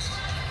 Okay.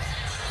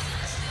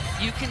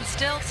 You can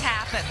still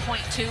tap at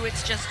 .2,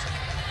 it's just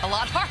a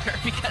lot harder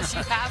because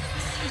you have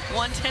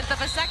 1/10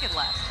 of a second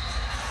left.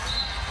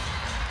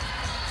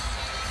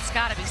 It's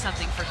got to be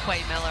something for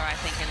Quay Miller, I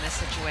think, in this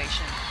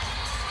situation.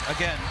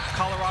 Again,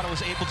 Colorado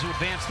was able to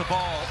advance the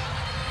ball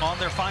on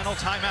their final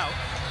timeout.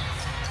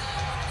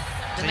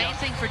 The main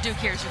thing for Duke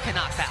here is you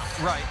cannot foul.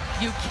 Right.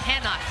 You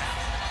cannot foul.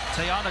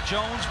 Tayana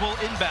Jones will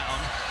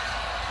inbound.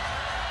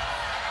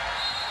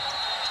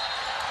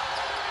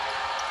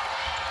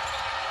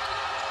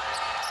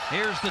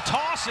 Here's the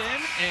toss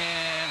in,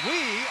 and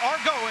we are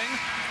going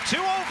to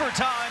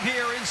overtime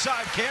here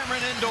inside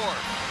Cameron Indoor.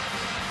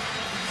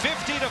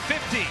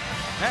 50-50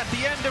 at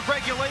the end of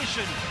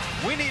regulation.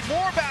 We need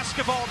more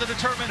basketball to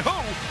determine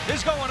who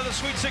is going to the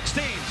Sweet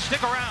 16.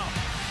 Stick around.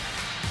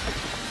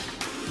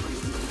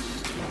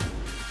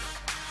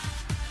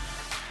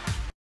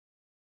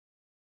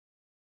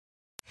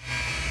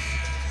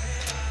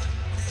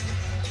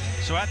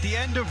 So at the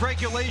end of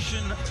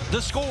regulation,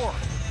 the score,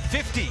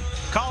 50,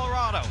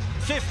 Colorado,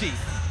 50,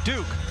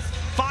 Duke.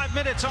 5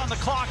 minutes on the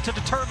clock to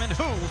determine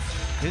who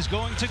is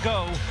going to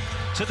go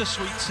to the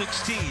Sweet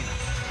 16.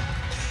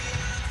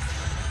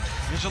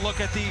 Here's a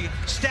look at the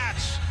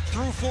stats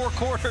through 4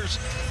 quarters.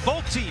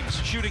 Both teams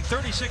shooting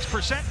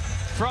 36%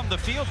 from the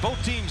field.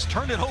 Both teams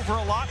turned it over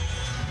a lot.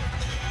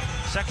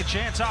 Second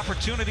chance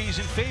opportunities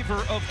in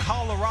favor of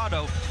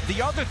Colorado.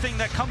 The other thing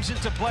that comes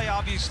into play,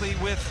 obviously,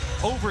 with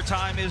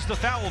overtime is the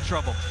foul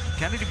trouble.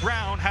 Kennedy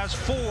Brown has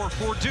 4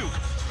 for Duke.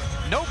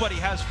 Nobody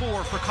has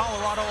 4 for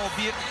Colorado,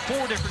 albeit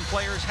 4 different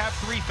players have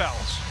 3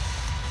 fouls.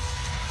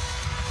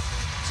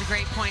 It's a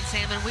great point,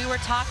 Sam. And we were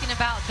talking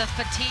about the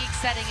fatigue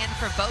setting in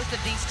for both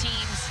of these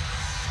teams.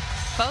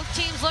 Both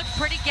teams looked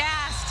pretty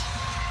gassed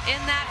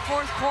in that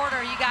 4th quarter.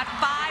 You got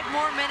 5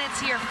 more minutes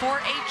here for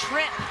a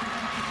trip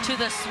to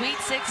the Sweet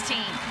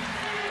 16.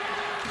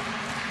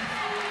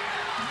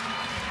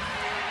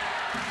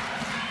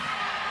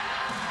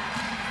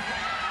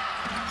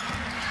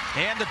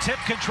 And the tip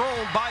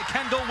controlled by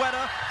Kendall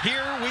Wetta.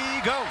 Here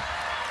we go.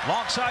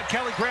 Alongside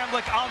Kelly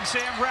Gramlich, I'm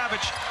Sam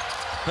Ravitch.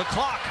 The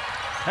clock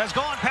has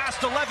gone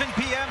past 11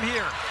 p.m.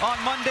 here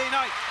on Monday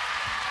night.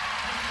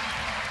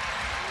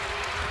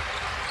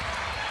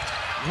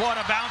 What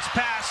a bounce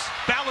pass.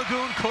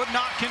 Balagoon could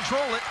not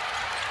control it.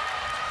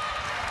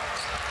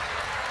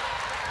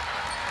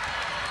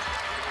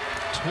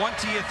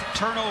 20th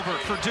turnover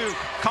for Duke.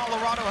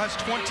 Colorado has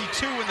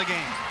 22 in the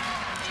game.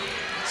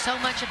 So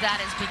much of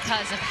that is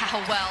because of how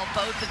well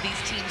both of these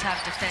teams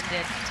have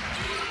defended,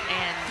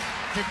 and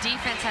the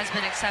defense has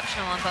been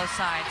exceptional on both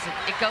sides.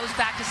 It goes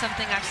back to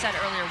something I've said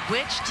earlier.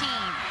 Which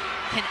team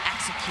can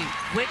execute?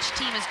 Which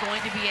team is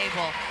going to be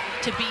able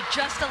to be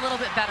just a little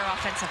bit better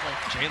offensively?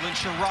 Jalen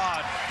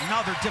Sherrod,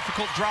 another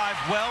difficult drive,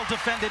 well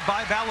defended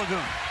by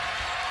Balagoon.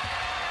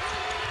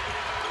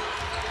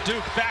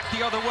 Duke back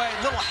the other way.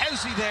 Little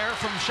hezzy there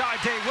from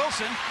Shy-Day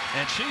Wilson,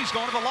 and she's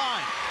going to the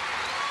line.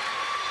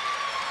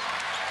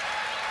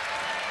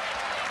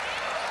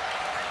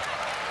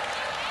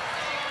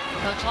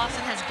 Coach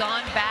Lawson has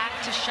gone back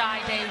to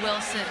Shy-Day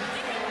Wilson.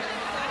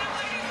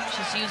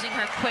 She's using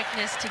her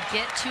quickness to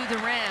get to the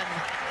rim.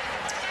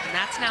 And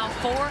that's now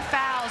 4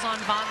 fouls on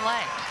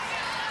Vonleh.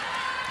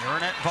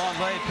 Burnett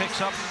Vonleh picks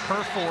up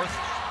her 4th.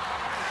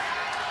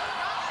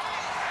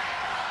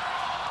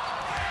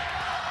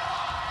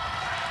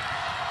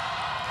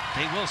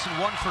 Day Wilson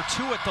 1 for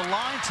 2 at the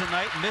line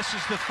tonight, misses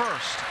the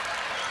 1st.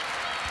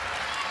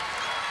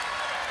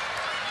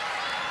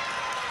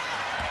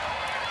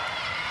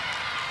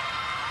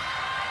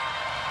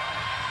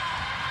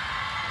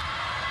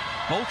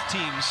 Both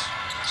teams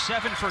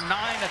 7 for 9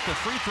 at the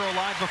free throw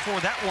line before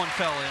that one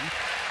fell in.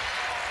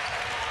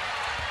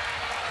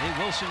 Hey,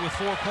 Wilson with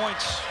 4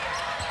 points.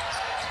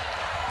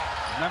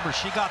 Remember,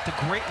 she got the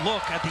great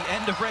look at the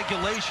end of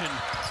regulation.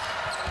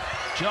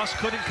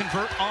 Just couldn't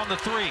convert on the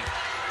 3.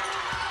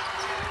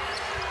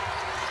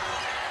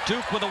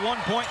 Duke with a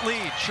 1-point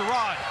lead.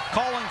 Sherrod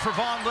calling for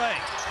Vonleh.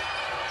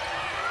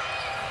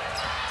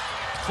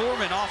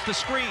 Foreman off the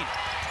screen.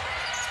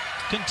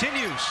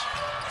 Continues.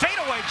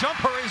 Fadeaway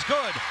jumper is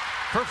good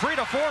for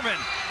Frida Foreman.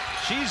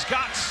 She's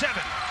got 7.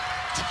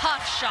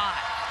 Tough shot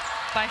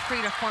by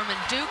Frida Foreman.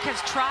 Duke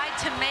has tried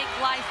to make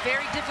life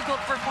very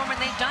difficult for Foreman.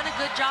 They've done a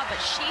good job, but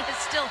she has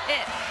still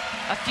hit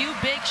a few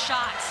big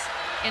shots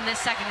in this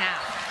second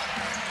half.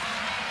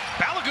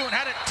 Balagoon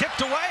had it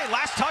tipped away.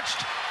 Last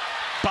touched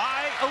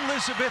by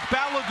Elizabeth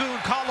Balagoon.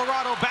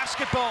 Colorado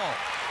basketball.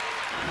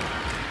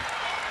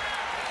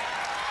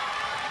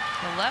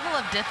 The level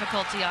of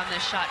difficulty on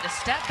this shot to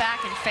step back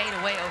and fade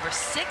away over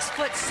 6'6"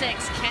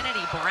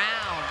 Kennedy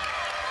Brown.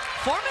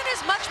 Foreman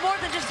is much more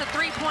than just a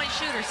 3-point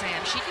shooter,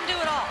 Sam. She can do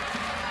it all.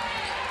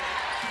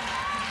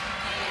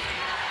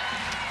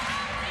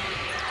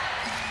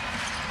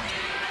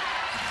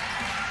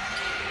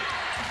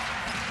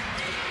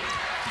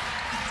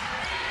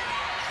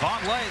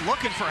 Vonleh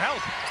looking for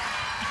help.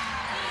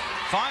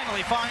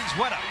 Finally finds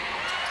Weta.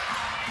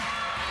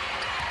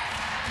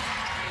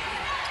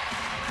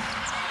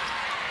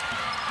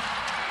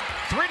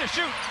 Three to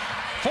shoot.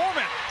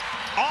 Foreman,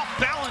 off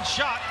balance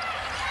shot.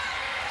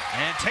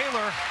 And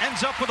Taylor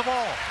ends up with the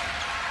ball.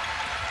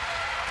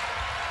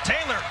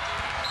 Taylor.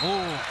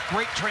 Ooh,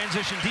 great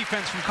transition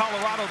defense from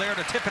Colorado there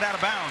to tip it out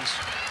of bounds.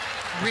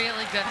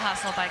 Really good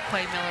hustle by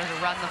Quay Miller to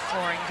run the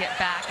floor and get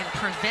back and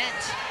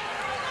prevent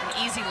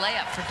an easy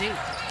layup for Duke.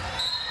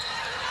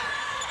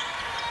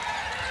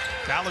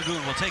 Balagoon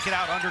will take it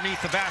out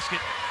underneath the basket.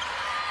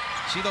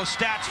 See those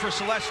stats for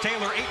Celeste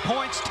Taylor: 8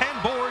 points, 10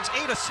 boards,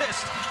 8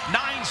 assists,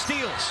 9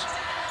 steals.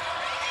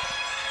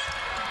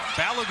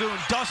 Balagoon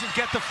doesn't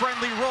get the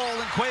friendly roll,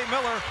 and Quay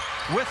Miller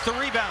with the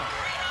rebound.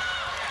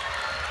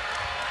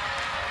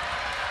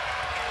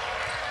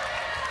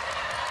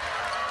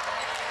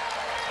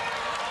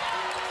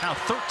 Now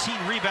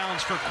 13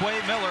 rebounds for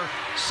Quay Miller,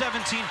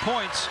 17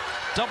 points,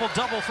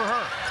 double-double for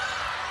her.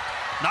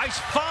 Nice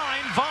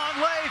find,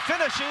 Vonleh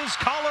finishes.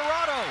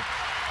 Colorado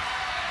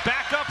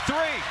back up 3.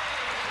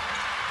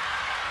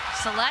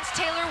 Celeste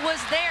Taylor was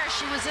there.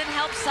 She was in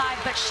help side,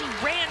 but she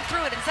ran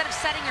through it. Instead of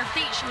setting her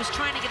feet, she was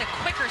trying to get a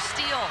quicker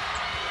steal.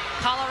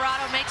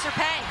 Colorado makes her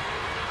pay.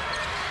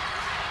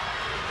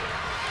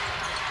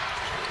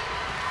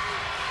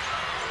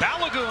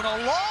 Balagoon, a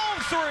long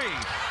 3.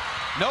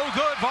 No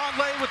good.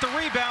 Vonleh with the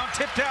rebound,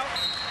 tipped out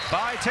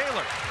by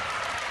Taylor.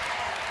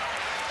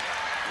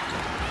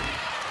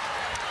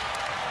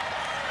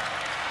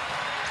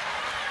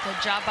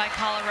 Good job by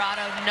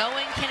Colorado,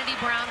 knowing Kennedy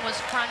Brown was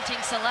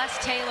fronting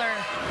Celeste Taylor.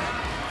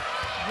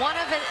 One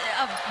of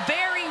a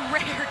very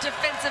rare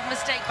defensive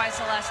mistake by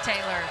Celeste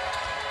Taylor.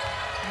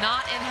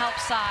 Not in help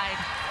side,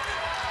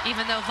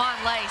 even though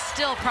Vonleh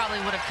still probably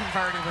would have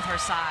converted with her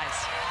size.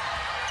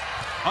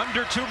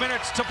 Under 2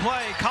 minutes to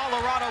play.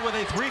 Colorado with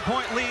a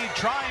 3-point lead,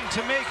 trying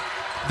to make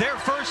their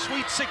first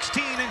Sweet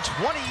 16 in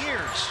 20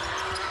 years.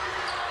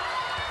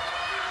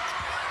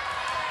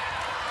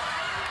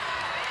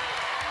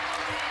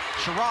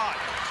 Sherrod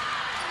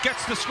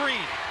gets the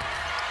screen.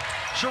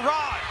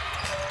 Sherrod,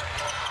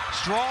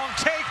 strong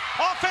take,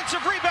 offensive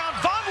rebound.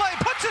 Vonleh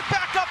puts it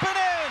back up and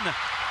in.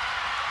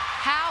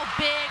 How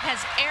big has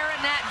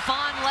Arinette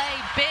Vonleh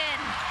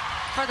been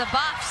for the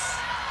Buffs?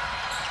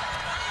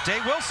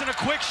 Day Wilson, a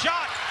quick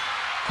shot.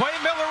 Quay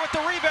Miller with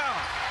the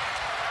rebound.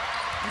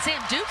 And Sam,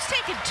 Duke's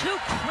taken 2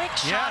 quick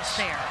shots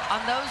there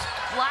on those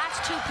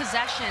last 2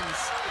 possessions.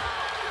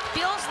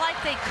 Feels like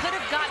they could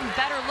have gotten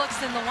better looks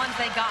than the ones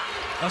they got.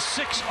 A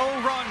 6-0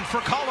 run for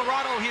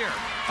Colorado here.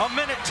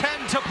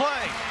 1:10 to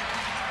play.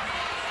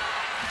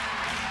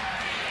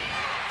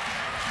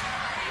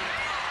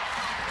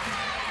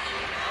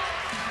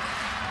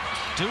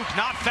 Duke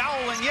not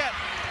fouling yet.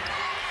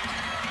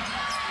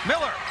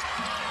 Miller.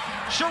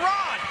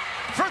 Sherrod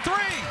for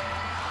 3.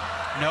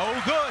 No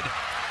good.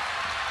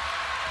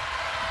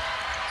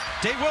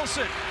 Day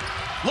Wilson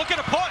looking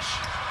to push.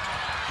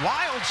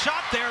 Wild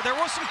shot there. There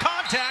was some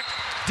contact.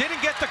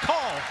 Didn't get the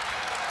call.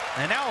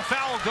 And now a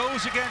foul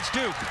goes against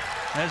Duke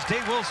as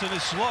Day Wilson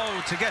is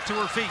slow to get to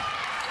her feet.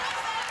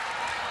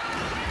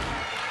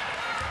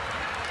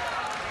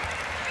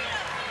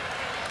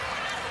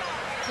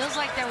 Feels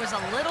like there was a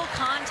little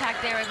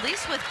contact there, at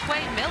least with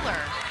Quay Miller.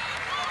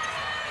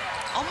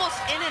 Almost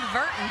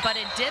inadvertent, but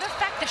it did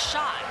affect the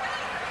shot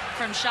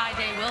from Shy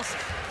Day Wilson.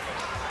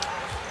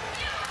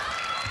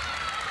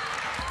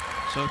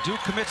 So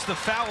Duke commits the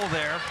foul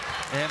there,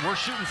 and we're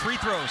shooting free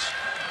throws.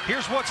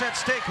 Here's what's at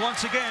stake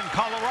once again.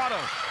 Colorado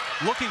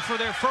looking for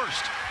their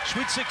first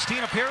Sweet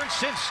 16 appearance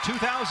since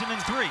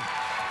 2003.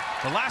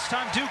 The last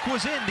time Duke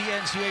was in the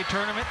NCAA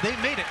tournament, they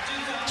made it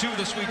to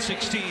the Sweet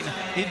 16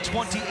 in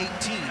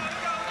 2018.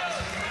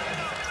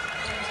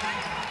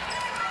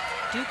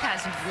 Duke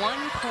has 1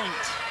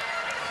 point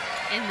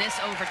in this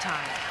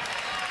overtime.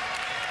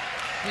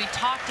 We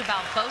talked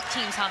about both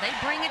teams, how they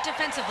bring it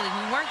defensively.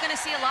 We weren't going to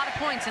see a lot of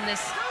points in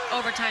this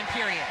overtime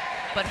period.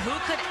 But who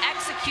could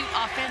execute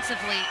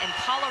offensively, and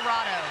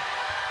Colorado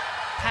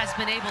has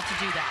been able to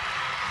do that.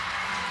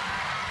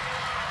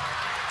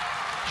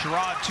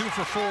 Sherrod 2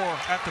 for 4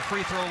 at the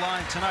free throw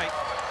line tonight.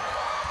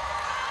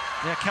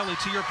 Yeah, Kelly,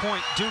 to your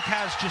point, Duke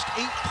has just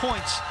 8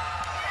 points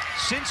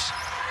since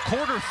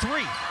quarter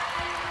 3.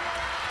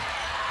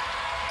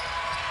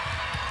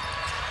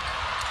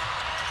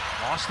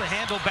 Lost the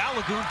handle,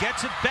 Balogun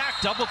gets it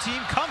back, double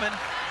team coming.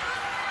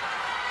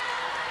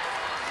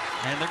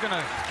 And they're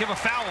gonna give a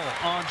foul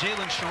on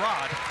Jalen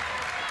Sherrod.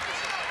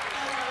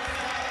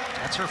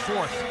 That's her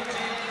 4th.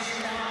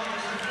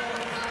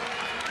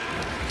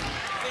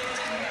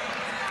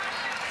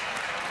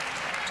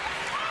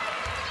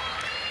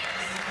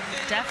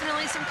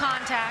 Definitely some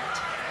contact.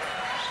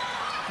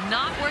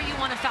 Not where you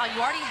want to foul.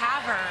 You already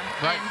have her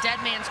in dead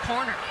man's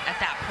corner at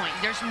that point.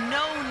 There's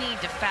no need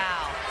to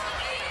foul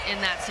in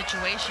that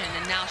situation,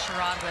 and now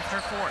Sherrod with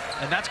her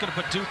 4th. And that's going to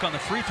put Duke on the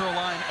free throw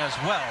line as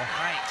well.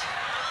 Right.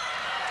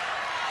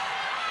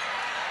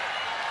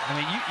 I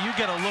mean, you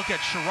get a look at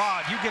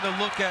Sherrod, you get a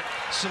look at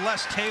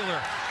Celeste Taylor.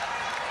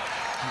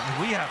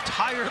 We have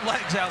tired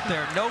legs out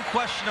there, no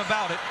question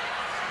about it.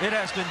 It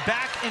has been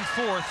back and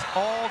forth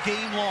all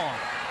game long.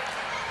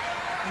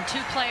 And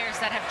 2 players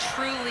that have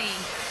truly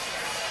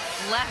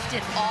left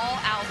it all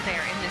out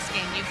there in this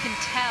game. You can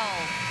tell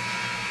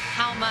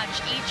how much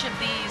each of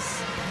these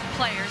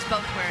players,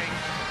 both wearing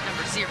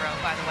number 0,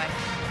 by the way,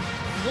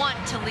 want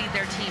to lead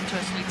their team to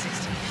a Sweet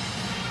 16.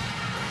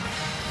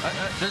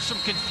 There's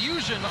some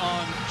confusion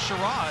on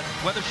Sherrod,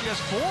 whether she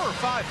has 4 or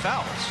 5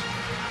 fouls.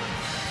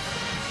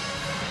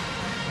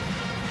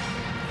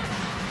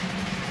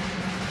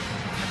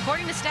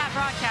 According to Stat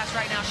Broadcast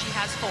right now, she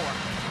has 4.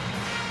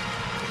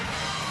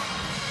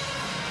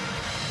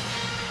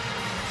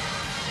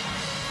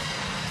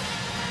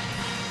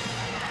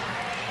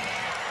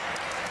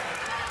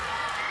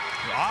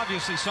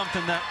 Obviously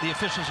something that the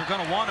officials are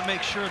going to want to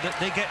make sure that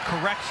they get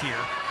correct here.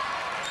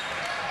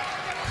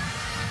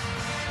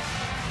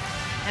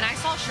 And I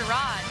saw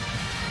Sherrod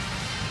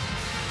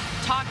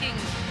talking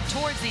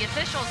towards the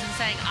officials and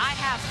saying, I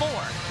have 4.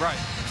 Right.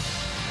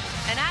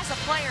 And as a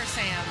player,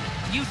 Sam,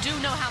 you do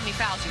know how many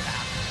fouls you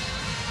have.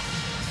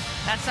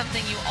 That's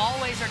something you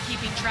always are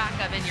keeping track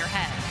of in your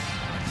head.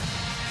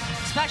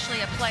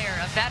 Especially a player,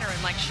 a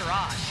veteran like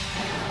Sherrod.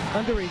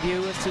 Under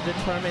review is to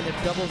determine if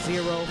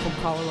 00 from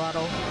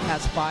Colorado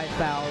has 5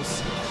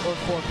 fouls or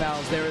 4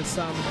 fouls. There is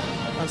some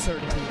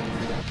uncertainty.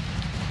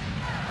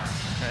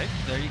 Okay,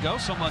 there you go.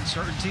 Some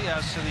uncertainty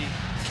as to the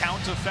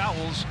count of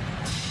fouls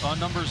on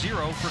number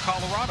 0 for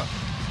Colorado.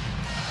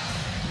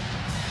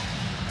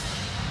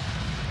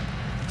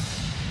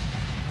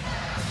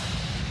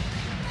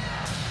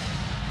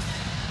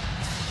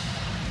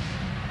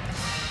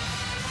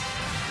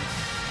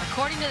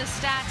 According to the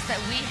stats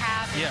that we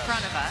have in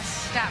front of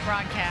us, Stat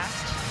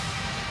Broadcast,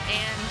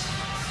 and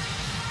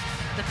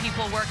the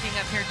people working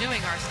up here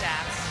doing our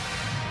stats,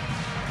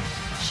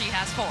 she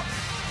has 4.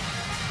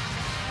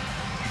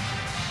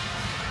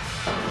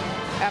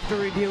 After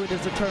review, it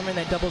is determined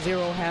that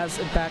 00 has,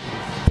 in fact,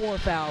 4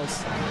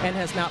 fouls and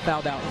has not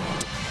fouled out.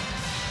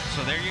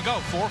 So there you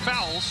go, 4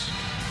 fouls.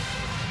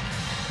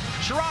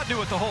 Sherrod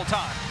knew it the whole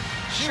time.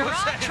 She was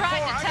saying 4,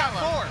 I got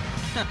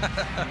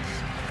 4.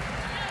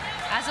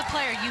 As a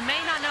player, you may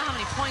not know how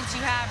many points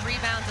you have,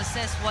 rebounds,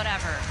 assists,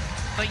 whatever,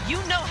 but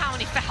you know how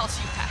many fouls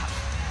you have.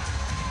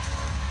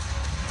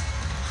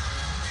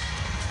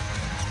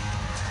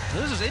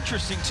 This is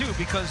interesting, too,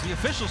 because the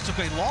officials took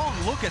a long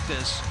look at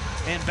this,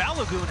 and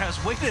Balogun has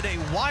waited a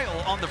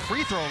while on the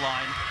free throw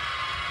line.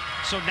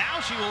 So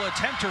now she will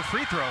attempt her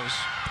free throws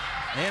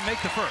and make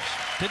the first.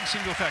 Didn't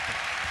seem to affect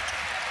it.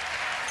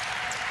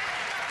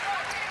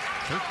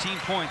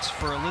 13 points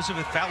for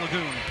Elizabeth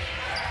Balogun.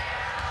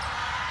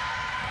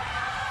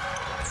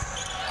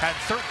 Had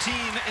 13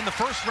 in the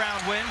first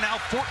round win, now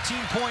 14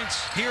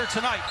 points here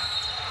tonight.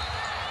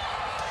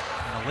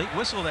 And a late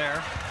whistle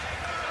there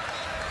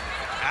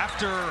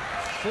after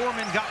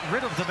Foreman got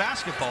rid of the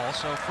basketball.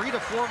 So Frida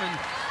Foreman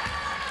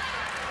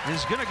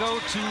is going to go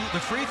to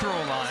the free throw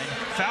line.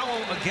 Foul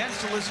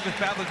against Elizabeth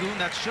Balogun,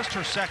 that's just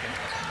her 2nd.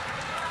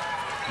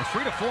 And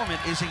Frida Foreman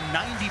is a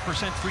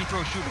 90% free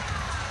throw shooter.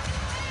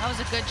 That was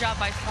a good job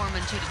by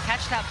Foreman, too, to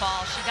catch that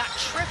ball. She got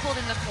tripled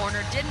in the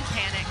corner, didn't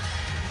panic.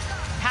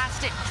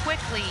 Passed it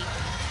quickly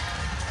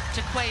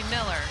to Quay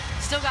Miller.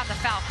 Still got the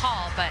foul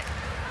call, but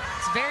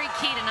it's very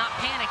key to not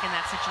panic in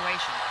that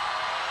situation.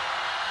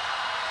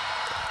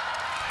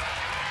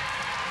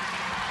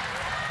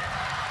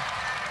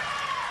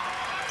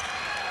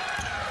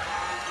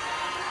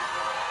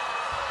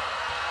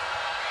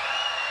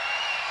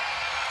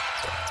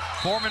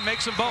 Foreman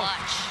makes them both.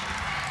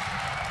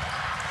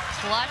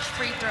 Clutch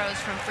free throws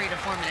from Frida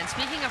Foreman. And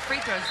speaking of free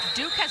throws,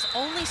 Duke has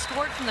only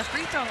scored from the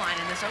free throw line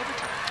in this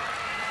overtime.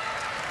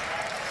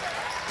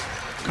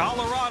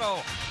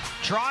 Colorado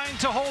trying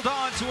to hold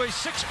on to a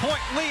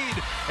 6-point lead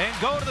and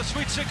go to the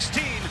Sweet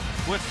 16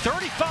 with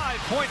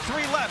 35.3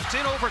 left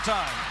in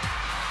overtime.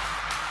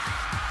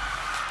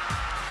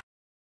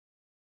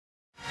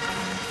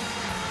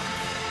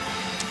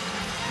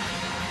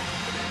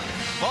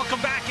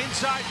 Welcome back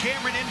inside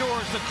Cameron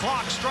Indoors. The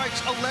clock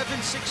strikes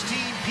 11:16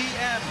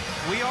 p.m.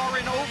 We are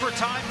in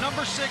overtime.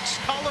 Number 6,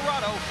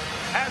 Colorado,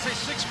 has a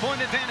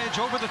 6-point advantage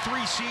over the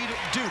 3-seed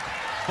Duke.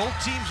 Both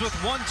teams with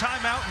 1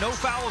 timeout, no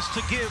fouls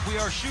to give. We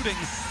are shooting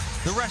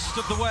the rest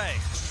of the way.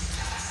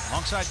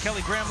 Alongside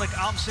Kelly Gramlich,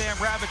 I'm Sam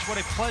Ravitch.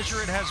 What a pleasure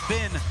it has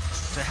been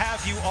to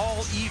have you all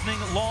evening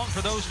long.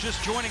 For those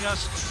just joining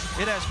us,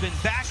 it has been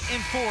back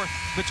and forth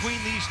between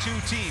these two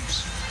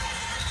teams.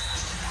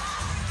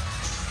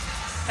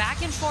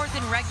 Back and forth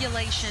in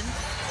regulation.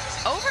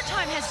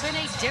 Overtime has been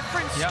a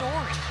different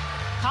story.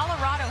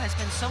 Colorado has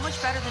been so much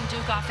better than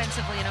Duke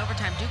offensively in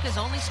overtime. Duke has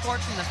only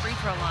scored from the free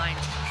throw line.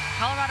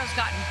 Colorado's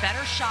gotten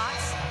better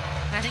shots,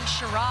 and I think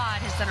Sherrod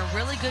has done a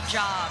really good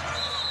job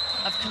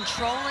of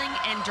controlling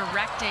and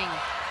directing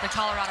the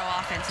Colorado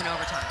offense in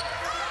overtime.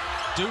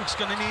 Duke's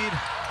going to need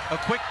a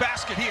quick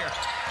basket here.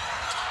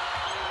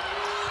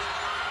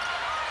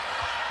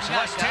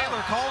 Celeste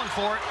Taylor calling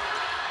for it.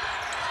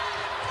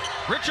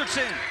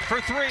 Richardson for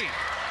 3.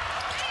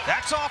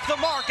 That's off the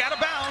mark, out of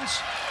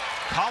bounds.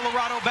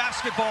 Colorado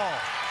basketball.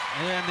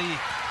 And the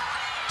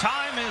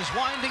time is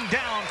winding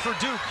down for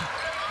Duke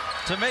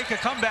to make a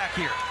comeback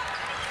here.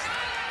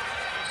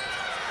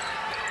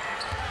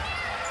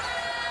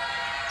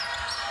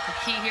 The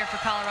key here for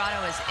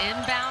Colorado is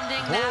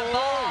inbounding that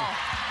ball.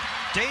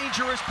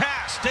 Dangerous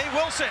pass. Day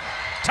Wilson,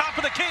 top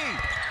of the key.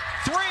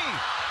 3,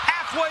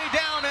 halfway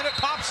down, and it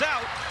pops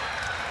out.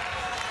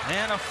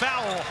 And a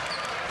foul.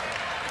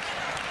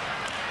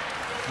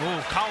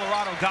 Oh,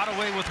 Colorado got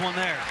away with one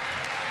there.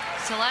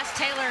 Celeste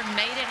Taylor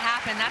made it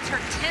happen. That's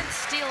her 10th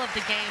steal of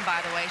the game,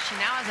 by the way. She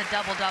now has a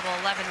double-double,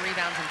 11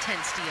 rebounds and 10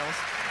 steals.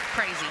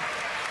 Crazy.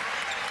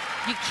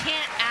 You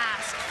can't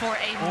ask for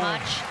a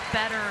much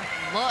better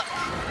look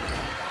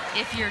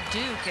if you're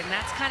Duke, and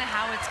that's kind of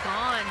how it's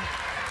gone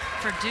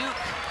for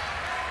Duke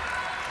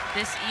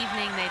this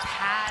evening. They've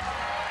had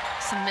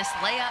some missed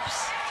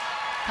layups,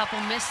 a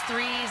couple missed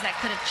threes that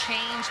could have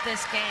changed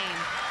this game.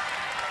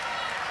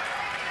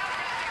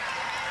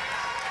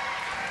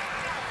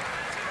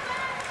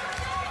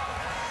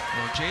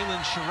 Well,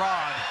 Jalen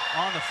Sherrod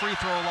on the free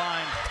throw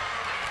line,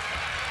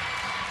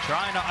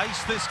 trying to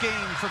ice this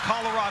game for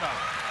Colorado.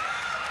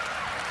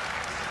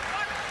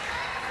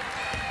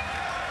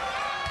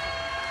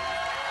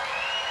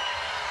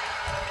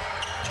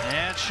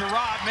 And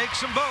Sherrod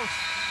makes them both.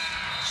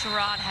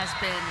 Sherrod has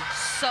been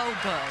so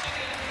good.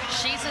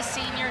 She's a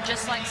senior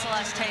just like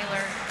Celeste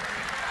Taylor.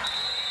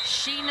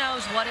 She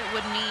knows what it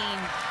would mean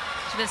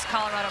to this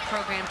Colorado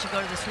program to go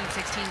to the Sweet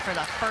 16 for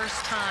the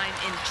first time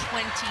in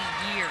 20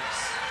 years.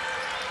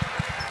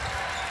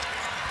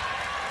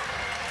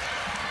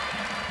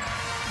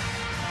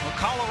 Well,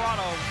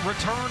 Colorado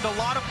returned a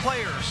lot of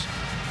players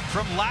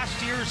from last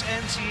year's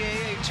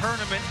NCAA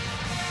tournament,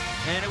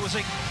 and it was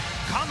a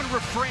common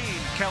refrain,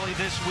 Kelly,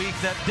 this week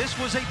that this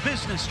was a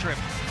business trip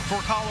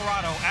for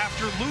Colorado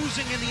after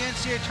losing in the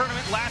NCAA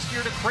tournament last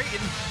year to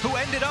Creighton, who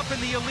ended up in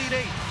the Elite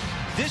Eight.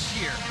 This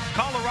year,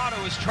 Colorado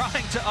is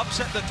trying to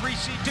upset the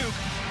 3-seed Duke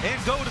and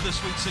go to the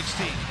Sweet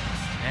 16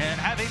 and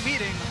have a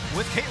meeting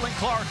with Caitlin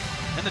Clark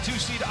and the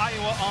 2-seed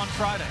Iowa on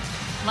Friday.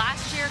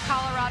 Last year,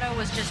 Colorado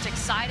was just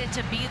excited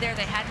to be there.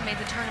 They hadn't made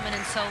the tournament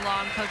in so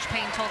long. Coach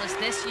Payne told us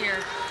this year,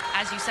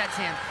 as you said,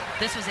 Sam,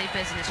 this was a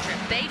business trip.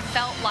 They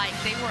felt like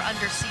they were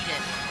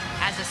underseeded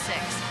as a 6.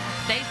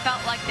 They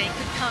felt like they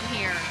could come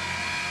here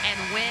and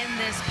win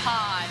this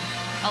pod.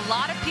 A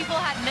lot of people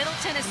had Middle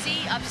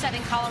Tennessee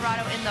upsetting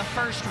Colorado in the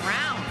first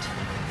round.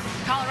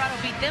 Colorado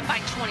beat them by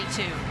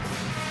 22.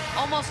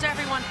 Almost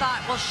everyone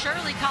thought, well,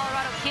 surely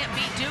Colorado can't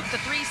beat Duke,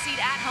 the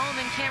 3-seed at home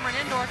in Cameron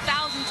Indoor,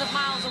 thousands of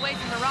miles away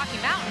from the Rocky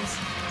Mountains.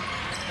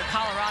 But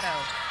Colorado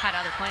had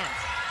other plans.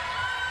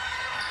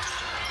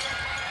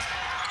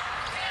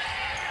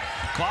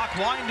 Clock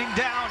winding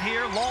down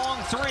here,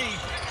 long 3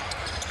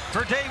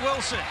 for Day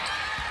Wilson.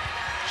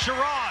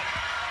 Sherrod,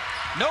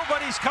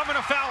 nobody's coming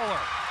to foul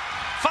her.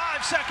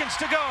 5 seconds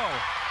to go.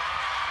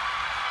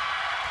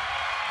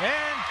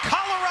 And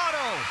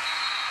Colorado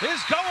is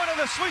going to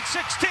the Sweet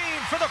 16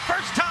 for the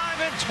first time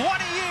in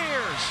 20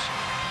 years.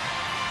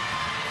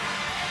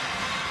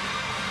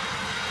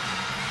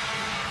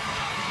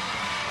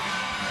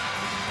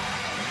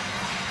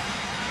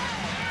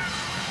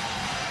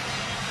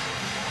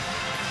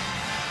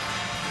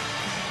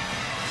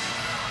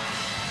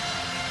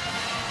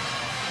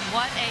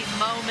 What a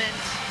moment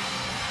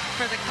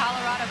for the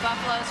Colorado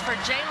Buffaloes, for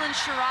Jalen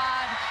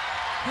Sherrod,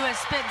 who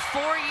has spent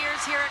 4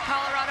 years here at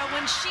Colorado.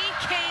 When she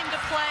came to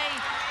play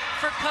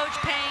for Coach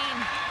Payne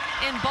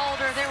in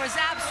Boulder, there was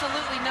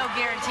absolutely no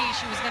guarantee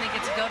she was going to get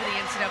to go to the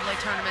NCAA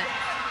tournament,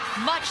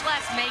 much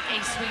less make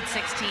a Sweet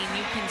 16.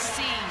 You can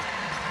see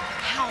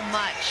how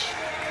much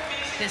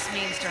this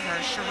means to her.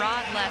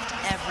 Sherrod left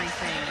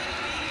everything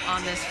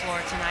on this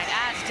floor tonight,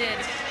 as did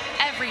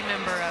every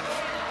member of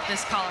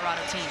this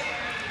Colorado team.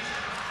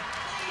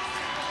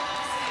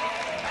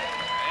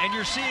 And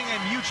you're seeing a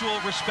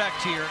mutual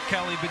respect here,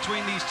 Kelly,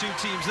 between these two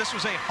teams. This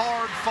was a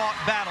hard-fought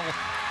battle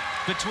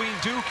between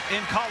Duke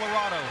and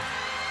Colorado.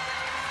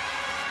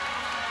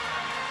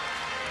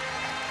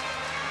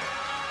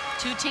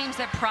 Two teams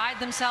that pride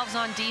themselves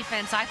on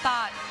defense. I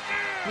thought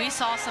we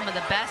saw some of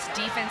the best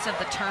defense of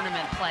the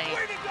tournament played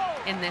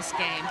in this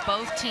game.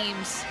 Both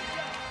teams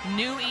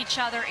knew each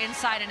other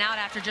inside and out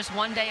after just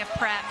one day of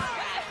prep.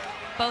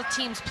 Both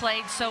teams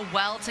played so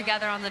well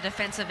together on the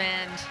defensive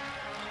end.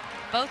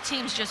 Both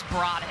teams just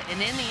brought it.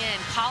 And in the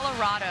end,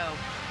 Colorado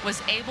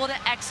was able to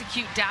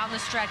execute down the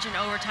stretch in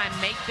overtime,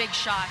 make big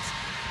shots,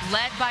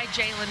 led by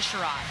Jalen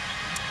Sherrod.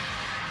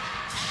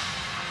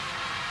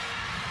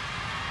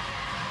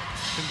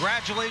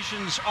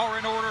 Congratulations are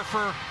in order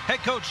for head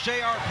coach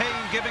J.R.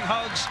 Payne, giving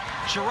hugs.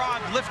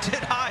 Sherrod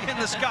lifted high in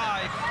the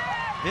sky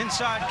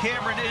inside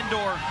Cameron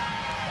Indoor.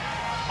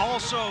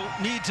 Also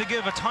need to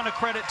give a ton of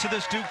credit to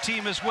this Duke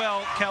team as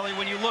well, Kelly.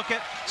 When you look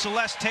at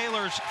Celeste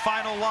Taylor's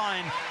final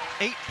line,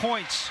 8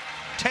 points,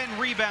 10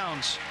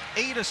 rebounds,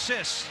 8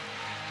 assists.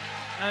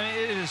 I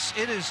mean,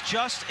 it is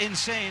just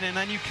insane. And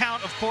then you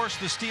count, of course,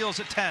 the steals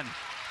at 10.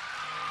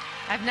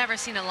 I've never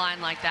seen a line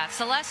like that.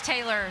 Celeste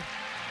Taylor,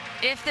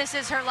 if this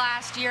is her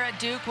last year at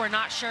Duke, we're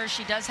not sure.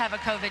 She does have a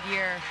COVID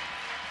year.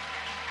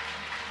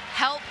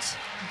 Helped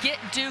get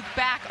Duke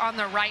back on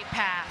the right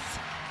path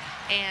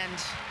and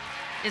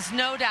is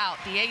no doubt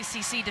the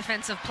ACC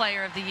Defensive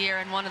Player of the Year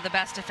and one of the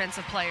best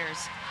defensive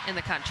players in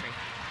the country.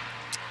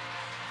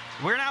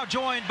 We're now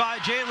joined by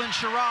Jalen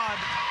Sherrod.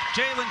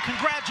 Jalen,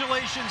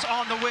 congratulations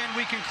on the win.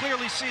 We can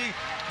clearly see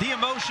the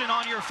emotion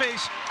on your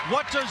face.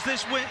 What does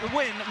this win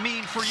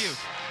mean for you?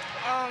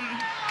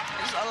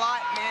 It's a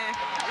lot, man.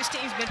 This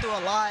team's been through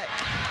a lot.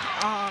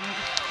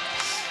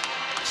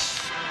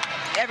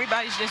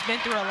 Everybody's just been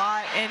through a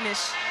lot, and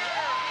it's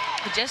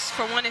just,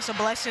 for one, it's a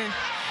blessing.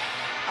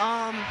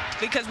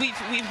 Because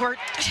we've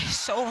worked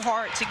so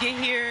hard to get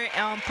here,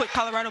 put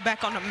Colorado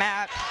back on the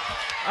map,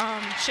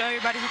 show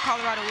everybody who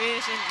Colorado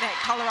is, and that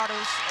Colorado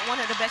is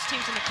one of the best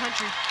teams in the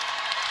country.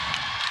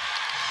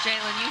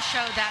 Jalen, you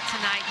showed that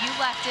tonight. You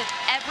left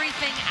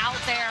everything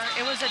out there.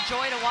 It was a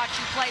joy to watch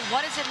you play.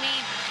 What does it mean?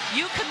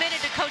 You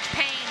committed to Coach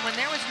Payne when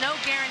there was no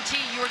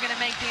guarantee you were going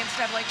to make the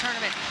NCAA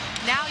tournament.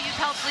 Now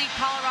you've helped lead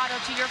Colorado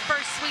to your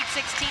first Sweet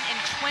 16 in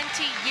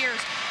 20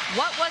 years.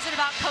 What was it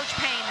about Coach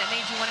Payne that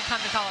made you want to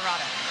come to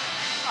Colorado?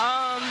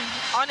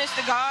 Honest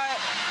to God,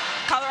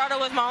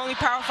 Colorado was my only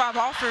Power 5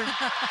 offer.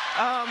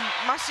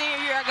 My senior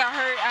year, I got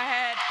hurt. I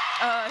had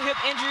a hip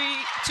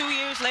injury. 2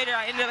 years later,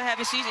 I ended up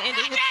having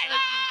season-ending hip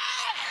surgery.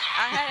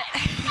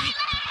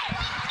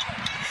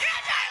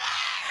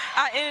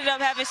 I ended up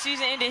having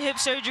season-ending hip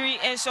surgery,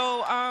 and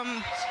so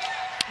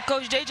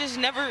Coach J just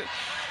never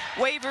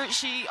wavered.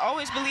 She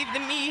always believed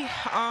in me.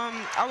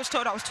 I was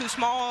told I was too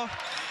small.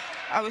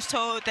 I was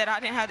told that I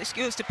didn't have the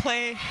skills to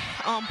play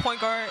point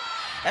guard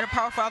at a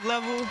Power 5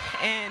 level,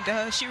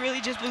 and she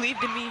really just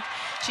believed in me.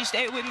 She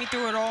stayed with me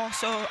through it all,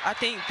 so I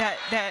think that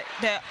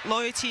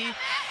loyalty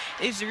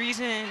is the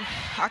reason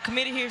I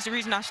committed here, is the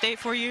reason I stayed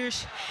 4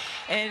 years,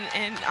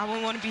 and I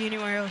wouldn't want to be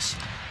anywhere else.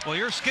 Well,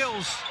 your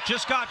skills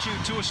just got you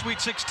to a Sweet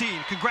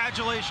 16.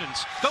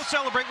 Congratulations. Go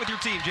celebrate with your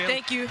team, Jalen.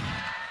 Thank you.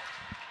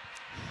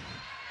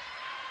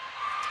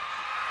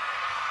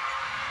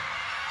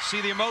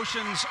 See the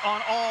emotions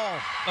on all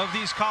of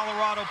these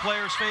Colorado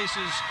players'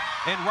 faces,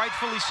 and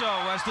rightfully so,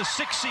 as the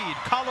 6th seed,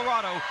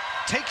 Colorado,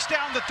 takes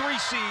down the 3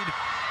 seed,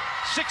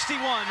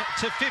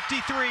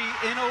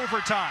 61-53 in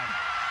overtime.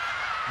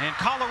 And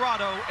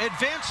Colorado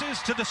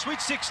advances to the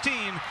Sweet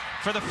 16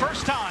 for the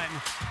first time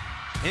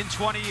in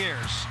 20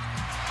 years.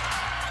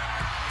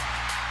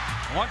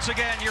 Once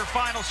again, your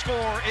final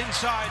score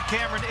inside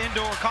Cameron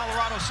Indoor,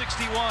 Colorado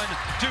 61,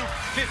 Duke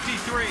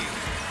 53.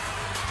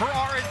 For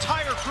our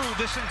entire crew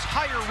this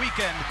entire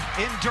weekend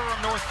in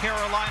Durham, North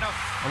Carolina,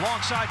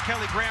 alongside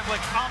Kelly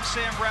Gramblick, I'm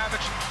Sam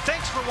Ravitch.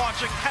 Thanks for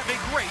watching. Have a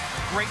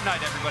great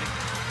night, everybody.